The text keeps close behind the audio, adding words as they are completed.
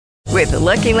With the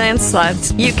Lucky Land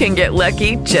Slots, you can get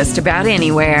lucky just about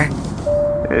anywhere.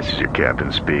 This is your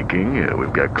captain speaking.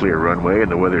 We've got clear runway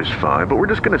and the weather's fine, but we're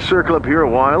just going to circle up here a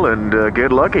while and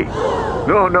get lucky.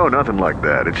 No, nothing like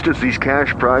that. It's just these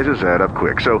cash prizes add up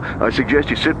quick. So I suggest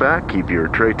you sit back, keep your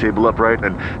tray table upright,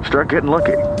 and start getting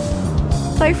lucky.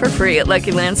 Play for free at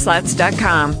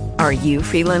LuckyLandSlots.com. Are you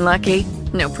feeling lucky?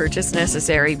 No purchase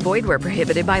necessary. Void where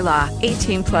prohibited by law.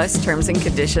 18 plus terms and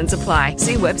conditions apply.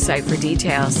 See website for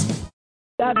details.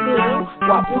 What is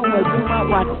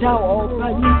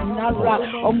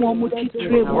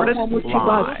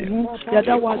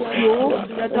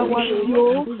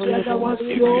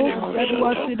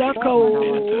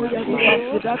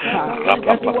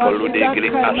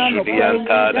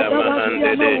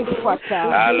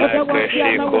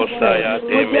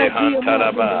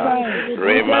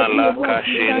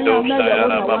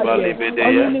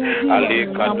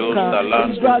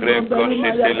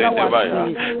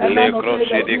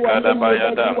Shidi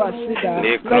Kadabayada,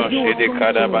 Lekro Shidi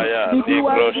Kadabaya,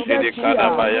 Lekro Shidi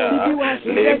Kadabaya,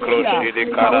 Lekro Shidi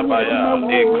Kadabaya,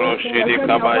 Lekro Shidi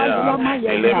Kabaya,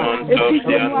 Lemon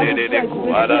Tosian de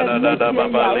Kuada da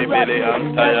Baba Libele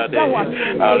Antayade,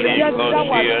 Ali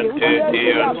Kosian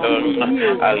Tetianton,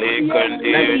 Ali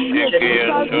Kandi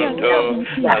Shikian Tunto,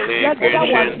 Ali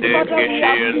Kishin de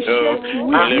Kishianto,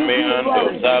 Limianto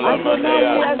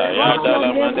Salamadea, Yada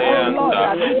Lamadeanta,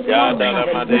 Yada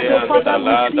Lamadeanta.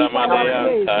 Salada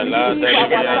Madea, Salada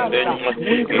Libiande,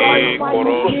 Le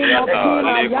Corosiata,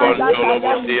 Le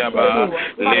Contolobosiaba,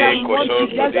 Le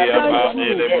Cososiaba,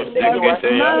 Le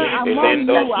Musicatea,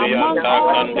 Lindosianta,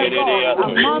 Candidiato,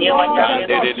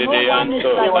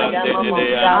 Candidianto,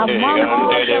 Candidiante,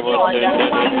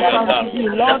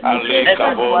 Ale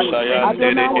Cabosaya,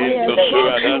 Dedinto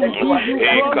Suada, E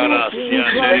Carasia,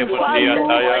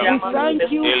 Neributiataya,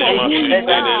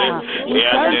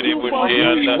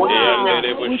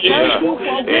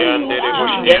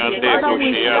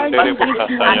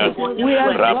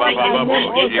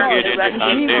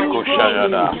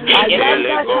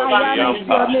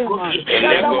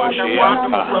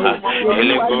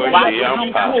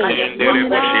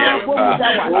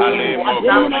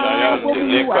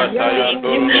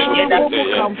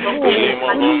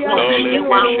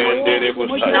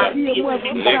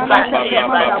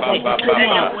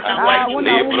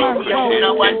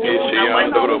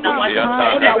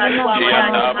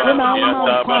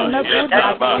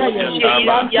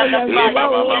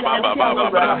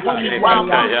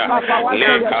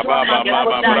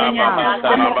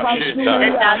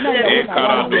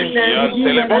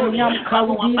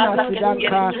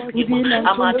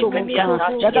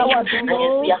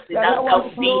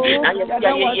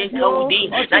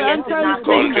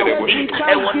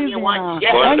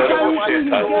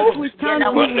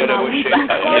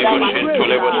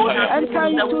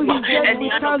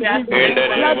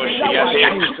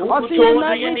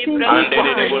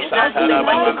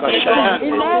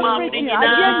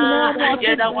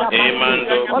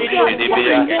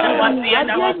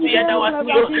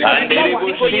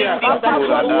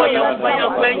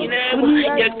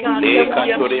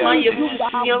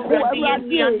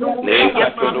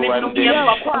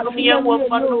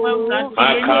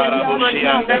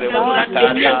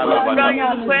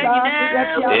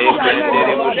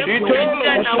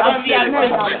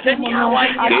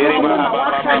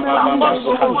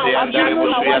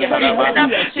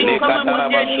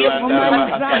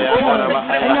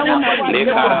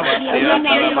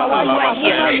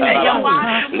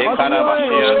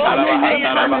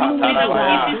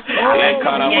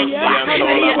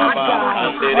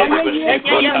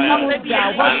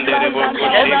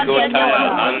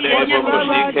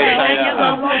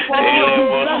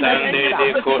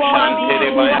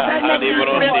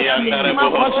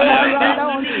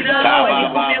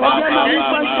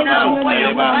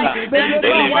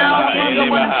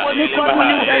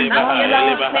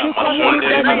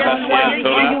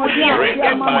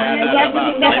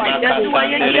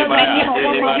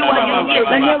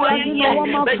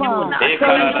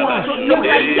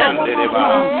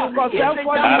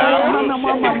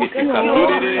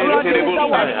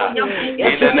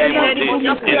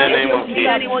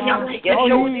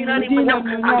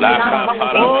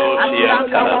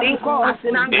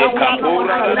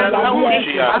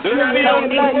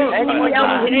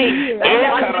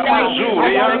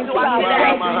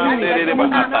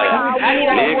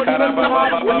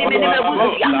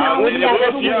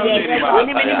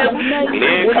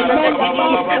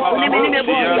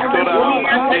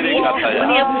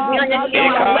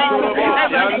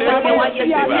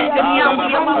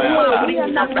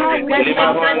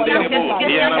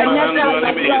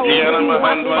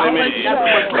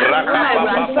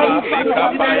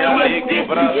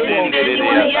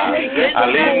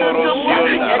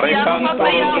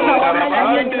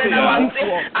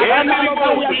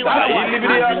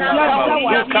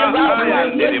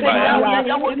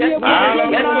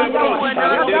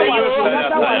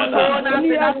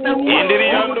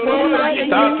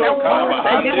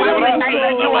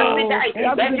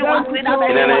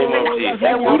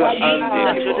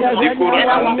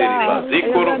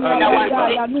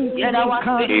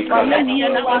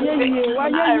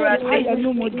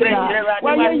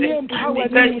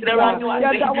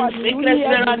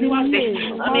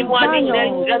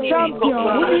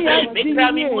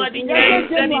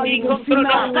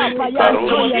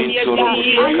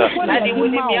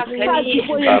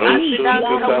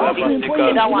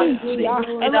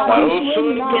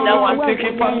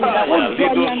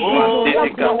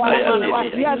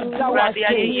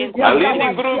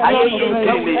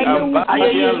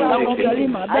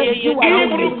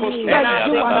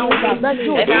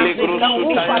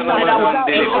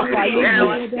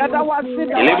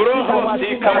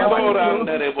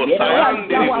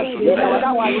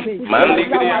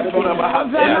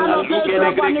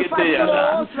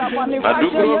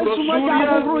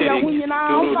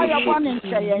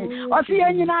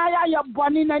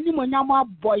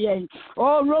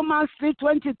 Romans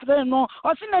 3:23 no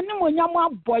osina ni monyamo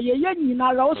aboye ye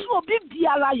nyinara oso obi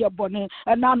biara ye bone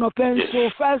na no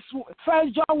penso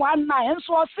first John 1:9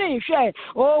 enso o se hwe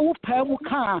o wo pa mu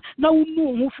kan na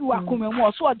unu hu fi wakome mu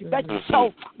oso de be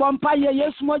chew bompa ye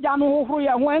Yesu moja no hohoro ye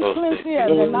ho encleanse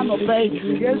ye na no pe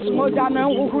Yesu moja no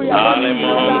hohoro ye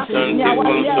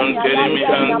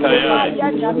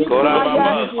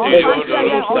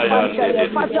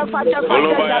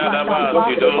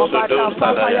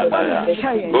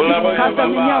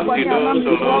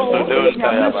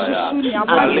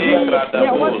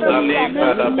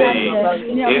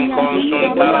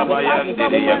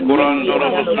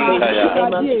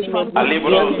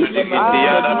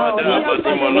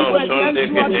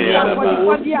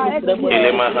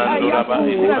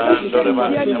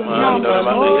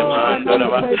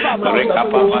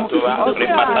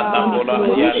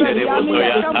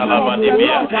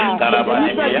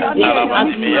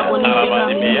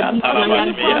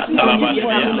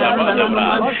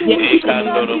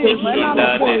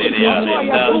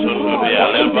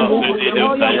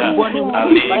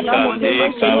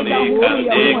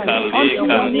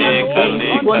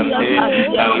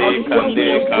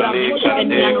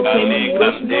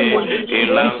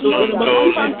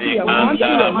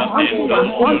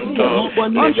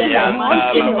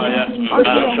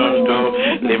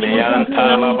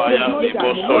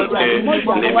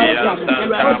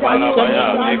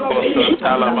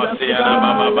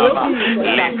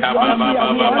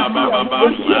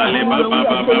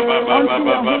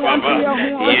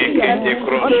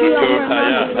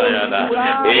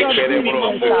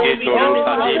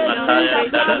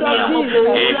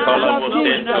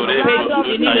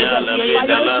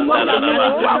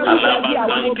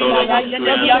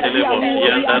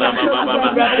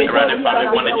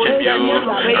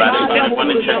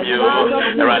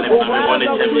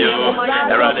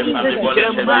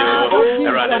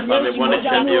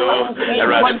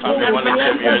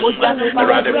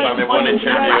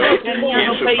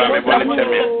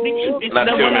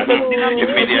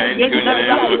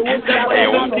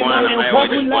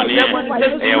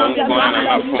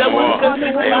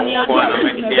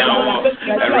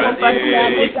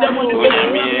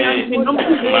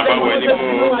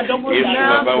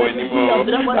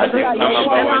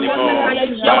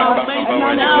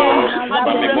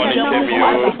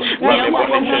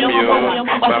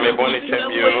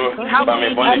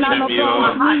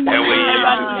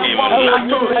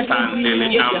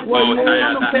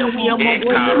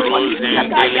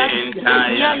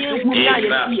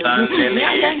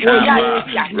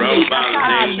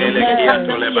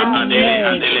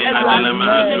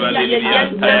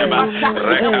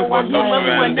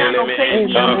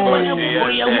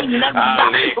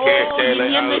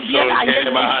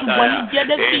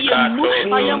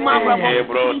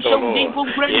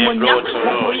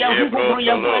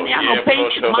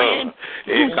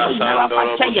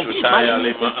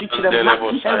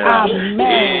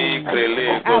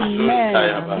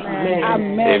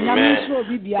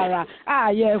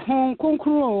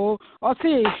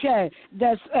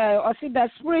the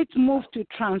spirit move to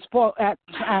transform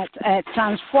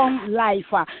life.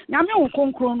 Nyame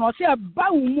ukonkro no say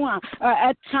ba umu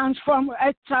a transform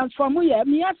ye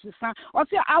me asesa. O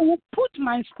say I will put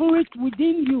my spirit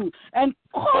within you and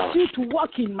cause you to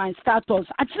walk in my status.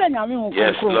 Atre nyame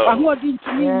ukonkro. Ahodi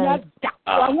ntimi nya da.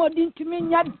 Ahodi ntimi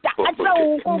nya da. Atre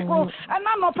ukonkro. Ana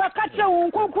no pa ka tre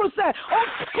konkonkro se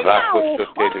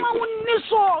o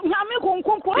niso nyame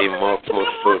konkonkro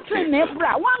ne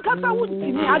bra wan kasa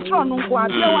wuti ni atro no kwa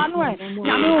de wa no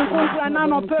nyame konkonkro na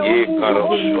no pe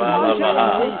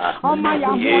o ma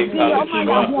ya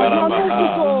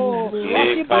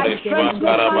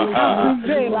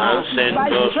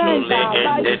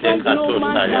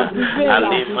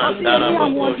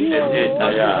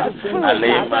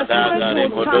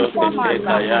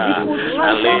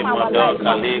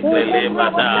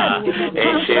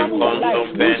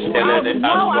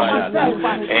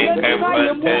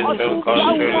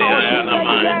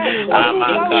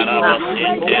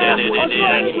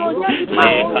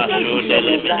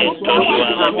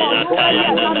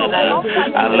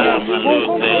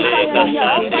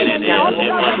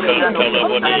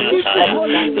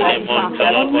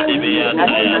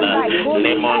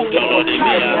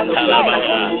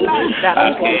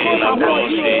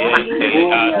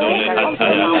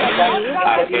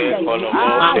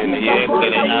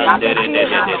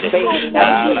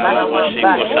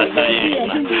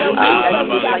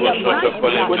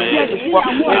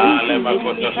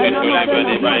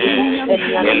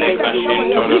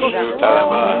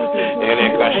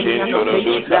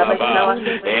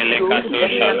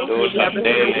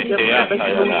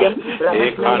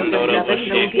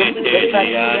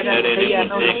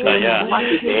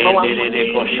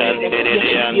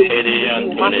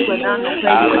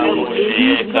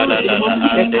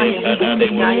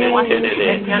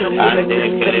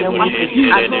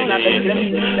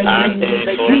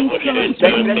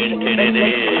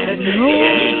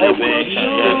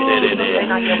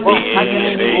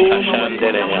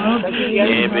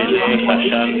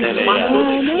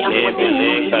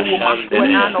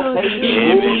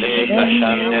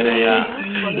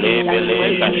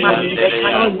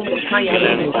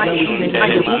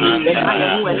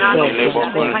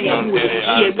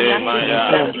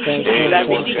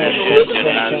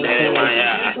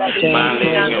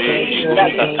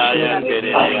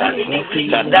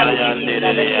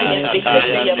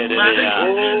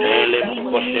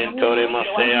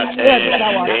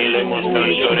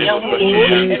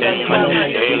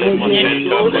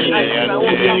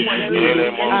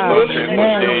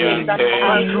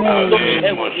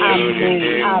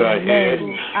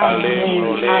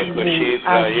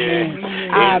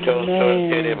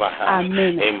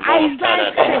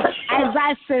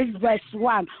Isaiah 6 verse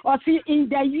 1. Or see, in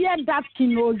the year that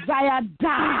King Uzziah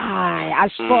died, I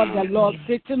saw the Lord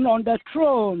sitting on the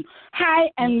throne, high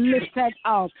and lifted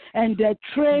up, and the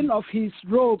train of his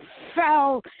robe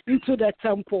fell into the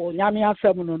temple. And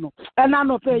I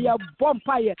know your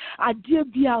bumpire. I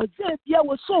did be out there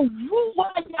was so woo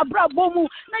ya brabomu.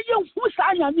 Na you who's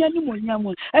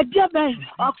anymore. A dear man,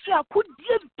 I could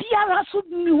be a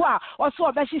subniwa or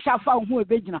so that she shall found who a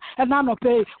virgin. And I know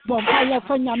pay bumpire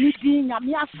for Yamidi,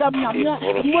 Yamia,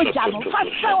 Mojano,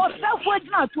 Fast or self word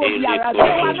not to be a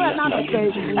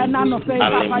and I know pay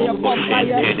fire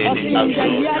bumpire in the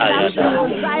year that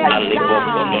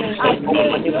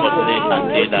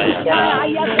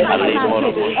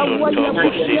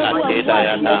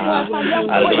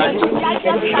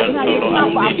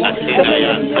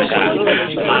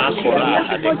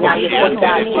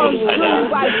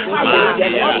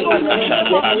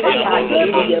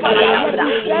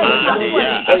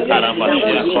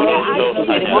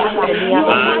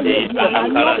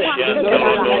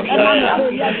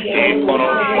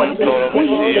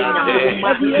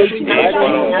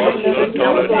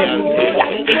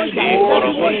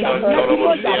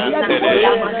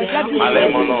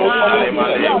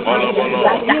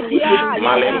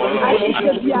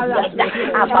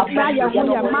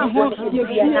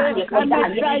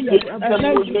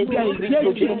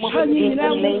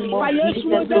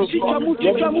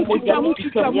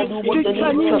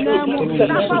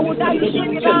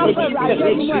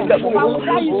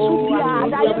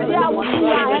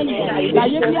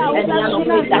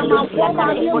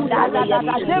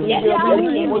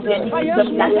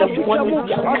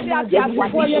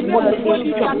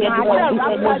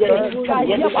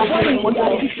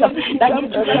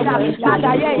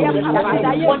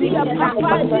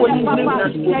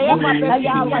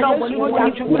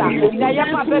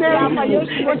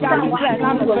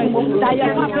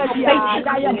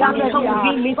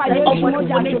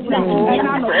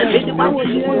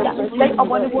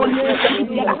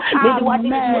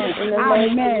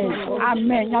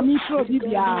Amen. I'm sure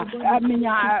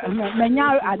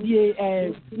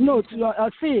note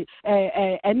say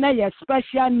a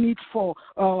special need for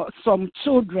some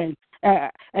children.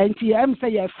 And TM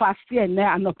say a fast year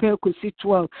and a perco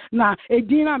 12. Now, a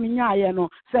dinner minya, no,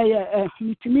 say,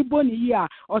 me boni ya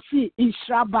or see in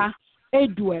Shraba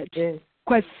Edward.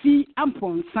 Kwasi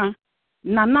Amponsa,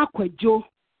 Nana Kwejo,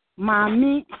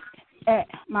 Mami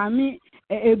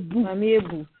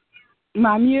Ebu,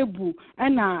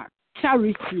 and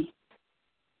Charity,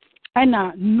 and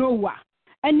Noah,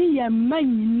 and ye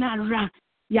man nara,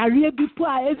 Yaria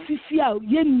Bipua, Efifia,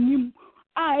 Yenim,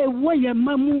 I wear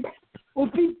mamu.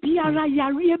 Obi biara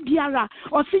yare biara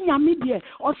osi nyamedie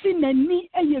osi nani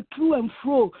eye true and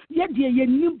fro ye de ye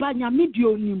niba nyamedie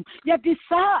onim ye de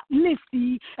sa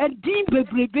lesi edin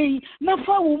bebrebe na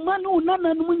fa wo manu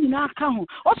nana no nyina aka ho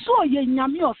oso ye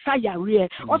nyame osa yare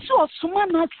oso osuma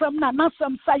na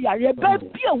sam sa yare ba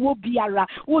bia wo biara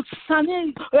wo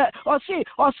sane osi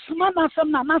osuma na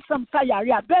sam sa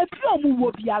yare ba bia mu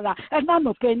wo biara na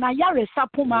no pe na yare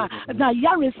sapoma na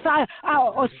yare sa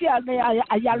osi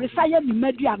yare sa ni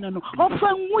mediano no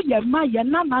ofan wu ye ma ye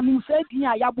na nanu se din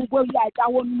ya bubo ya ka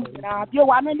wonu na bi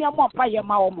wa na ne mo pa ye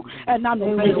ma omo na no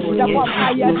be ya mo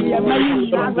pa ye ma ni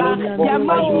na ya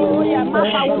ma o ya ma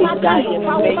pa wo ma ka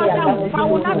pa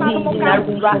wo na na mo ka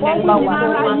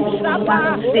wa ni na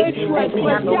ba e tu e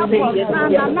ya po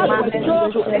na na jo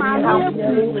ma ni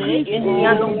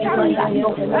ya no ya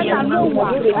no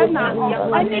wa na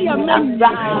ani ya ma na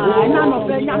no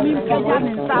be ya mi ka ya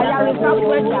ni sa ya re sa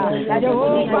po ya de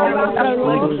ho ba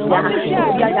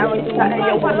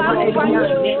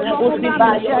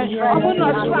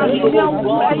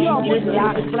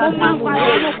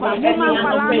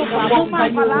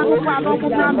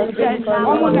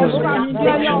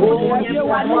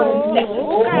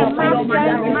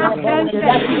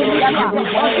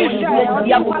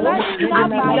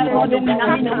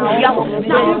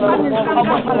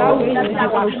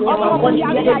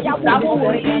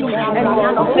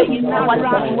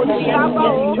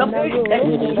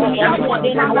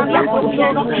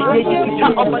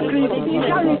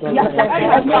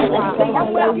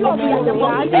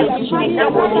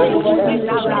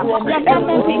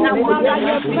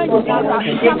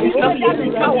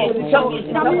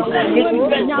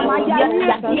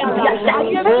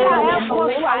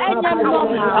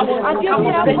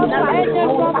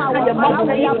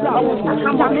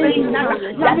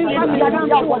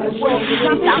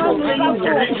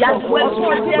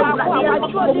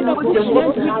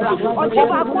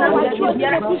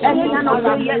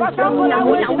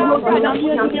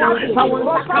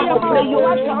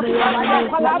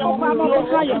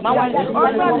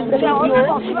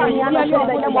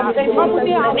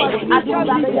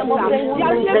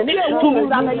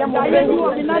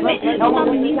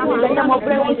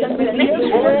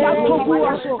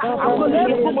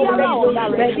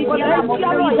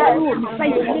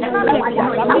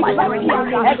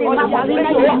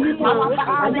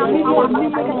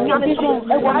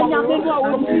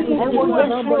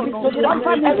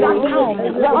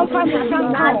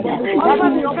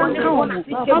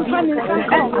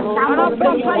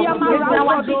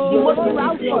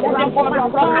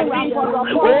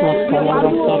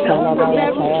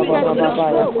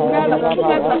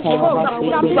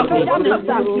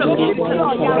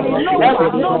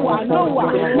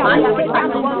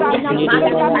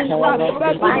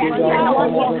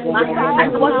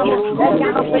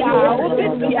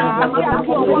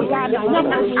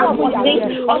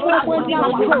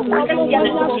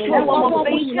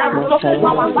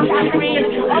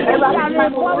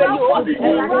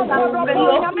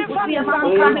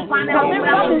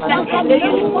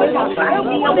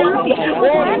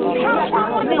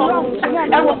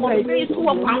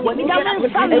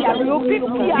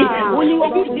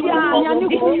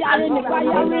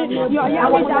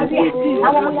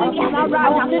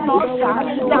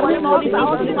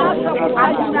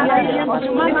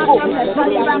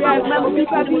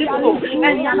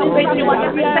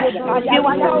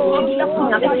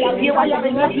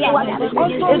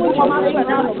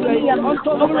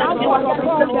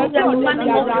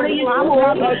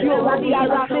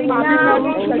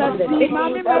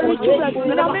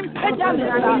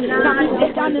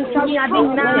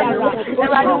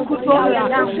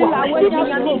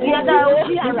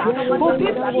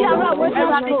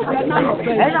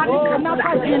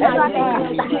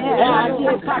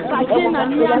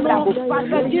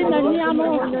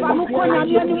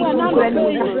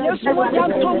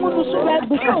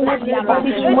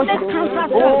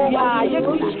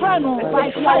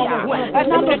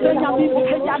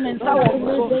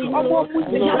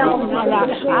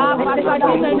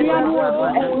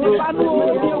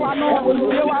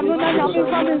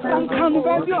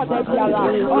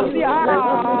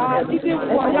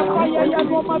ya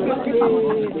no ma be ki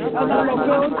ana no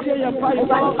go ontie ya pa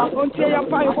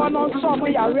iwa no so mo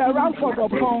ya around for the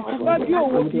pon baby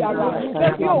owo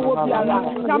biara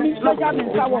na mi soja mi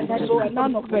sa wo so ana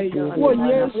no pe wo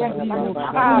Yesu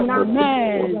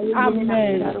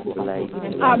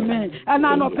amen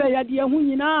ana no pe ya de hu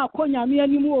nyina akonya me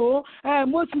anim o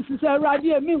Moses se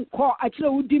radio mi nko akire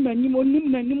wudi manim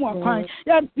onim nanim akwan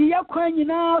ya de akwan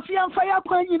nyina fi amfa ya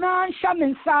akwan nyina hya me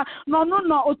nsa no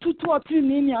otutu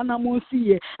otini ni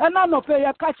anamonsiye ana no pe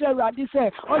ya ka kire radio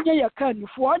se onye ye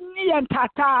kanifo onye ye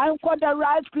ntata enko the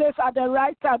right place at the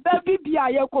right time baby bia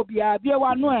ye ko bia bia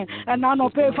wano ana no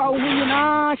pe fa hu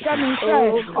nyina hya me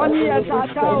nsa onye ye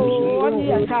tata onye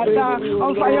ye tata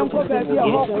onfa ye ko baby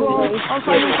hokro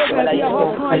onfa ye ko baby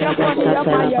hokro ya ko ni ya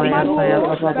ma ye manu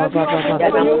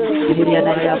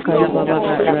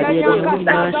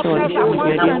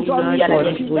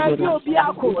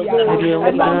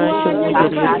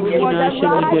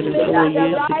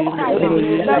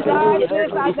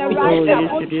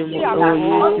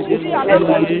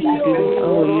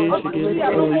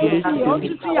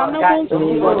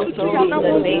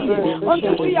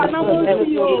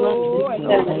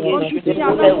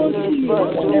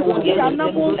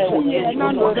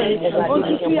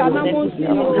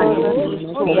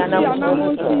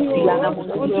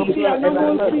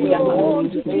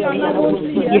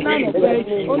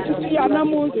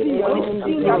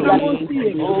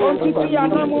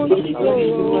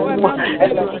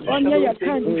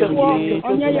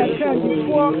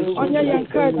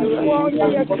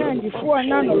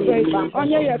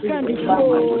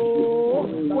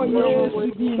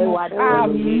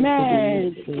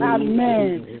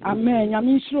Amen.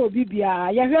 Yamisho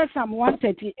Bibia. You hear Psalm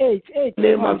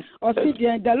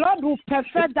 138:8. The Lord will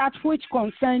perfect that which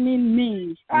concerning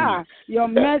me. Your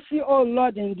mercy, O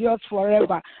Lord, endures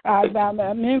forever.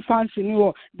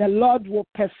 The Lord will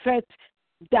perfect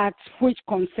that which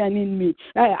concerning me.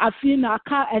 I feel na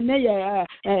ka ene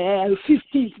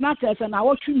 15th not as an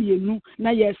awotwe mienu na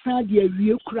ye san de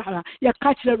awie kura ye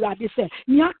ka kire rade se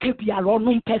nya ka biara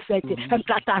no perfect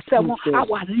nkata asem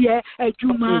aware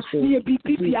adwuma ye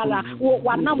bibiara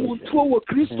wa na montuo wo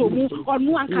Kristo mu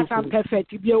onu ankasa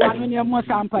perfect bi wa no ne mo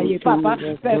sampa ye papa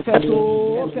perfect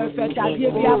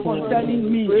ade bia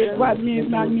concerning me wa mi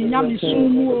nya mi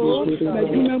sumu o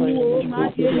madwuma mu o ma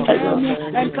de mu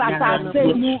nkata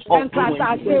asem and class and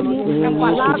last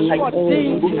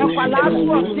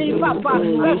 14 papa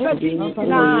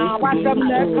now what them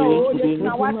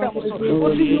now what them you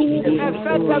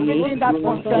perfect everything that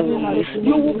concerning us.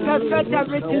 You will perfect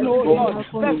everything, oh Lord.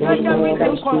 Perfect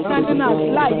everything concerning us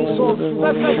life. So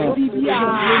perfect Bibia.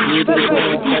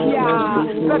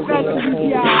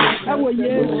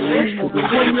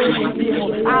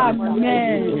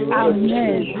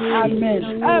 Amen.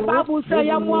 Bible say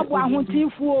ya mo abo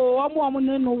ahuntifu o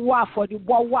no wa for the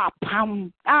boy wa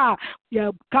pam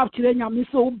ya capture nyame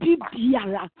so obi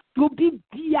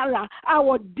biara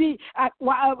awodi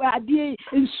ade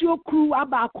nsuo kru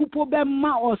aba akupo be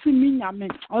ma o si minyame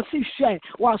o si hwe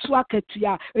wa so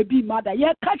akatua ebi mother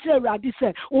ye capture radi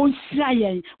say on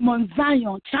hira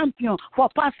MOUNTZION champion for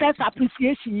pastors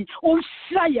appreciation on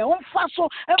hira on fa so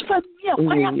efa mi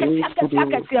kwanya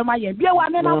kaka ma ye bia wa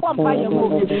me na bompa ye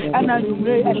mo ana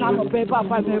numre ana no paper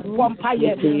fa me bompa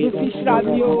ye hira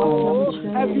mi o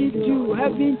heavy do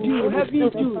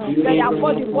they are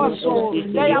for the boss so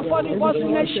they are for the boss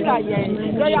next year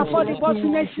they are for the boss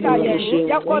next year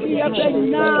ya ko ni ya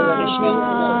bena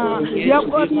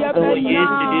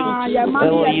ya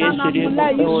mama ya na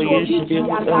mula iso ya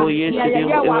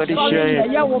wa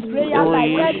sorry ya wo prayer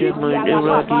like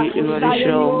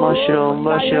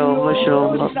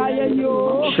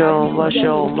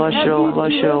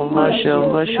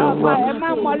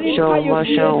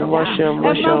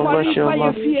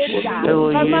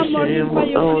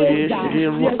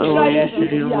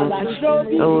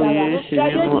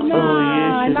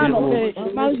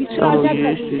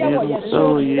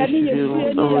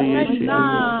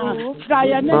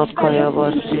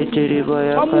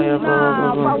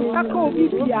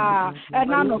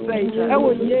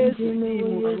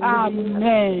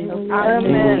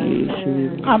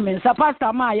Amen. Sa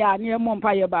pastor Maya ni mo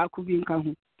mpa ye ba ku bi nka ho.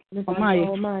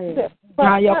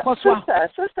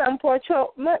 Sister Mpocho,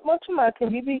 Motuma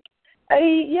can be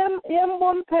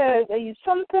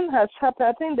something has happened.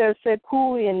 I think there's a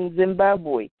coup in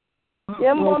Zimbabwe.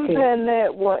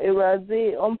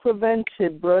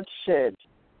 Unprevented bloodshed.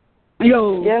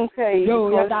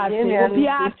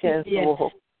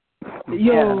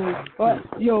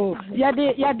 Yo,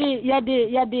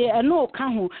 yade, no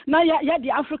kaho. Na yade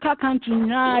Africa country,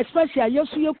 especially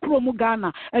yesu Kromu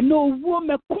Ghana, and no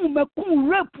woman kum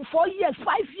rape 4 years, 5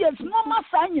 years, no more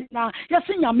sign now.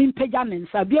 Yasin Yamin Pejanin,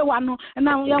 Sabiawano, and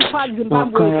now young father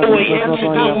Zimbabwe.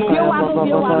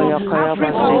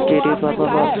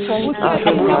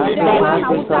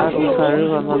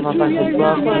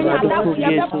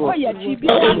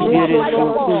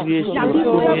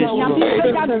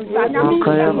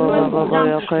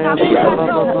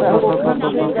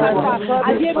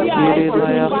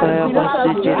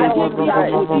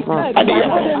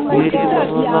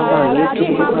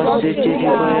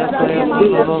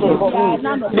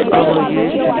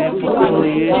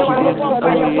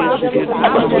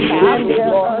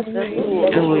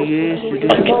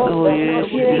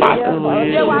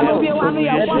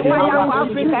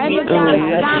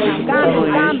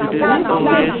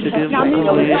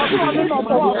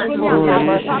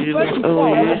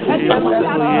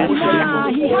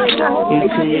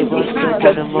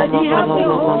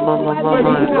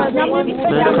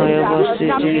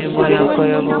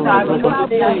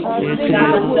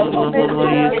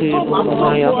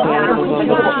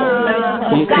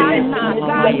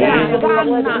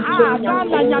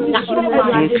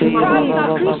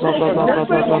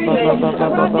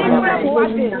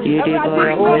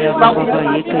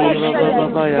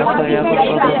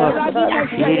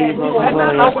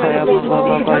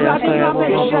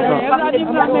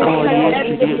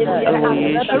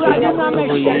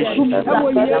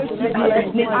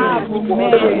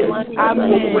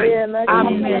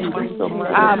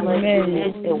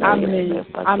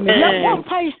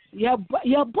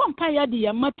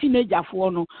 Teenager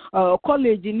for no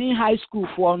college ni high school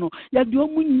for no ya di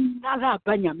omu nyara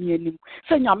abanyame anim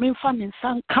se nyame fa ne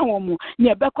nsan ka wo ne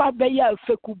ebekwa be ya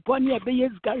feku boni ebe ye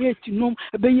cigarette num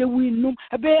ebe ye wi num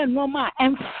ebe ye noma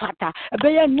enfata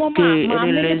ebe ye noma ma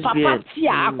ne papa ti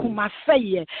akuma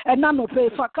seye na no pe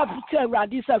fa capital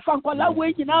radi se fa nkola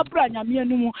we nyina bra nyame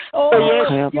anim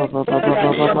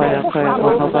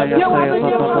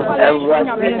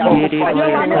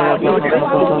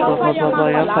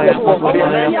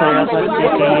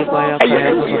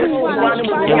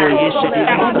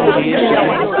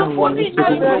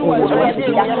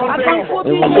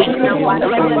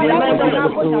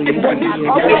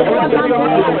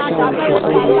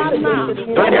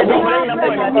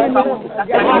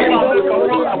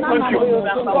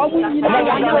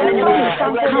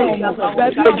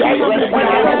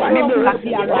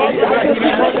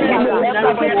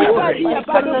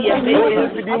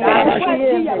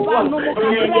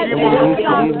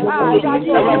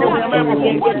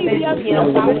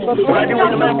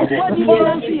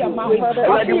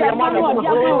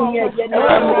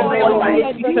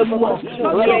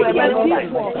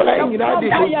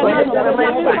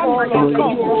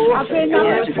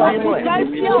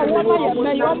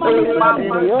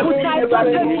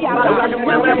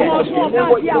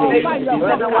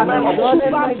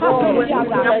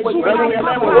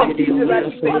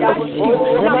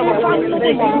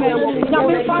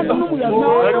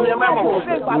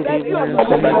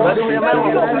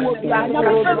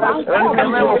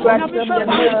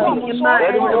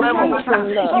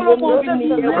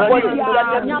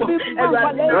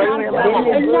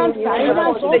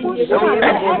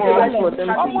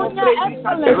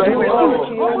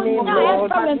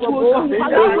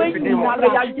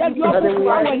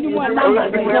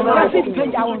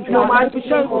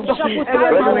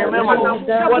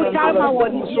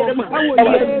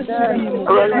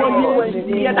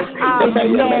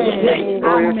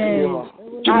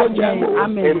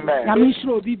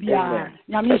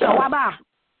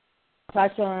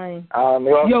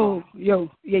Yo,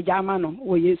 ye jamano,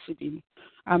 o yesu dim.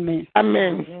 Amen.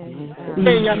 Amen.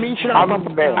 Amen.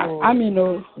 Amen.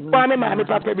 Amen.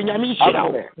 Papa bi nyame shira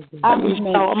wo.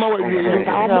 Amen. Amen.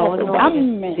 Amen.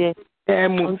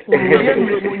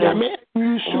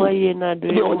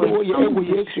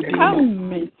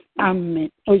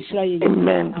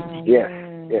 Amen. Amen. Yes.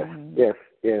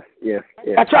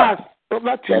 Charles,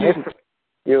 over to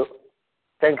you.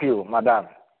 Thank you, madam.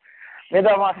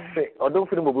 Madam, I say, I don't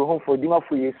feel we home for dinner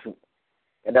for you.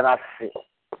 And then I say,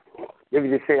 if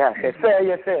you say,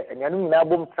 yes, and you know, I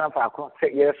won't stand for a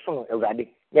say yes soon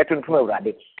already. Yet to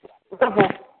already.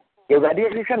 You got the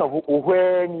vision of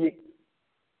when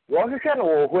you understand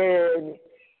when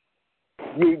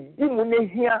you didn't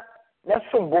hear that's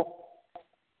some book.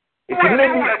 If you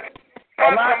maybe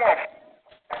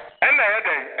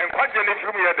and quite jelly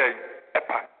from your day,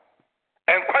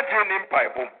 and quite jelly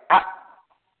pipe.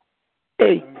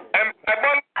 Hey,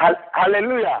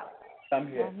 hallelujah.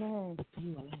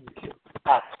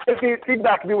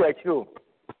 Feedback be with you.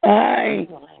 Aye.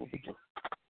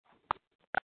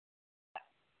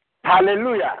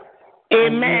 Hallelujah.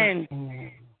 Amen.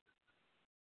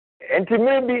 And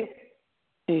maybe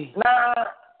na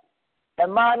a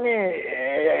man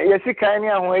Yesika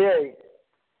near where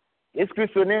yes,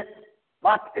 Christian,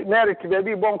 married to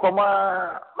baby bon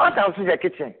coma, Martha was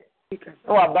kitchen.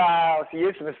 Oh, about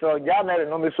yes, Mr. Jammer,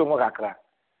 no Miss Mokakra.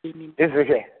 This is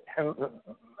it.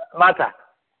 Martha.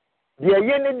 The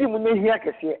yen di mu here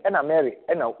kese and a Mary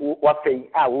and a wafei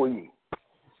a woyi.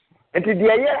 And the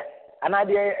year and I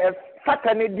de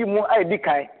fatani di mu a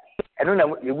dikai and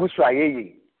no you go so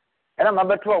aye. And I'm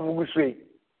about to mugu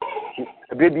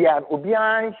baby and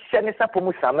obian shene sapo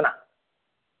mu samna.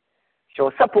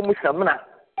 So sapo mu samna.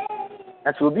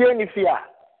 And so obian ni fia.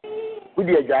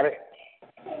 Udi ajare.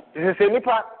 This is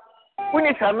nipa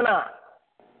uni samna.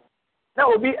 Na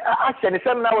obi a shene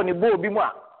samna woni bo obi mu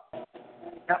a.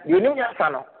 You know your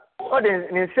son. Oh,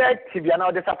 the said Tibia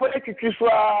now the support to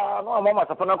Kiswa, no mamma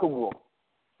Sapanaco go.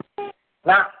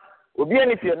 Now, will be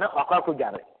any fear now, Aquaco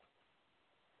Jarry.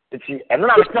 It's and now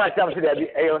I'm trying to say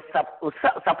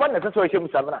support the situation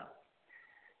with Samana.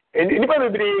 And you will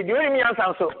be doing me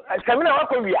answer so. Samina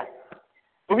Wakovia.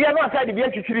 We are not side to be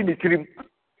able to treat the trim.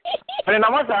 And I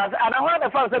want to ask, and I want to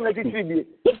find some like it.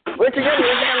 Which again,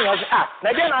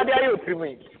 again, I dare you to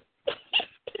me.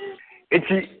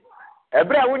 It's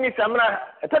Ebra wuni samna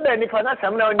etada nipa na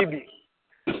samna oni bi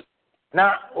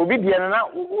na obi bia na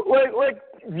we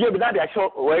bia bi na dia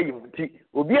show we yim ti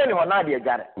obi ani ho na dia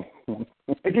gare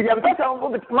eti dia mpasa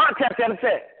ma tia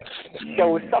se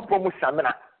wo sapo mu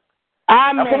samna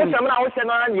amen apo mu samna wo se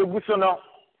no na egu so no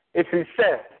efi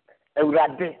se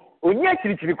ewurade onye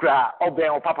akirikiri kura oben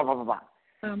o papa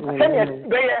senya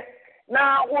beye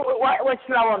na wo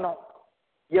chira wo no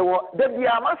ye wo da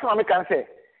bia ma so me kan se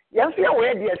yes, you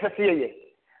wear the SSA.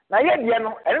 Now, yet,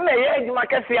 no, and may age my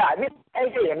cassia, and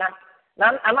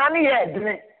I'm here,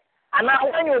 and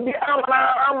now when you be I'm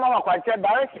quite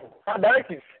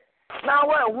directives. Now,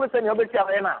 well, who's in your bit of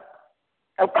Emma?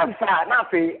 A pamphlet,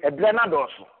 nothing, a blenados.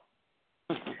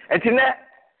 And in there,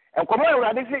 and come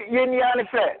on, this is Yenny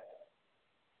fair.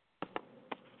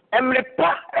 And the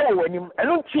pa, when you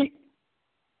don't cheat,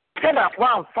 set up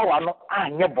one for one,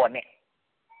 and your bonnet.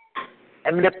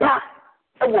 And the pa.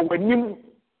 When you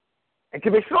and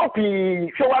to be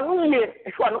sloppy, so I knew ye,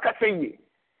 so I look at ye.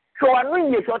 So I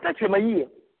knew ye, so touch him a year.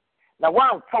 Now,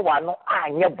 one for one, I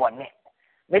near bonnet.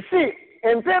 They see,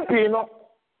 and Pempino,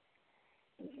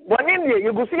 one India,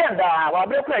 you go see and while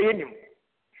they play in him.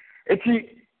 It's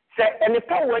said, and the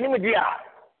power when you dear.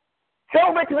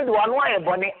 So much with one wire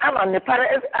bonnet, I'm on the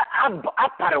parrot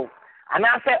apparel, and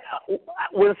I said,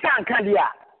 we'll sound candia.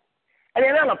 And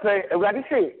another play, what do you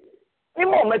say? Ni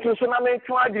mo metu so na me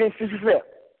twa adwene sisife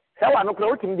se wa no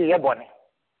kro otimi de ye bone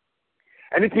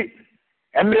eni ti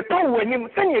emre pa wanim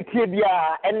sanye tie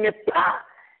bia enne pa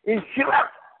insira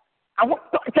awo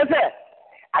chese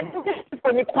adije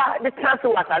ko ni kwa de chance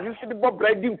wa ta so de bob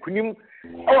ready nkunim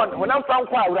o na fa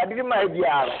nkwa awurade de ma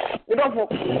bia e do fo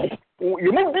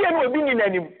yemu bia no obi ni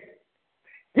nanim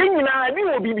ye nyina bi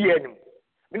obi bia nim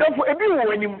e do fo ebi wo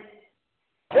wanim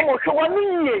e mo hwo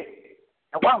wanu ye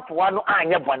e wa fo wa no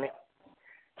anye bone.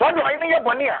 So do I mean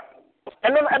Bonia?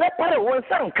 And then at that part of one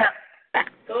son can.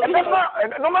 And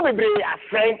no man be a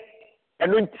say,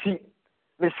 and don't see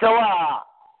the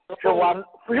so one,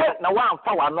 now one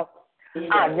for one,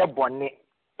 and your bonnet.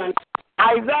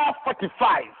 Isaiah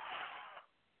 45.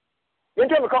 You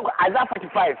tell me, Isaiah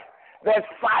 45, verse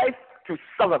 5 to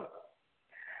 7.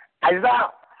 Isaiah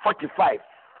 45.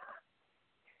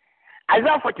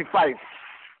 Isaiah 45,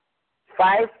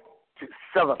 5 to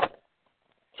 7.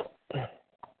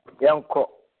 Yanko,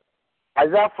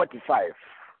 Isaiah 45,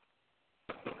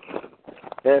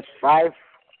 verse 5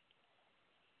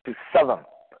 to 7.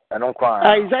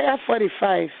 Isaiah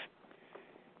 45,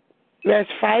 verse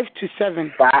 5 to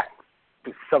 7. 5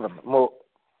 to 7. More.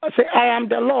 I say, I am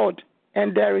the Lord,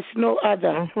 and there is no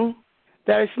other. Mm-hmm.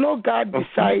 There is no God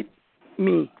beside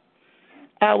me.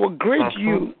 I will greet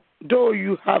you, though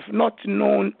you have not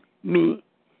known me.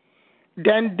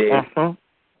 Then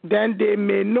they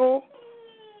may know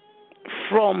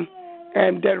from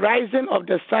the rising of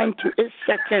the sun to its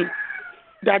setting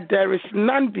that there is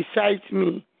none besides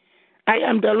me. I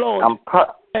am the Lord,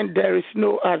 and there is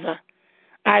no other.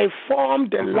 I form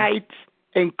the light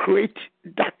and create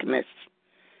darkness.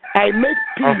 I make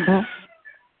peace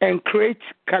and create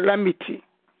calamity.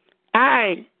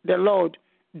 I, the Lord,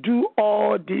 do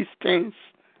all these things.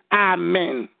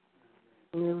 Amen.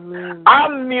 Amen.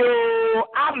 Amen.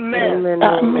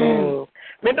 Amen.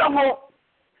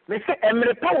 Me say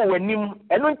emre power wanim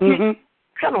eno ti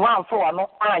hwɛ no wanfo ano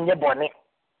anyɛ bɔne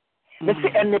me se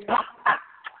enipa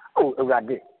oh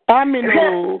awurade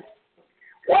amino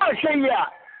wɔhwɛ yi a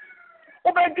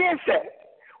wobɛdwen sɛ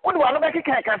wode wano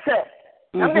bɛkeka ka sɛ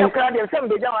nam de kra de sɛ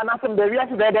mbɛgya wana sɛ mbɛwia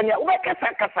sɛ bɛdɛ ne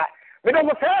wobɛkasa kasa me dɛ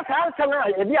mo saa nsɛm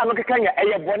a yɛde ano keka nya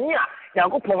ɛyɛ bɔne a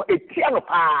Nyankopɔn etia no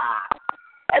paa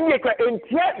ɛne ka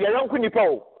entia yɛ yɔnko nipa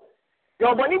o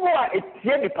yɛ bɔne bo a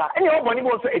etie nipa ɛne yɛ bɔne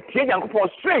bo so etie Nyankopɔn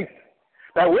straight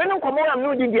na we no nkɔmɔ am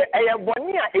no di deɛ ɛyɛ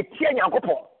bɔne a etie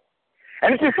Nyankopɔn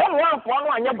ɛne ti hwɛ no amfoa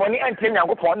no anyɛ bɔne antie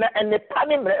Nyankopɔn na ɛne pa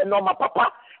ne nɔɔma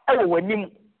papa ɛwɔ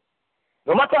w'anim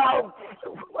no matter how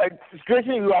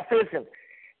situation you are facing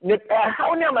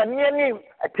how ne amaniɛ ne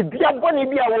tibia bɔne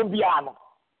bi a wɔ biara no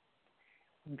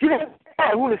gyina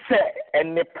ɛhu sɛ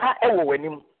ɛne pa ɛwɔ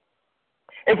w'anim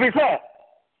ɛfiri sɛ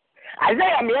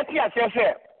Isaiah meyɛte aseɛ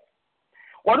sɛ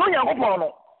wɔno Nyankopɔn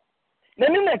no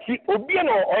n'anim n'akyi obie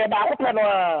no ɔyɛ baako pɛ no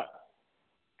a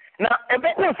na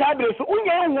ɛbɛkɔ saa bere so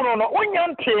wonya nhunu no wonya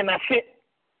ntee n'ase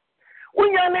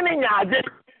wonya ne ne nyaagye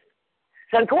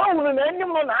sɛ nka woahunu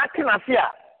n'anim no na ate n'ase a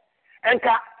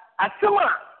ɛnka asɛm a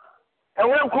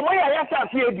ɛwɔ nkɔmmɔ yɛ ayɛ sɛ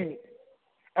ase adi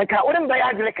nka wode mbɛyɛ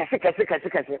adwene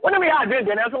kɛse wode mbɛyɛ adwene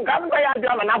deɛ nanso nka mbɛyɛ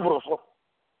adwene ama n'aboro so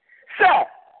sɛ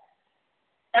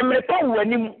mmerɛpa wɔ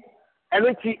anim ɛno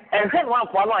nti ɛnhwɛ no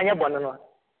amfoa no anyɛ bɔne no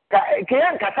ka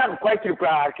yɛ nkasa no kwa akyiri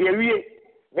koraa ka yɛwie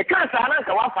meka saa na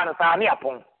nka woafa no saa ne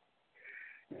apɔn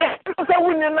sɛ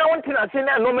wonni na wonte n'ase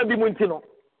na ɛnɔɔma bi mu nti no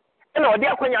ɛna ɔde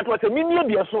akwanya to sɛ memmie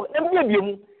bie so na mmie bie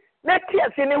mu na ti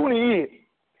ase ne hunu yie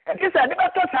ɛte sɛ de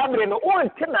bɛtɔ saa bere no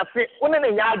wonte n'ase wo ne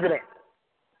ne nya adwene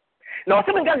na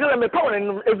ɔsɛ menka sɛ mepa wɔ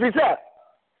no ɛfiri sɛ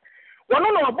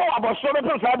wɔno na ɔbɔ abɔsoɔ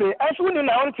bɛpɛ saa bere ɛnso wonni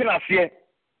na wonte n'aseɛ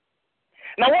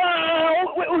na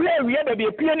wohwɛ awie baabi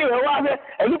apue ne wɔ ahwɛ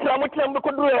anupra mo tena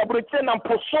mbɛkɔduru aburokyire na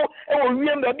mpo so ɛwɔ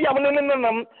wiem baabi a mo ne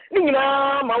nenam ne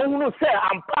nyinaa ma wohunu sɛ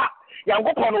ampa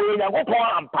Nyankopɔn no wɔyɛ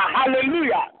Nyankopɔn ampa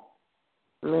hallelujah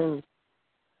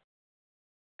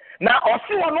na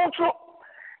ɔse wɔno nso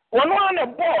wɔno a na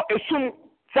bɔɔ esum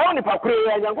sɛ wo nipa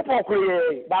koree Nyankopɔn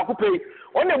koree baako pɛ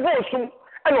ɔne bɔɔ esum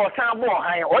ɛna ɔsan bɔɔ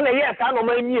han ɔne yɛ saa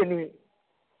nɔma mmienu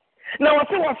na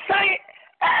wɔse wɔsan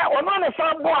ɔno ne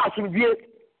san bɔɔ asomdwie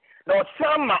na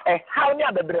ɔsan ma ɛhaw ne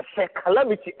abɛbrɛsɛ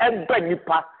calamity ɛba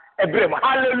nipa ɛbrɛ mu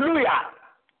hallelujah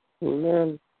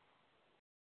amen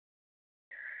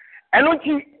ɛno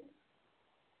nti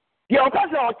deɛ ɔka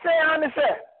sɛ ɔkyɛn ne sɛ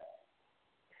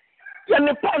yɛ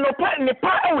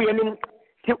nipa ɛwɔ yɛnim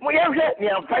nti yɛhwɛ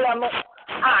neɛmfa ya no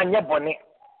anyɛ bɔne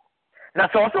na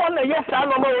sɛ ɔsɛ ɔna yɛ saa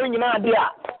nɔma wɔ nyinaa de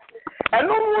a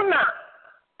ɛno mu na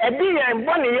ɛde yɛn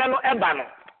bɔneyɛ no ɛba no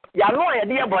yɛano a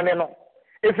yɛde yɛ bɔne no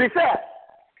ɛfiri sɛ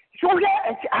wohwɛ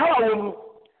haw a wɔ mu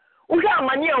wohwɛ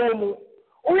amane a wɔ mu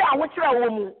wohwɛ ahokyerɛ a wɔ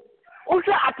mu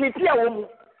wohwɛ atete a wɔ mu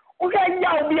wohwɛ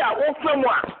yaw bi a wofa mu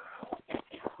a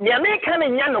nea meka no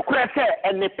nyɛ nokorɛ sɛ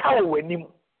ɛnepa wɔ w'anim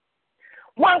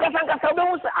mo ankasa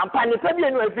wobɛhu sɛ ampa nnipa bi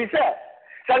anu afiri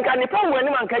sɛ nka nnipa wɔ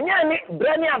w'anim anka nyɛ ne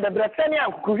berɛ ne abɛbrɛsɛ ne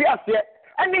ankokohwi aseɛ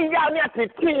ɛne yaw ne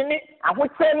atetee ne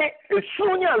ahokyerɛ ne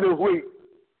esu ne awerɛhoi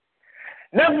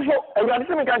na nso awurade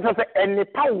sɛ meka nkyerɛ sɛ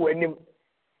ɛnepa wɔ w'anim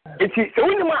enti sɛ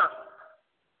wonim a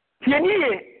tie ne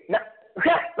yie na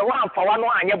hwɛ na woamfa wa no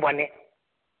anyɛ bɔne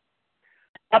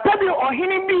papa bi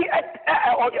ɔhene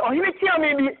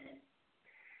tiame bi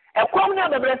ɛkɔm ne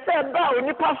abɛbrɛsɛ ba a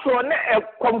onipa soɔ ne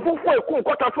ɛkɔm fufuo eku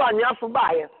nkɔtɔ so anwea so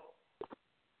baeɛ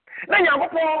na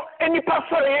Nyankopɔn nipa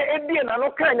sɔre ebie na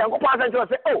no kra Nyankopɔn asɛnkyerɛ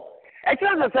sɛ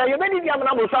ɛkyerɛ sɛ yɛbɛdi di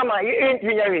amana bo so ama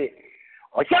yɛntumi nyɛ hwee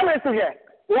ɔkyerɛ me nso hwɛ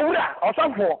owura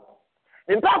ɔsɔfoɔ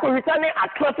mpa akɔhwita ne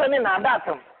atorɔsɛ ne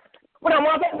naadaasɛm wona mo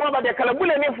asɔfoɔ aba deɛ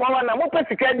kalabule ne foɔ wa na mopɛ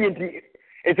sika deɛ nti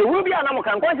ɛsɛ wuru bi a na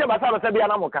moka nkɔnhyɛ basa bi a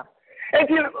na moka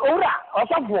enti owura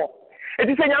ɔsɔfoɔ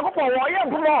enti sɛ Nyankopɔn wɔyɛ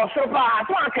mpoma ɔsoro paa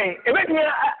ato akɛn ɛbɛtumi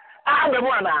aba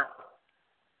mu anaa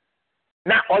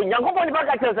na Nyankopɔn nipa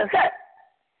ka kyerɛ sɛ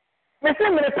mese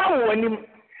mmerepa wɔ w'anim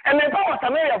mmerepa wɔ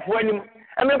Samariafoɔ anim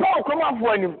mmerepa wɔ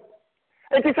kuromafoɔ anim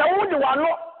enti sɛ wode w'ano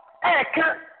ɛɛka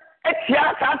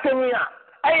atia saa asɛm yi a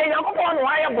ɛyɛ Nyankopɔn na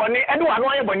wayɛ bɔne ɛde w'ano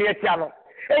ayɛ bɔne atia no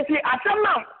enti asɛm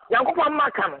na Nyankopɔn ma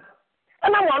ka no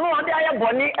ɛna w'ano ade ayɛ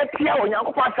bɔne atia wɔ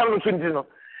Nyankopɔn asɛm no so nti no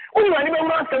wode w'ani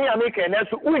bɛmu asɛm yi a meka ɛnɛ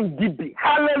so wondi bi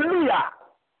hallelujah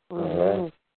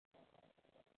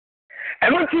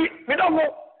ɛno nti medɔfo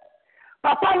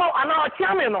papa no anaa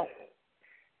ɔkyea me no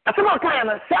asɛm a ɔkaeɛ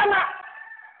no saa na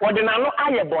wɔde n'ano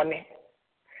ayɛ bɔne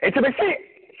enti bɛsi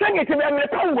sɛnea ɛti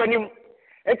mmerepa wɔ w'anim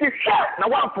eti hwɛ na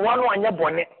woamfoa no anyɛ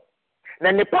bɔne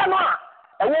na nipa no a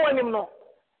ɛwɔ w'anim no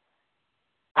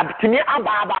abetumi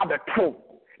aba abɛto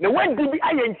na wadi bi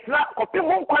ayɛ nhyira kɔpem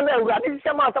ho nkwa na awurade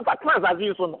hyehyɛ ma asɛfa tena asase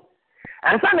yi so no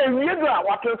ansa na awie do a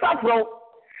wato nsa frɛw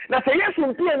na se Yesu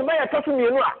mpie no ya toso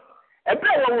mienu a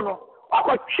ebere wo no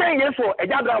akotwen Yesu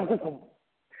eja Abraham kukum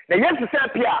na Yesu se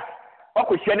pia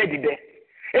akohia na dide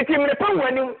enti mre pa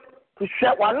wani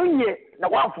hwɛ wano ye na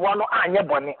wanfoa no anye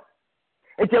bɔne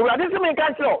enti awurade se me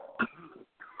ka kyerɛ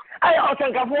aya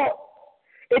ɔsɛnkafo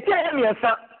eti ayɛ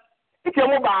miɛnsa eti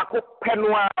mu baako pɛ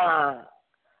no a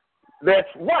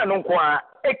verse 1 nko a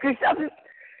Ecclesiastes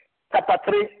chapter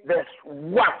 3 verse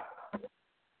 1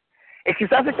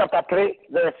 Ecclesiastes chapter 3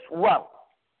 verse 1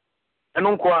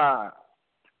 ɛno nko a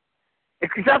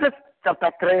Ecclesiastes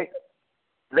chapter 3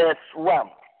 verse 1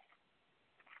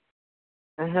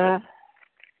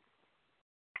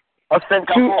 To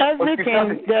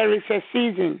everything there is a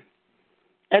season,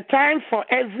 a time for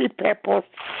every purpose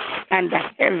under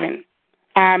heaven.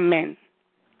 Amen.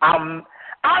 Amen.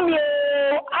 Amen.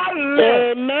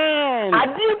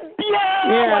 Adibia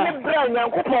woni bra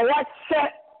nyankopɔ wahyɛ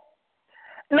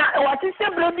na wahyɛ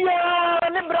bra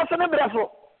ne bra so ne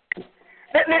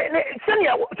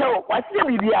sɛnea sɛ wahyɛ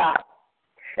bibia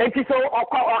enti so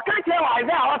ɔka kyerɛ wa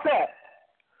Isaiah ɔsɛ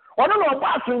ɔno na ɔbɔ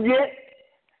asomdwie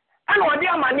ana ɔde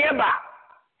amane ba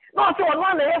na ɔsɛ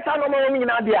ɔno na yɛ sa no ma wɔn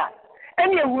nyinaa bia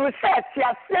ɛne ehuru sɛ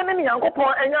tiaseɛ ne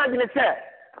nyankopɔn anya adwene sɛ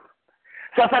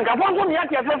sankafo nso ne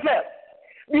yɛte sɛ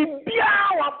bibia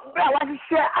wa bra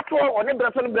wahyɛ ato ɔne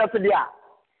bra so dia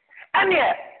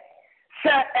ɛne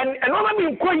sɛ ɛno na bi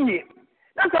nkɔyie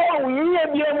na sɛ wɔn yiyɛ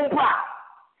bia mu pa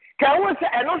ka wo sɛ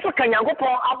ɛno nso ka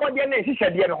nyankopɔn abɔdeɛ ne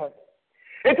hyehyɛdeɛ no ho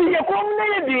eti yɛ kom na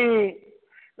yɛ bi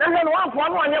na sɛ no wanfoa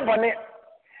no ɔnyɛ bɔne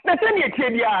na sɛ ne tie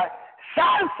bia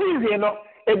saa season no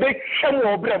ebetwam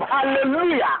wɔ brɛm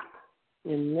hallelujah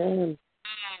Amen.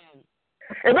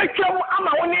 Ebetwam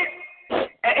ama wo ne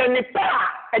nipa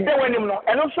a ɛda w'anim no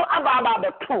ɛno nso aba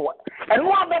abɛto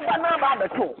ɛno abɛba na aba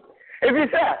abɛto ebi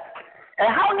sɛ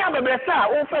ɛhaw ne abɛbrɛsɛ a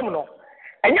wofam no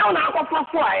ɛnyɛ wo na akɔfa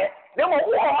so ayɛ na mmom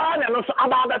wowɔ hɔ na ɛno nso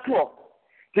aba abɛto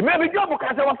nti mɛ bi Job ka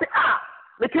sɛ wɔ se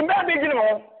metim bɛɛ bi gyina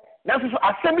ho nanso so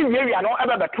asɛm bi wiawia no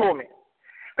ɛbɛbɛto me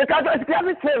because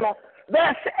Ecclesiastes 3 no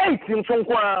verse 8 nso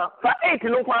nko a fa 8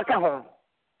 no nko aka ho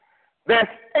verse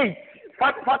 8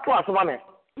 fa to asoma me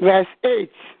verse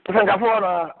 8 sankafo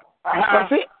no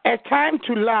a time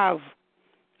to love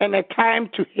and a time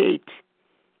to hate,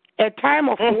 a time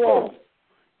of war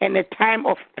and a time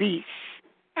of peace.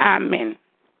 Amen.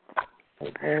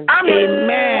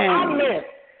 Amen.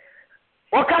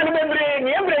 What kind of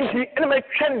memory? Every and my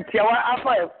chanty our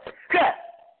okay.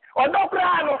 Or no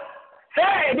crown.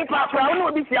 Say, the papa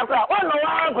will be here. Oh, no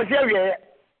one could hear you.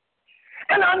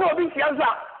 And I know this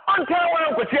answer until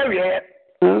one could hear you.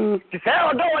 To say,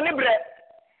 oh, don't want to bread.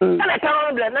 And I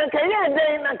tell them, and can you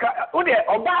day,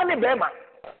 or Barney Bema?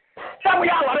 Some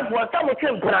are for some of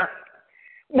them.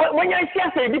 When you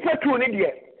say, different to an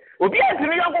idiot, will be as a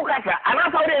young cassa, and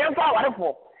I saw the empower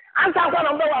for. And some of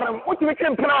them, what you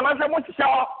can pronounce, I want to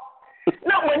show.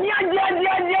 Now, when you are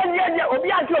or be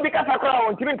actually because I cry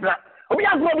on Twitter, or be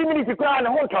actually minutes to cry on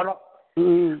the whole tunnel.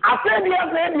 I said,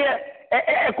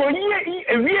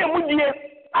 a real moody,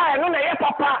 I know that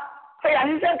papa, say, I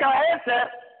think I answer.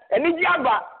 And the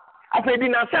Jabba, I said,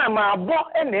 in a summer, bought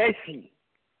an AC.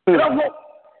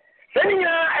 Sending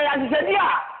I said,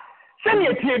 yeah, send me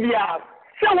a TBR.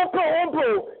 Send a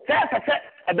pro, that's a set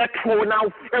at the true now.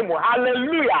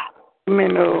 Hallelujah.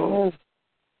 Amen.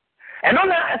 And on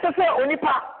that, as I said, only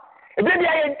part, a baby,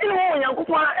 I didn't know young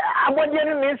people, I want you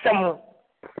to miss some.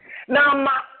 Now,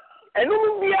 and I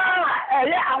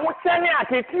would send it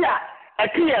a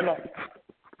piano.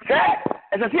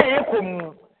 As I say, you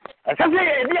come. As I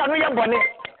say, I know your bonnet.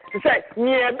 To say,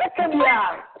 near better be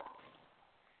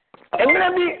and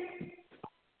maybe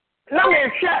now may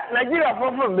share Nigeria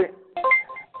for me.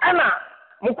 Anna,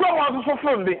 Mukwa was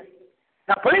for me.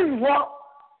 The police war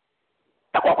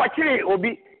the Coquachiri will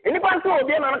be anybody will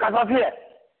be an uncas here.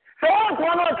 So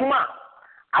one or two months.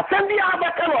 I send the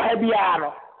other or heavy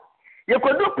arrow. You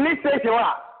could do police station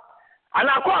and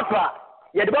I caught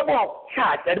yet the bubble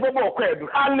chat at the bubble crowd.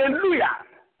 Hallelujah.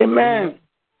 Amen.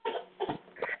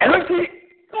 And let's see,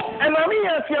 and I mean,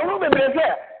 if you remember,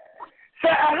 say,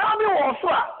 I have you also.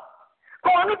 Go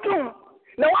on the tomb.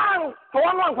 No one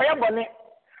for your bonnet.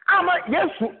 I'm a yes,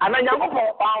 and I am a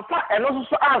and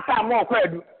also answer more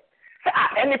credit.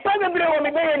 And the present bill will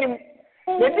be any.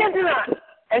 The dinner,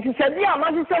 and she said, yeah,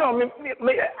 my sister, oh,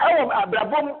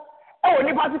 Brabum, oh,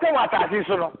 Nipatica, what I see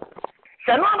so.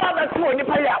 Say, no, that's two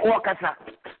Nipaya workers.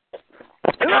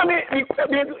 And I mean,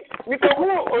 because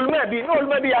who maybe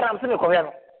I'm saying,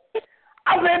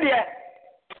 I've read it.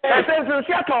 I said,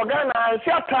 Seattle, Ghana,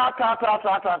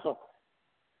 Seattle.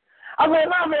 I mean,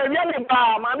 now, really,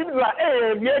 my little,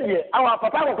 our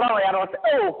papa will call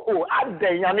oh, I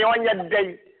day, and the one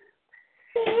day.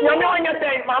 Nyame wanya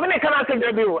day, maame ne kana se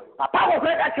de bi o. Papa ko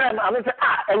ka kire maame se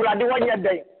Ewurade wanya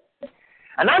day.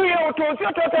 Anani o to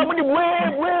mu di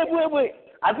we.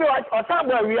 Afi o san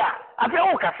bo wi a, afi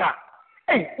o kasa.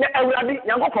 Na Ewurade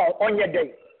Nyankopɔn onye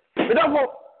day.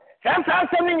 Bidofo,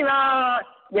 san ni nyina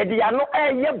ye di ano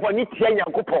ye boni tie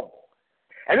Nyankopɔn.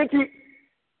 Eniti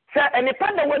se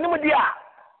enipa da wani mu di a,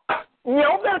 nye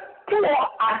o be to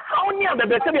a haw ni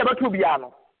abebe se be to bia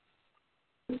no.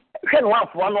 Hwe no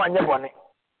afo no anye boni.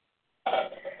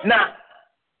 Na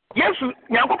Yesu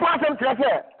Nyankopɔn asem tere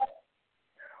se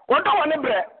wọ́n wọ́n ní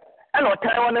brẹ̀ ẹ̀nà ọ̀tá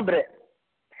wọ́n ní brẹ̀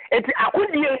ètì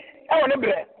àkúdìé ẹ̀wọ̀n ní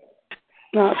brẹ̀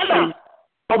ẹ̀nà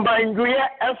ọ̀bànjúyẹ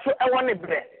ẹ̀sọ́ ẹ̀wọ̀n ní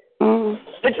brẹ̀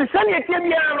ètì sẹ́ni ètí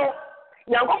ẹ̀bíyà no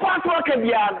Nyankopɔn asọ́ ọ̀kẹ́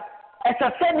bíyà no ẹ̀sẹ̀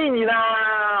sẹ́ni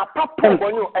nyinaa pápá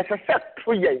ọ̀bọ̀nyó ẹ̀sẹ̀ sẹ́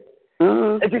tó yẹ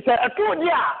ètì sẹ́ ẹ̀tọ́ di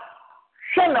a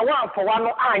hwẹ́ na wọ́n afọwọ́ no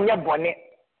ànyẹ bọ̀ni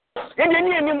yẹ́dí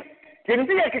ẹni ẹnim yẹ́dí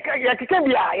sẹ́ yẹ kẹ́kẹ́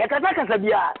bíyà yẹ kásá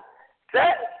bíyà sẹ́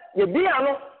yẹ bíyà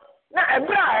no na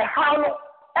ẹ̀brẹ́ ẹ̀ha no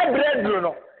Ebredro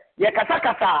no ye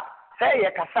kasa say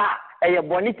ye kasa ye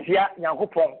boni tia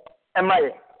Nyankopɔn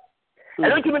emaye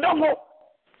elo ti me dofo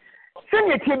se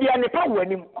ne tie bia ne pa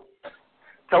wanim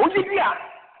sa wuji bia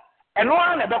eno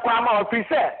an na be kwa ma o fi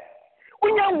se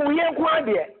unya wuye nko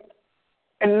ade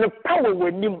en pa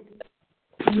wanim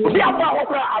obi apa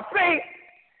hokra afei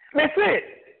me se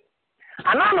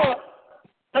anano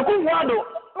takuwado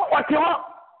wote ho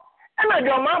ena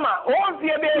jo mama o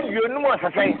fie be aduonu mo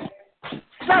sasai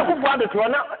na kufu abeto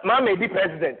na mama edi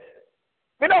president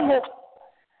me dofo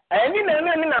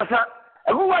ni na sa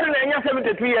aguwa na enya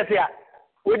 72 years ya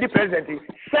we di president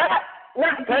sa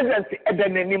na president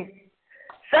edenanim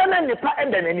sa na nipa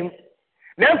edenanim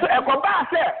nanso ekoba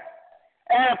se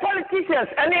politicians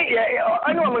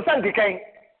ani o mo santi kan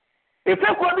e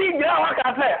fe ko bi gira wa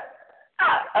ka se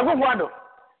agufu ado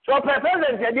so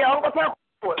president ya dia on ko fa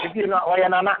ko e na o ya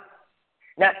nana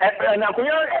na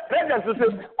kunyo president so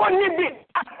konni bi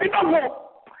apidofo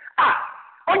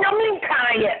onyame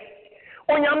nkaye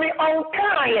onyame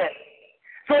onkaye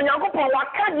so Nyankopɔn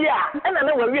wakaje a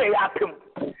na wawie ya apem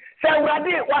se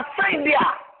Awurade wasan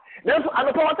dia nanso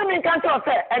anopo watemi nkan to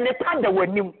se ene pada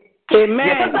wanim amen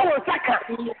ye tata wo saka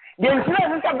ye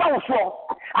nsira se ba wo so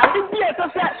ade bi e to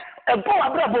se ebo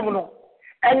abrabom no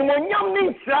enwonyam ni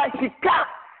nsira sika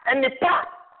ene pa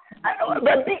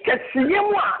baby kasiye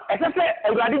mu a esese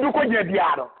Awurade du ko gina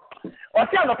bia no o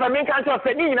se anopo mi nkan to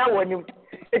se ni nyina wanim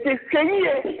eti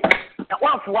hweyie na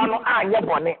wafoa no anye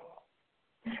bone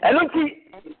eloti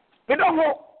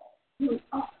bidofo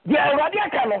di Awurade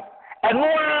aka no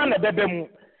eno na bebemu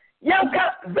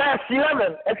yanka verse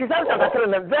 11 Ephesians chapter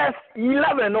 3 verse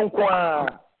 11 no kwa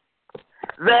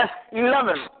verse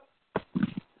 11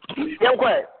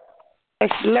 yankwa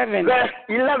verse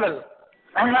 11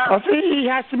 Also, he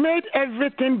has made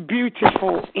everything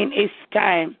beautiful in his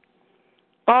time.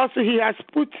 Also, he has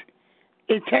put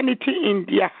eternity in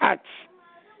their hearts,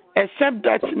 except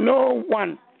that no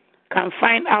one can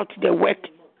find out the work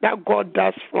that God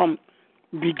does from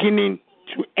beginning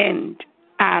to end.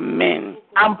 Amen.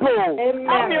 Amen.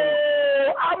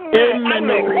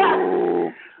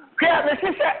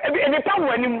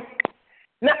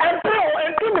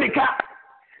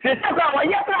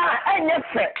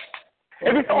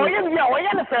 Ebi so oye bia oye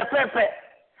ne fefe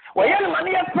oye ne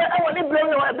mane ye fe e woni blem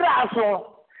no ebra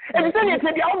aso ebi se ne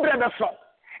te bia o brebe so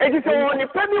ebi se woni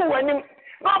pe bi wani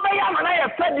no be ya mana ye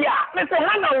fe dia me se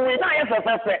ha na we na ye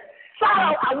fefe sa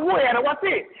awo ye re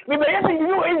wati me be ye se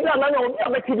you Israel na no be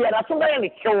abeti dia na so be ye ne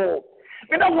chewo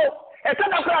me do go e se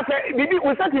da kra se bibi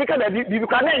we se ti ka da bibi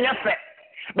ka na ye fe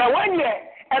ba wani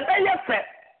e be ye fe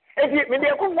ebi me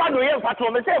de ku wado ye fato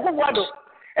me se ku wado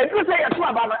etu se yetu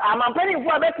aba amampani fu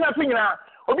abetna so nyina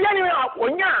obi ani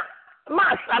onya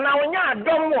mas ana onya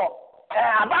domo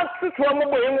aba tutu mo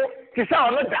boyemu ti sa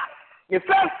ono da the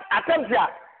first attempt ya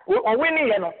o wini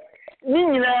ye no ni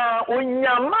nyina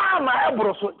onya mama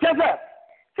ebro so tefe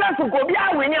sense go bi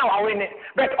awini awini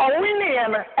but o wini ye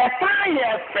no e fa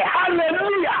ye fe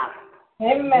hallelujah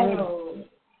amen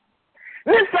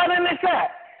ni sare ne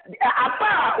se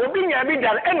apa obi nya bi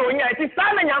dal e no onya ti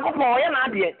sa na Nyankopɔn ye na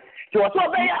ade ti wo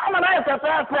so be ya ama na ye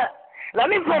fefe la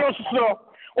ni foro so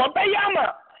wo be ya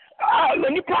ama la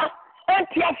nipa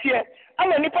antiafie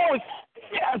ama nipa wo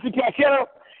antiafie no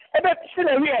e be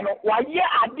sina wie no wa ye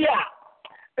ade a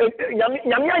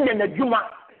nyamya nya na djuma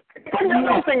panya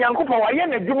no se Nyankopɔn wa ye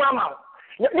na djuma ma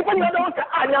nipa nya do se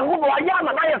Nyankopɔn wa ye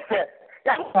ama na ye fe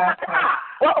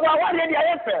wa de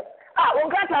ye fe wo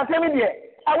ka ta se mi de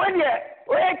awe de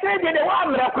o e tre de wa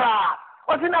amra kwa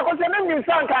Osina ko se na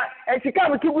nimsanka sika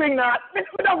butugu nyina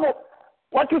bidafo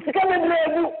watu sika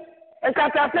medrebu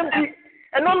enkata sempi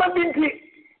and no man binti,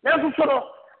 never so.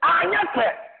 Ah, yes,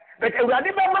 but a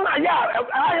radical man, I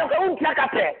have own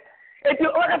Takate. If you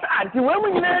order anti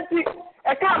women,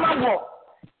 a camera.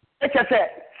 It's a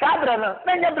Sabrina,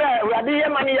 many Radia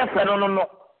Mania Fenono.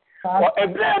 Or a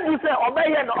bread you say, obey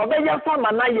your son,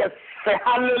 Manaya, say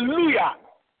hallelujah.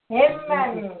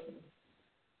 Amen.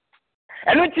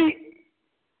 And obey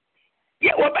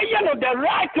the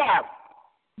right time.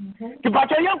 To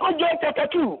Batayanko Job chapter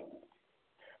 2,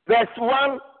 verse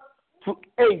 1 to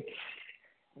 8.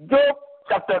 Job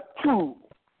chapter 2,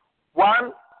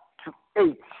 1 to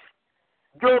 8.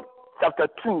 Job chapter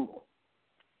 2,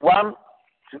 1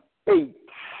 to 8.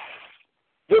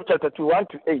 Job chapter 2, 1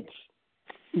 to 8.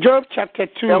 Job chapter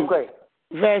 2,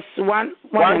 verse 1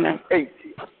 to 8.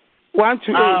 1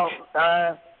 to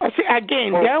 8. See,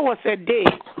 again, there was a day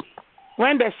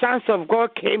when the sons of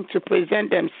God came to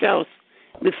present themselves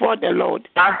before the Lord.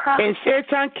 And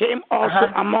Satan came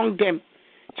also among them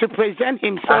to present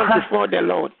himself before the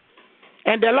Lord.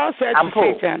 And the Lord said to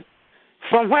Satan,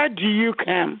 "From where do you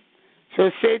come?"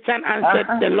 So Satan answered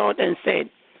the Lord and said,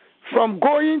 "From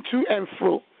going to and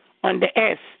fro on the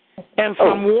earth, and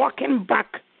from walking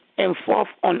back and forth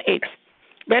on it."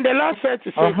 Then the Lord said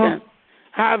to Satan,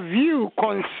 "Have you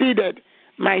considered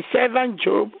my servant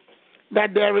Job,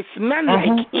 that there is none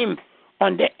like him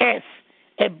on the earth,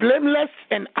 a blameless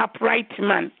and upright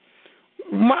man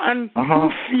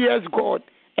who fears God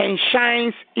and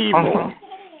shines evil,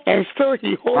 and still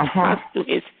he holds fast to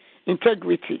his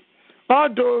integrity,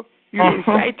 although you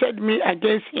incited me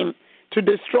against him to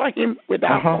destroy him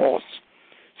without cause."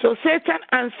 So Satan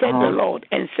answered the Lord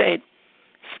and said,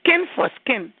 "Skin for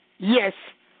skin, yes,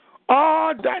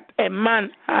 all that a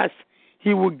man has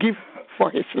he will give for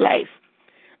his life.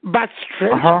 But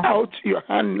stretch out your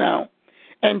hand now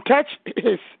and touch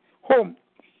his home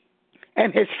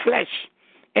and his flesh,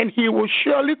 and he will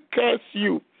surely curse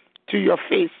you to your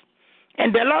face."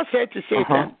 And the Lord said to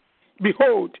Satan,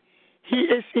 "Behold, he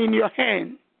is in your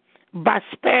hand, but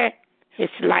spare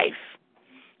his life."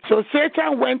 So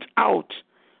Satan went out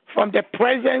from the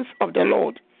presence of the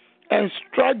Lord and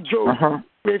struck Job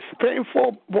with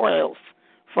painful boils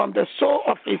from the sole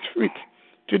of his feet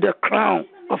to the crown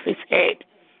of his head.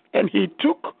 And he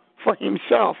took for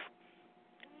himself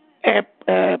a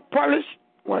polished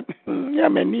with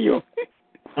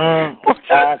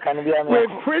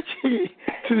which he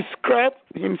to scrub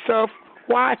himself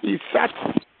while he sat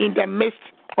in the midst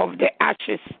of the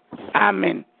ashes.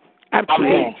 Amen.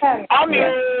 Amen.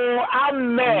 Amen.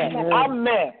 Amen.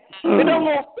 Amen. You know,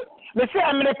 me say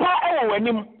I'm the power when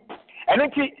him, and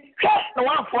it no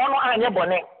one for no anya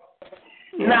bone.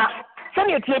 Na sɛ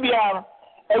ne tie bia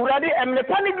awurade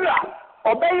emmepa ne dura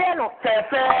obeye no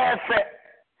fɛfɛɛfɛ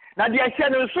na de ahyɛ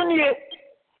no nso nie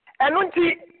ɛno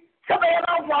nti sɛ bɛyɛ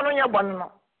no afɔ no nya bɔne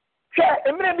no hwɛ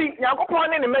emire bi Nyankopɔn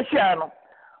ne ne mahyia no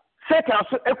Satan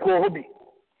so ekɔ hɔ bi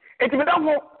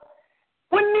etimidafo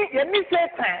wonni yɛni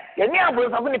Satan yɛni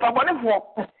abrosafo nipa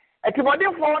bɔnefoɔ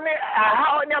etibɔdefoɔ ne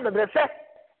aha ne abɛbrɛsɛ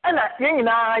ɛna yɛn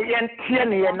nyinaa yɛntie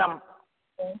ne yɛnam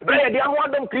bɛyɛ de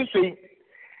ahoɔdom Kristo yi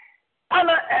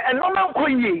ana ɛnɔma nkɔ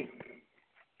yie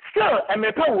still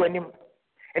ɛmɛpɛ wɔ anim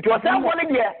nti wɔsɛnfoɔ no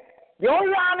deɛ deɛ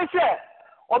wɔyɛ ne sɛ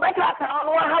wɔbɛka ata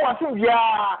no waha waso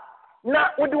biara na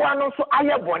wode wa no nso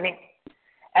ayɛ bɔne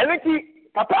ɛno nti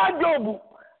papa Job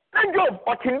na Job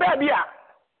ɔten baabi a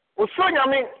ɔsuo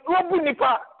Nyame wɔbu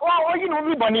nipa ɔyi no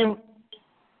bi bɔne mu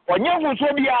ɔnyɛ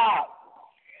mfusuo biara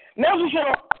nanso so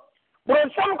no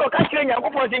borɔnsam kɔka kyerɛ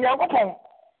Nyankopɔn sɛ Nyankopɔn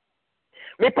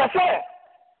mepɛ sɛ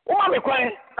woma me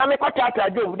kwan na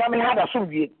mekɔtaataa Job na mehada so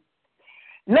wie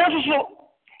nanso so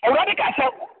Awurade ka sɛ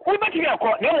wobɛtumi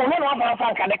akɔ na mmom na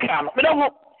wafa nka ne kra no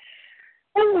medɛfo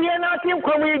wonwie no ate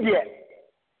nkwa mu yi deɛ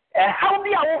ɛhaw bi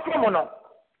a wofrɛ mu no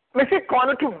mesi kɔn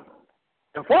no tom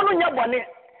mfoɔ no nyɛ bɔne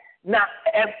na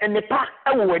nnipa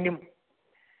wɔ w'anim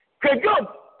hwɛ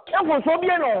Job mfonsoɔ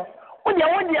bie no wodeɛ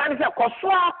wodeɛ ne sɛ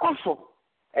kɔsoa kɔ so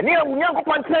ɛne a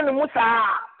Onyankopɔn tena ne mu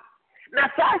saa na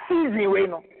saa season wei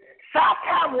no saa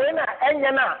time wei na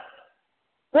ɛnyɛ no a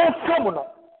wofrɛ mu no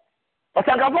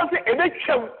ɔsankafoɔ sɛ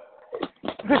ɛbɛtwam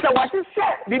fi sɛ wɔahyehyɛ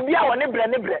biribi a wɔ ne brɛ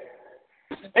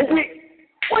nti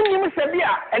wonyim sɛ bi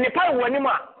a ɛnipa wɔ anim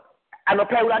a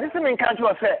anɔpa Awurade sɛ menka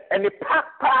nkyerɛ sɛ ɛnipa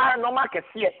paa nɔɔma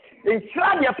kɛseɛ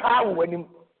nhyira deɛ paa wɔ anim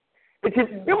nti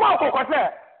bi mu akɔkɔ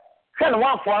sɛ hwɛ ne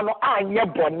wɔafoa no anyɛ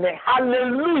bɔne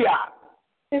hallelujah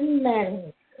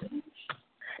Amen.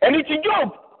 ɛno nti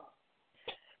Job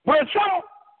borɔsam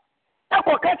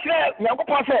ɛkɔka kyerɛ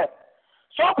Nyankopɔn sɛ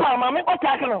ɔkɔ ama me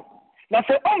ɔtaake no na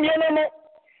sɛ ɔmmea no no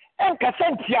ɛnkasa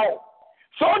ntia wo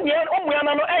sɛ ɔmmea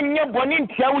no no ɛnyɛ bɔne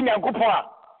ntia wo Nyankopɔn a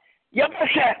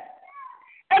yɛbɛhwɛ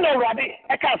And already,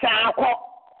 I can't say I call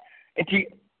it.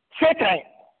 Satan,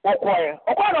 or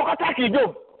no attack you,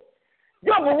 Job.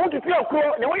 Job will want to feel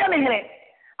cool, and we are here.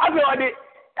 I've already,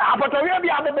 but I will be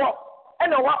able to,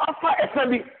 and what offer a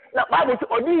family, that Bible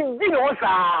or dinner,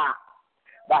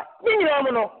 but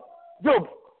you know, Job,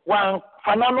 one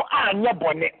phenomenal and your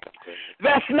bonnet.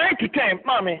 Verse 9 to 10,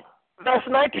 mommy. Verse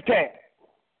 9 to 10.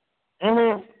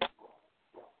 Mm-hmm.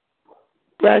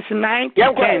 Verse 9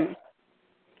 to 10.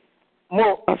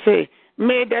 More. I say,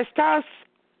 may the stars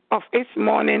of its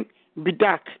morning be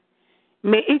dark.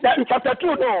 May it. Chapter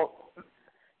 2, no.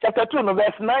 Chapter 2, no,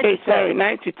 verse 9 to 10. Sorry,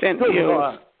 9 to 10.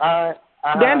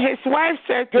 Then his wife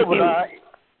said to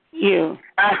him,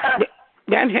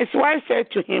 Then his wife said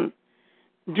to him,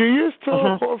 do you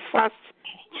still hold fast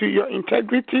to your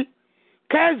integrity?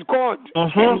 Curse God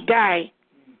and die.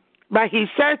 But he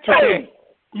said to her,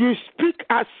 you speak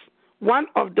as one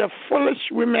of the foolish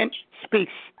women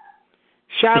speaks.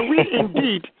 Shall we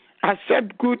indeed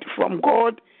accept good from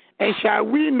God, and shall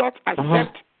we not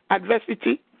accept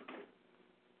adversity?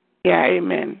 Yeah,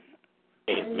 amen.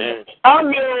 Amen.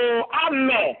 Amen.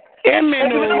 Amen.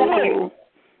 Amen.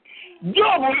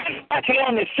 Job will actually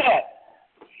on the set.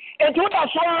 And what I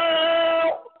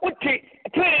saw, what the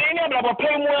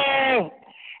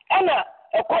and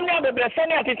a corner of the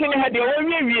Senate had the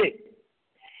only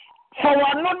for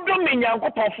one not dominion,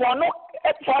 for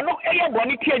no air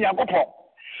bonnet and Yagopo.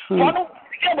 For no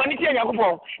air bonnet and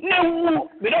Yagopo. No,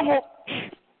 therefore,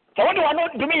 so what do I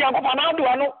not dominion? Now do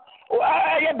I know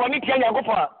air bonnet and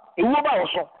Yagopo? It will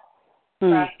also.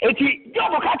 It's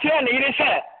job of catching and it is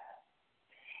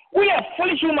we are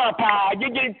foolish woman, pa, you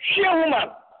cheer woman.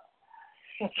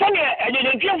 Sunny, I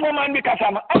didn't cheer woman because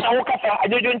I'm a walker, I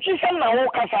didn't cheer some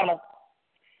walker.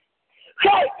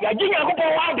 So, you're doing a couple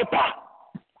of the pa.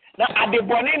 Now, at the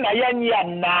bonnet, I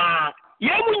am na.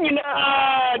 Yamuina,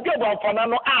 job of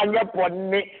Fanano, and your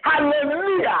bonnet.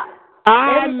 Hallelujah.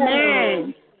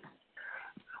 Amen.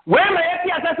 When my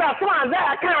FPSS are so as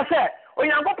I can't say, when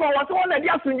you go for what's one of the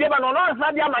Yasun Jaban or not,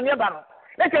 Sadia Maneban.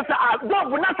 Let us have God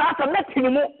will not have to let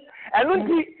him move. And look,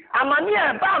 a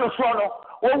mania bound swallow,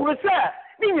 or we say,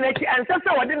 being like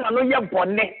ancestor, I didn't know your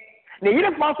bonnet. The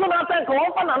uniform so not thank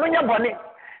all for your bonnet.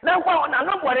 Now, I'm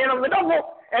not one of the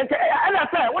double. And I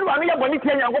say, what about your bonnet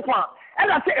and your papa?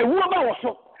 And I say, a woman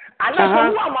also. And that's a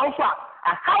woman,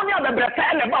 how near the breath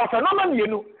and about a normal you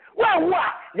know. Well,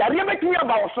 what? You're making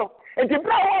about so. And the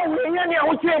brown will be any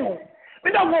old table.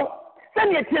 We don't go.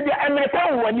 Send it to the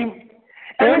American one.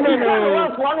 And then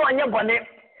one on your bonnet.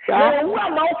 No,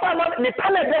 the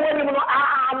pallet, they will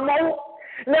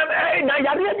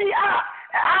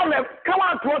I'm a come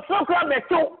out to a circle of the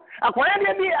two. A quiet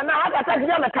be and I have a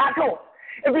on the tackle.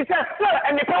 If he says, sir,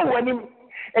 and the power when him,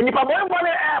 and if I want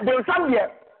to some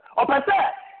year, or per se,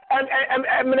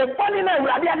 and the funny name,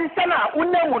 I have a center,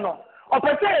 unknown. Or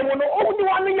per se, when only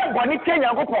 1 year bonnet change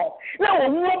and go for. Now,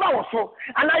 we are also,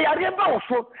 and I have a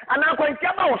also, and I'm going to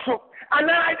also, and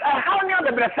I how near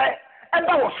the breast, and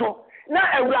also. Now,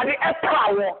 I will have a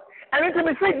power, and it will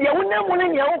be said, you will never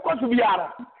in your own course to be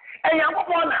out. And you have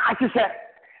one, as you said,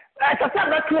 as I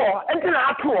said, that tour, and then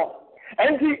I tour.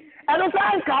 And also,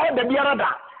 I call the Biarada,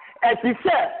 as he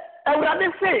said, and what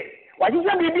they say, what you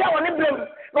said, be on the blame,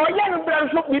 or young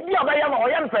branch of the Biarada or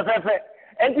young professor,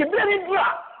 and the very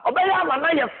drop, or by our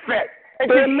man, fair.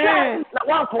 Amen.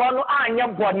 One for one, I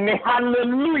am born.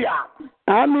 Hallelujah.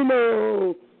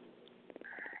 Amen.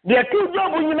 There are two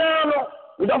jobs you know.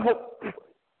 We don't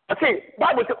say,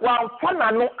 Bible says, one fun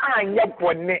and no iron yet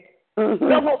for me.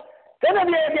 Therefore, then I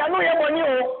know your money,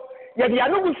 yet you are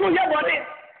not so your body.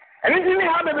 And it didn't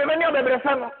have a many of the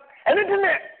son. And it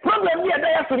didn't problem here,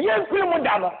 they are so young primo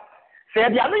dama. Say,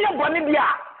 the other your body,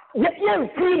 yet young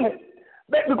primo.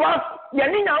 Because you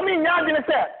need now me now, didn't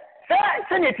say,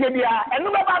 send it here, and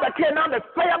no about the care now, the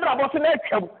fire about the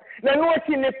nature. Then what's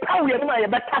in the power of my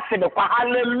better.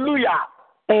 Hallelujah.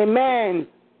 Amen.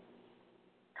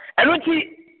 And we see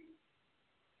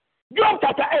Job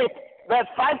chapter 8, verse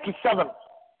 5 to 7.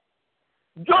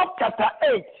 Job chapter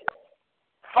 8,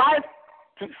 5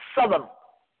 to 7.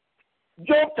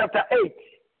 Job chapter 8,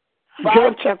 5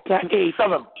 Job chapter 8,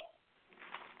 7.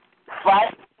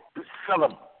 5 to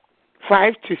 7.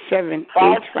 5 to 7.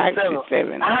 5 to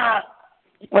 7.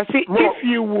 Well, see, if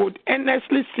you would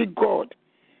earnestly seek God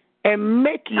and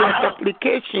make your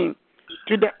supplication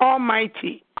to the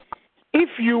Almighty, if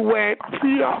you were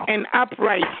pure and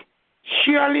upright,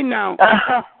 surely now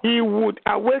He would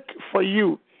awake for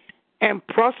you and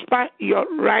prosper your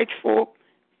rightful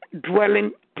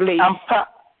dwelling place.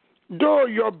 Though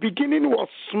your beginning was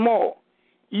small,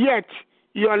 yet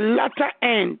your latter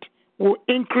end will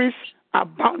increase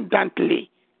abundantly.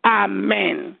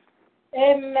 Amen.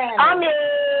 Amen. Amen.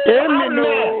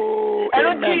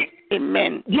 Amen.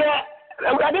 Amen. Yeah,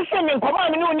 I just say, come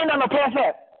on, you know, no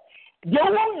perfect. You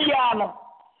won't be ano.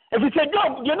 If it's a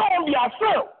job, you don't be a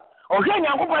fool. Or can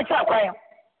you go back to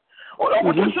or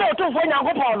what you say to find out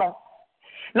upon.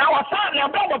 Now, I thought you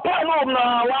about the plan one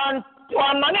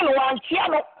man in one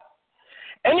piano.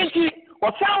 Anything,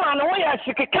 what someone away as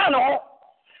you can.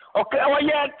 Okay, well,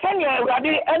 yeah, 10 years, I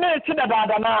did anything about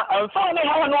that now. I found out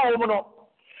how I know.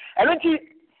 Anything,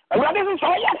 I didn't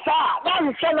say, yes, sir, that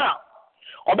is now.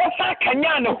 Or that's a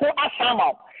canyon who are some.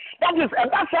 That is a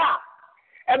bassa.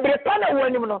 Every panel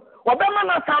when you know, or the man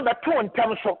has found the two in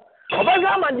terms of. Or the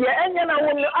man, the engine, I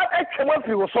will excellent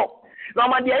you so. Now,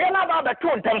 my dear, you know about the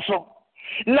two in terms of.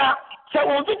 Now, so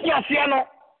we'll be Yasiano.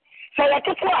 Say, I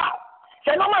took what?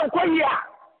 Say, no man, Koya.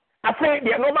 I say,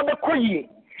 the no man, Koyi.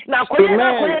 Now,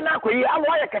 Koya, I'm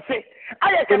why I can say.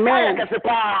 I can say,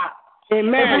 Pa.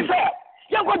 Amen.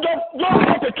 You go John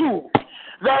 42,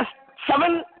 verse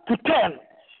 7 to 10.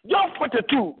 John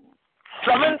 42,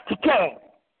 7 to 10.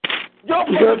 John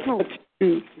 42,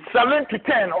 7 to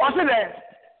 10. What's it there?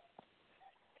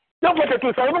 John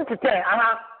 42, 7 to 10.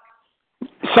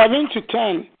 7 to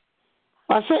 10.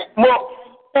 I say, more.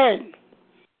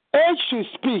 Age should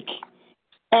speak,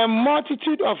 and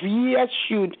multitude of years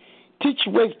should teach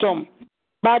wisdom.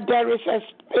 But there is a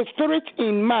spirit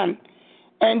in man,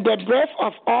 and the breath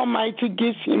of Almighty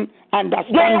gives him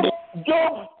understanding.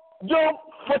 Job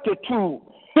 42,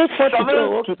 7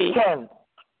 to 10.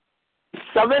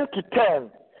 7 to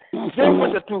 10. Job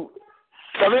 42,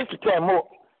 7 to 10. More.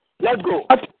 Let's go.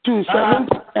 2, 7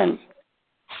 to 10.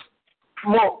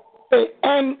 More.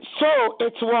 And so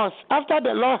it was, after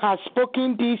the Lord had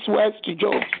spoken these words to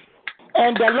Job,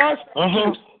 and the Lord said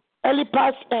to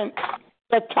Eliphaz and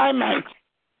the Timite,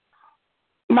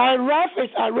 my wrath is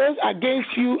arose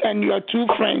against you and your two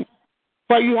friends,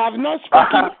 for you have not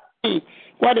spoken to me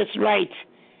what is right,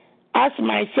 as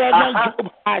my servant Job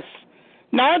has.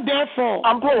 Now therefore,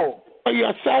 for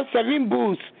yourself 7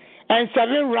 bulls and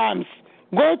 7 rams,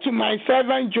 go to my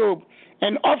servant Job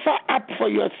and offer up for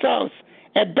yourselves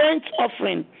a burnt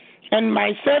offering, and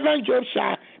my servant Job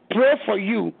shall pray for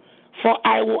you, for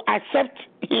I will accept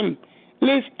him,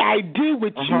 lest I deal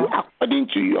with you according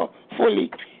to your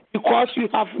folly, because you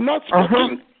have not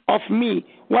spoken of me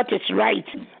what is right,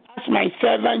 as my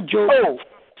servant Job.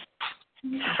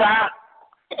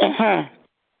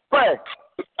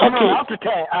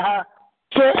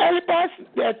 So Eliphaz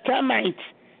the Temanite,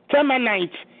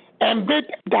 and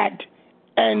Bildad,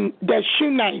 and the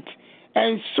Shunite,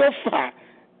 and Sophar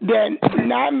the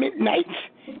Naamite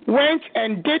went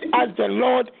and did as the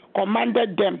Lord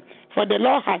commanded them, for the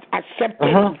Lord had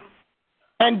accepted.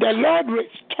 And the Lord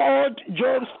restored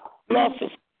Job's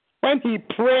losses when he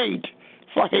prayed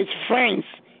for his friends.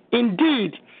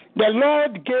 Indeed, the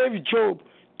Lord gave Job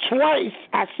twice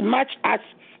as much as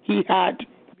he had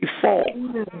before.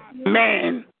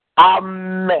 Amen.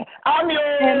 Amen. Amen.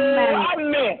 Amen.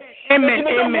 Amen.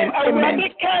 Amen. Amen.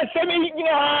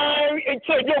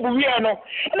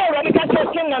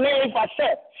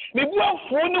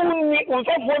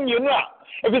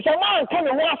 If it's a man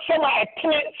coming, one summer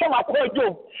called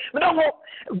Job. But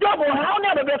Job will have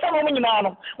never been some woman in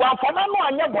Anno. While for no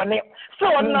one, your bonnet. So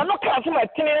I'm not casting my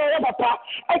tin papa.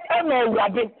 I know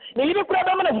Rabbit. The little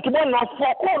problem of the one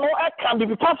for corner, I can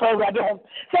be papa Rabbit home.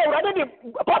 So rather the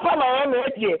papa, my own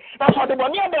idea. That's what the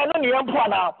one year they're on your plan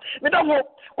now. But also,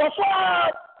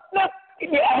 not.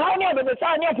 How near the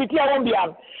sign of Pitia won't be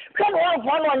on. Come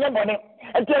on your bonnet.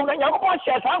 Until the young boy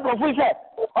says, Uncle, we said,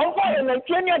 I'm fine and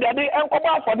junior daddy, Uncle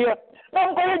Bob for you.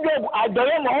 Don't go to Job, I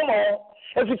don't know.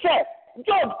 If you said,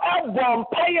 Job, I'm born,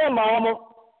 pay your mama.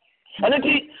 And it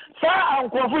is, sir,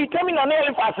 Uncle, we come in an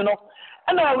air fastener.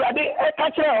 And I already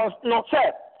catch us, no, sir.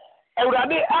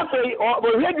 Already after, or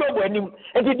we hear Job when you,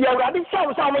 and if you already saw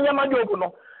someone, your man, or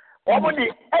would the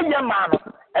young man.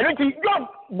 And it is Job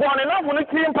born enough when it's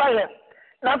clean pilot.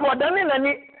 That's what done in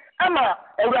any Emma,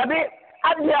 already.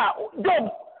 Adia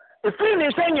Job, the feeling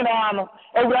is saying,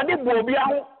 already will be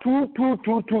out 2.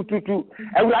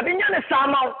 Already, you're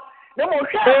Sama, the more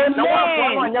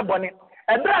on your bonnet,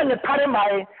 and then the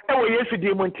Paramai, and we used to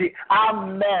do Monty.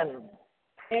 Amen.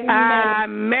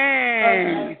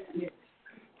 Amen.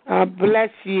 I bless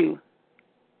you.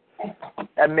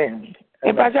 Amen.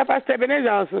 Pastor Ebenezer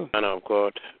also. Man of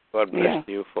God, God bless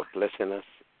you for blessing us.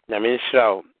 Namin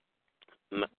Shao.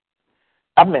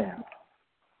 Amen.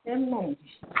 Amen.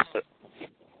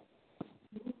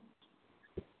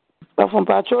 But from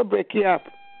Patrol, break you up.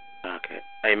 Okay.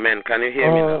 Amen. Can you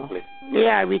hear me now, please?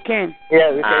 Yeah, we can.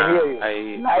 Yeah, we can hear you.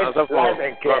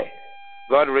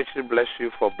 God richly bless you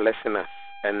for blessing us.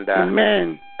 And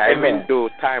Amen. Even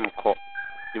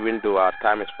though our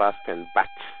time is fast spent, but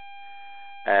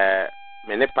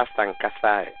many pastor and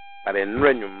kasai, but in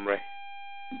renumre,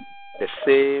 the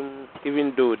same,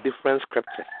 even though different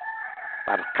scriptures,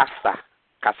 but kasa.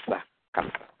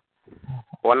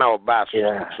 1 hour back,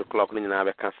 6 o'clock,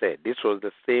 can say this was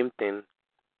the same thing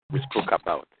we spoke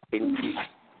about.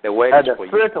 The word that's is the for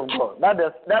Spirit you. of God. That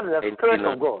is the Spirit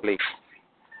of God.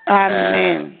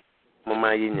 Amen.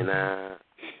 Mama yinina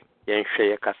yenhwe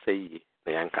yakasa yi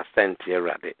na yankasa ntie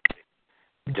rade.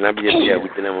 Jina bi ya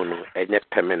witina mu no enye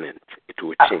permanent. It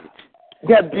will change.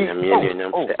 Pastor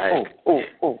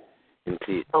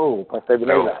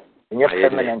Blazer. Enye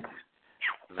permanent.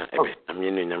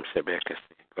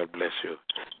 God bless you.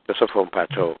 Joseph from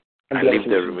Pacho, I leave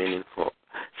the remaining for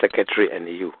Secretary and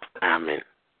you. Amen.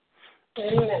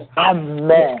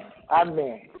 Amen.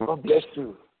 God bless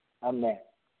you. Amen.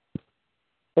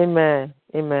 Amen.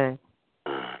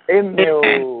 Amen.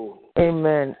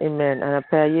 And I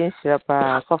pray you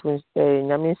shapa coffin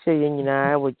nyame hye ye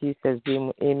nyina wo Jesus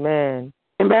dim. Amen.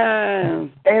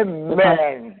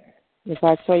 If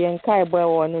I saw young kai boy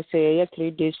one say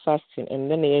 3 days fasting and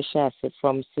then you shall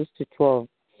from 6 to 12.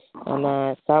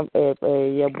 And some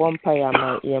your bonfire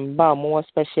my yamba more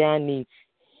special needs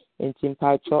in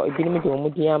Timpacho, a bit of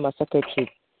Mudiama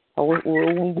secretary. I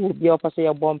will be up as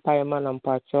a bonfire man and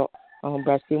Pacho.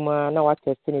 Brasima, now what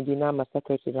testing Dinama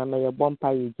secretary, and my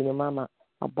bonfire, Dinamama,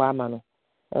 a barman.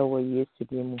 Oh, yes, to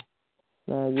be.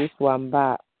 Now, yes, 1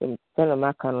 bar, and 10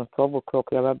 o'clock, 12 o'clock,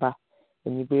 Yababa,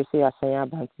 and you be say, I say,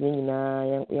 I'm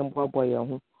young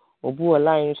boy. Obu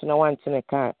line so na want na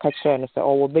ka catch no say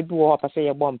oh baby wo pa say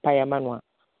ye bom paya manwa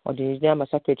o de nyama ma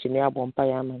secretary ne abom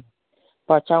paya man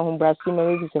pa cha ho brasi ma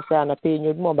we say na pay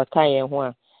nyu mo ba kan ye ho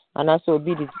a ana so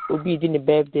obi di ne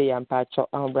birthday ya pa cha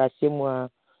ho brasi mu a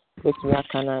betumi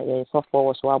aka na ye so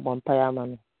for so abom paya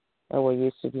man e wo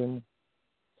yesu bi mu.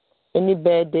 Any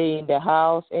birthday in the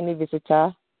house, any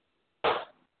visitor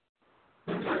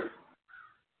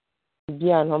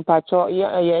Bian on Pacho,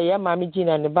 ya mammy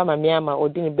Gina and the Bama Miama, or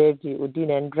dinner baby, or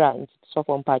dinner and drunk, so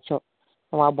from Pacho,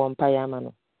 or our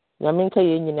bompayamano. Yaminka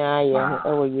yin I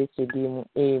ever used to be.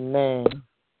 Amen.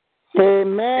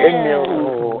 Amen.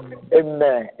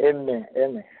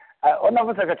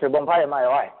 Honorable Secretary Bompire, my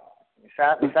wife.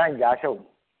 San Joshua.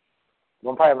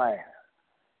 Bompire, my.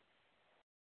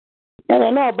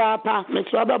 No, Papa,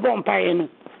 Miss Robert Bompire.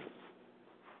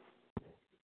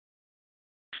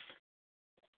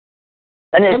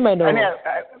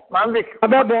 Mambic.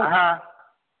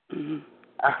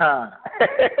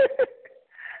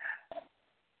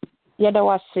 Yada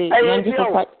was Yanja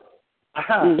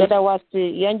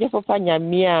for Panya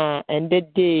and the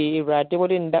day, they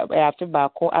wouldn't after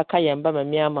Bako, Akayamba,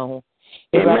 Miama.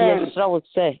 If I would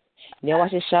say, there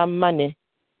was a sham money.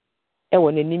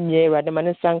 Ewo ne nimye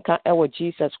rademane sanka ewo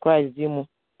Jesus Christ dimu.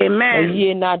 Amen.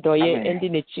 Ye na doye endi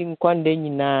ne chinkwande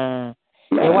nyina.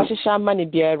 E wa hihya ma ne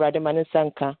bia rademane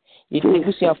sanka. Ye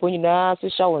busuafo nyina so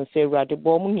hya won se rade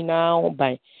bo mu nyina ho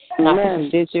ban. Na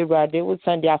se rade wo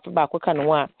sande afa ba kwaka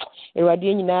no a. E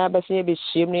rade nyina ba se be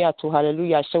hyem ne ato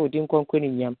hallelujah hya wodi nkonkwo ne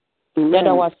nyam.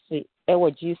 Yada wase ewo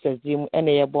Jesus dimu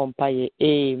ene ye bom paye.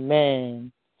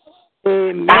 Amen.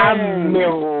 Amen.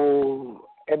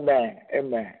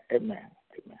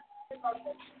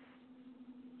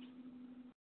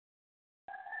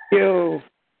 Yo,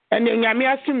 and then Yami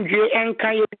assume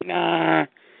enka na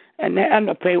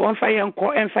and pay 1 fire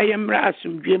and fire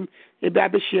assume dream a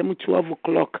baby shame 12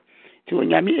 o'clock to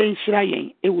Yami and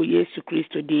Shrayen, it will Yesu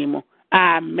Christo demo.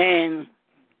 Amen.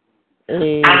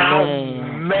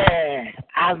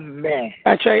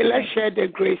 Actually, let's share the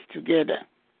grace together.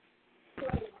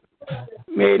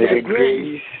 May the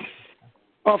grace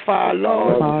of our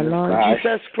Lord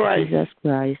Jesus Christ,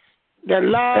 the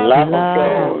love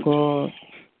of God,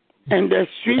 and the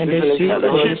sweet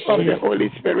fellowship of the Holy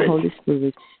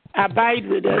Spirit abide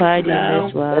with us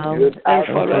now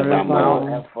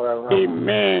and forevermore.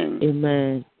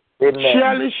 Amen.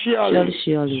 Surely,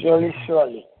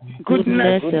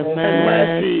 goodness and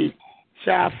mercy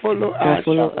shall follow us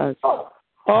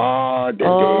all the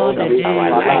days of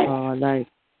our life.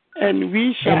 And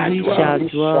we shall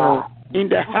dwell in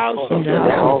the house of the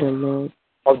Lord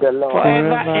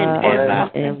forever and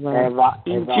ever.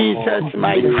 In Jesus'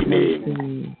 mighty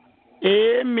name.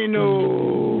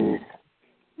 Amen.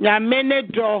 Nyamene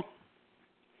do.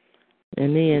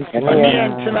 Amen.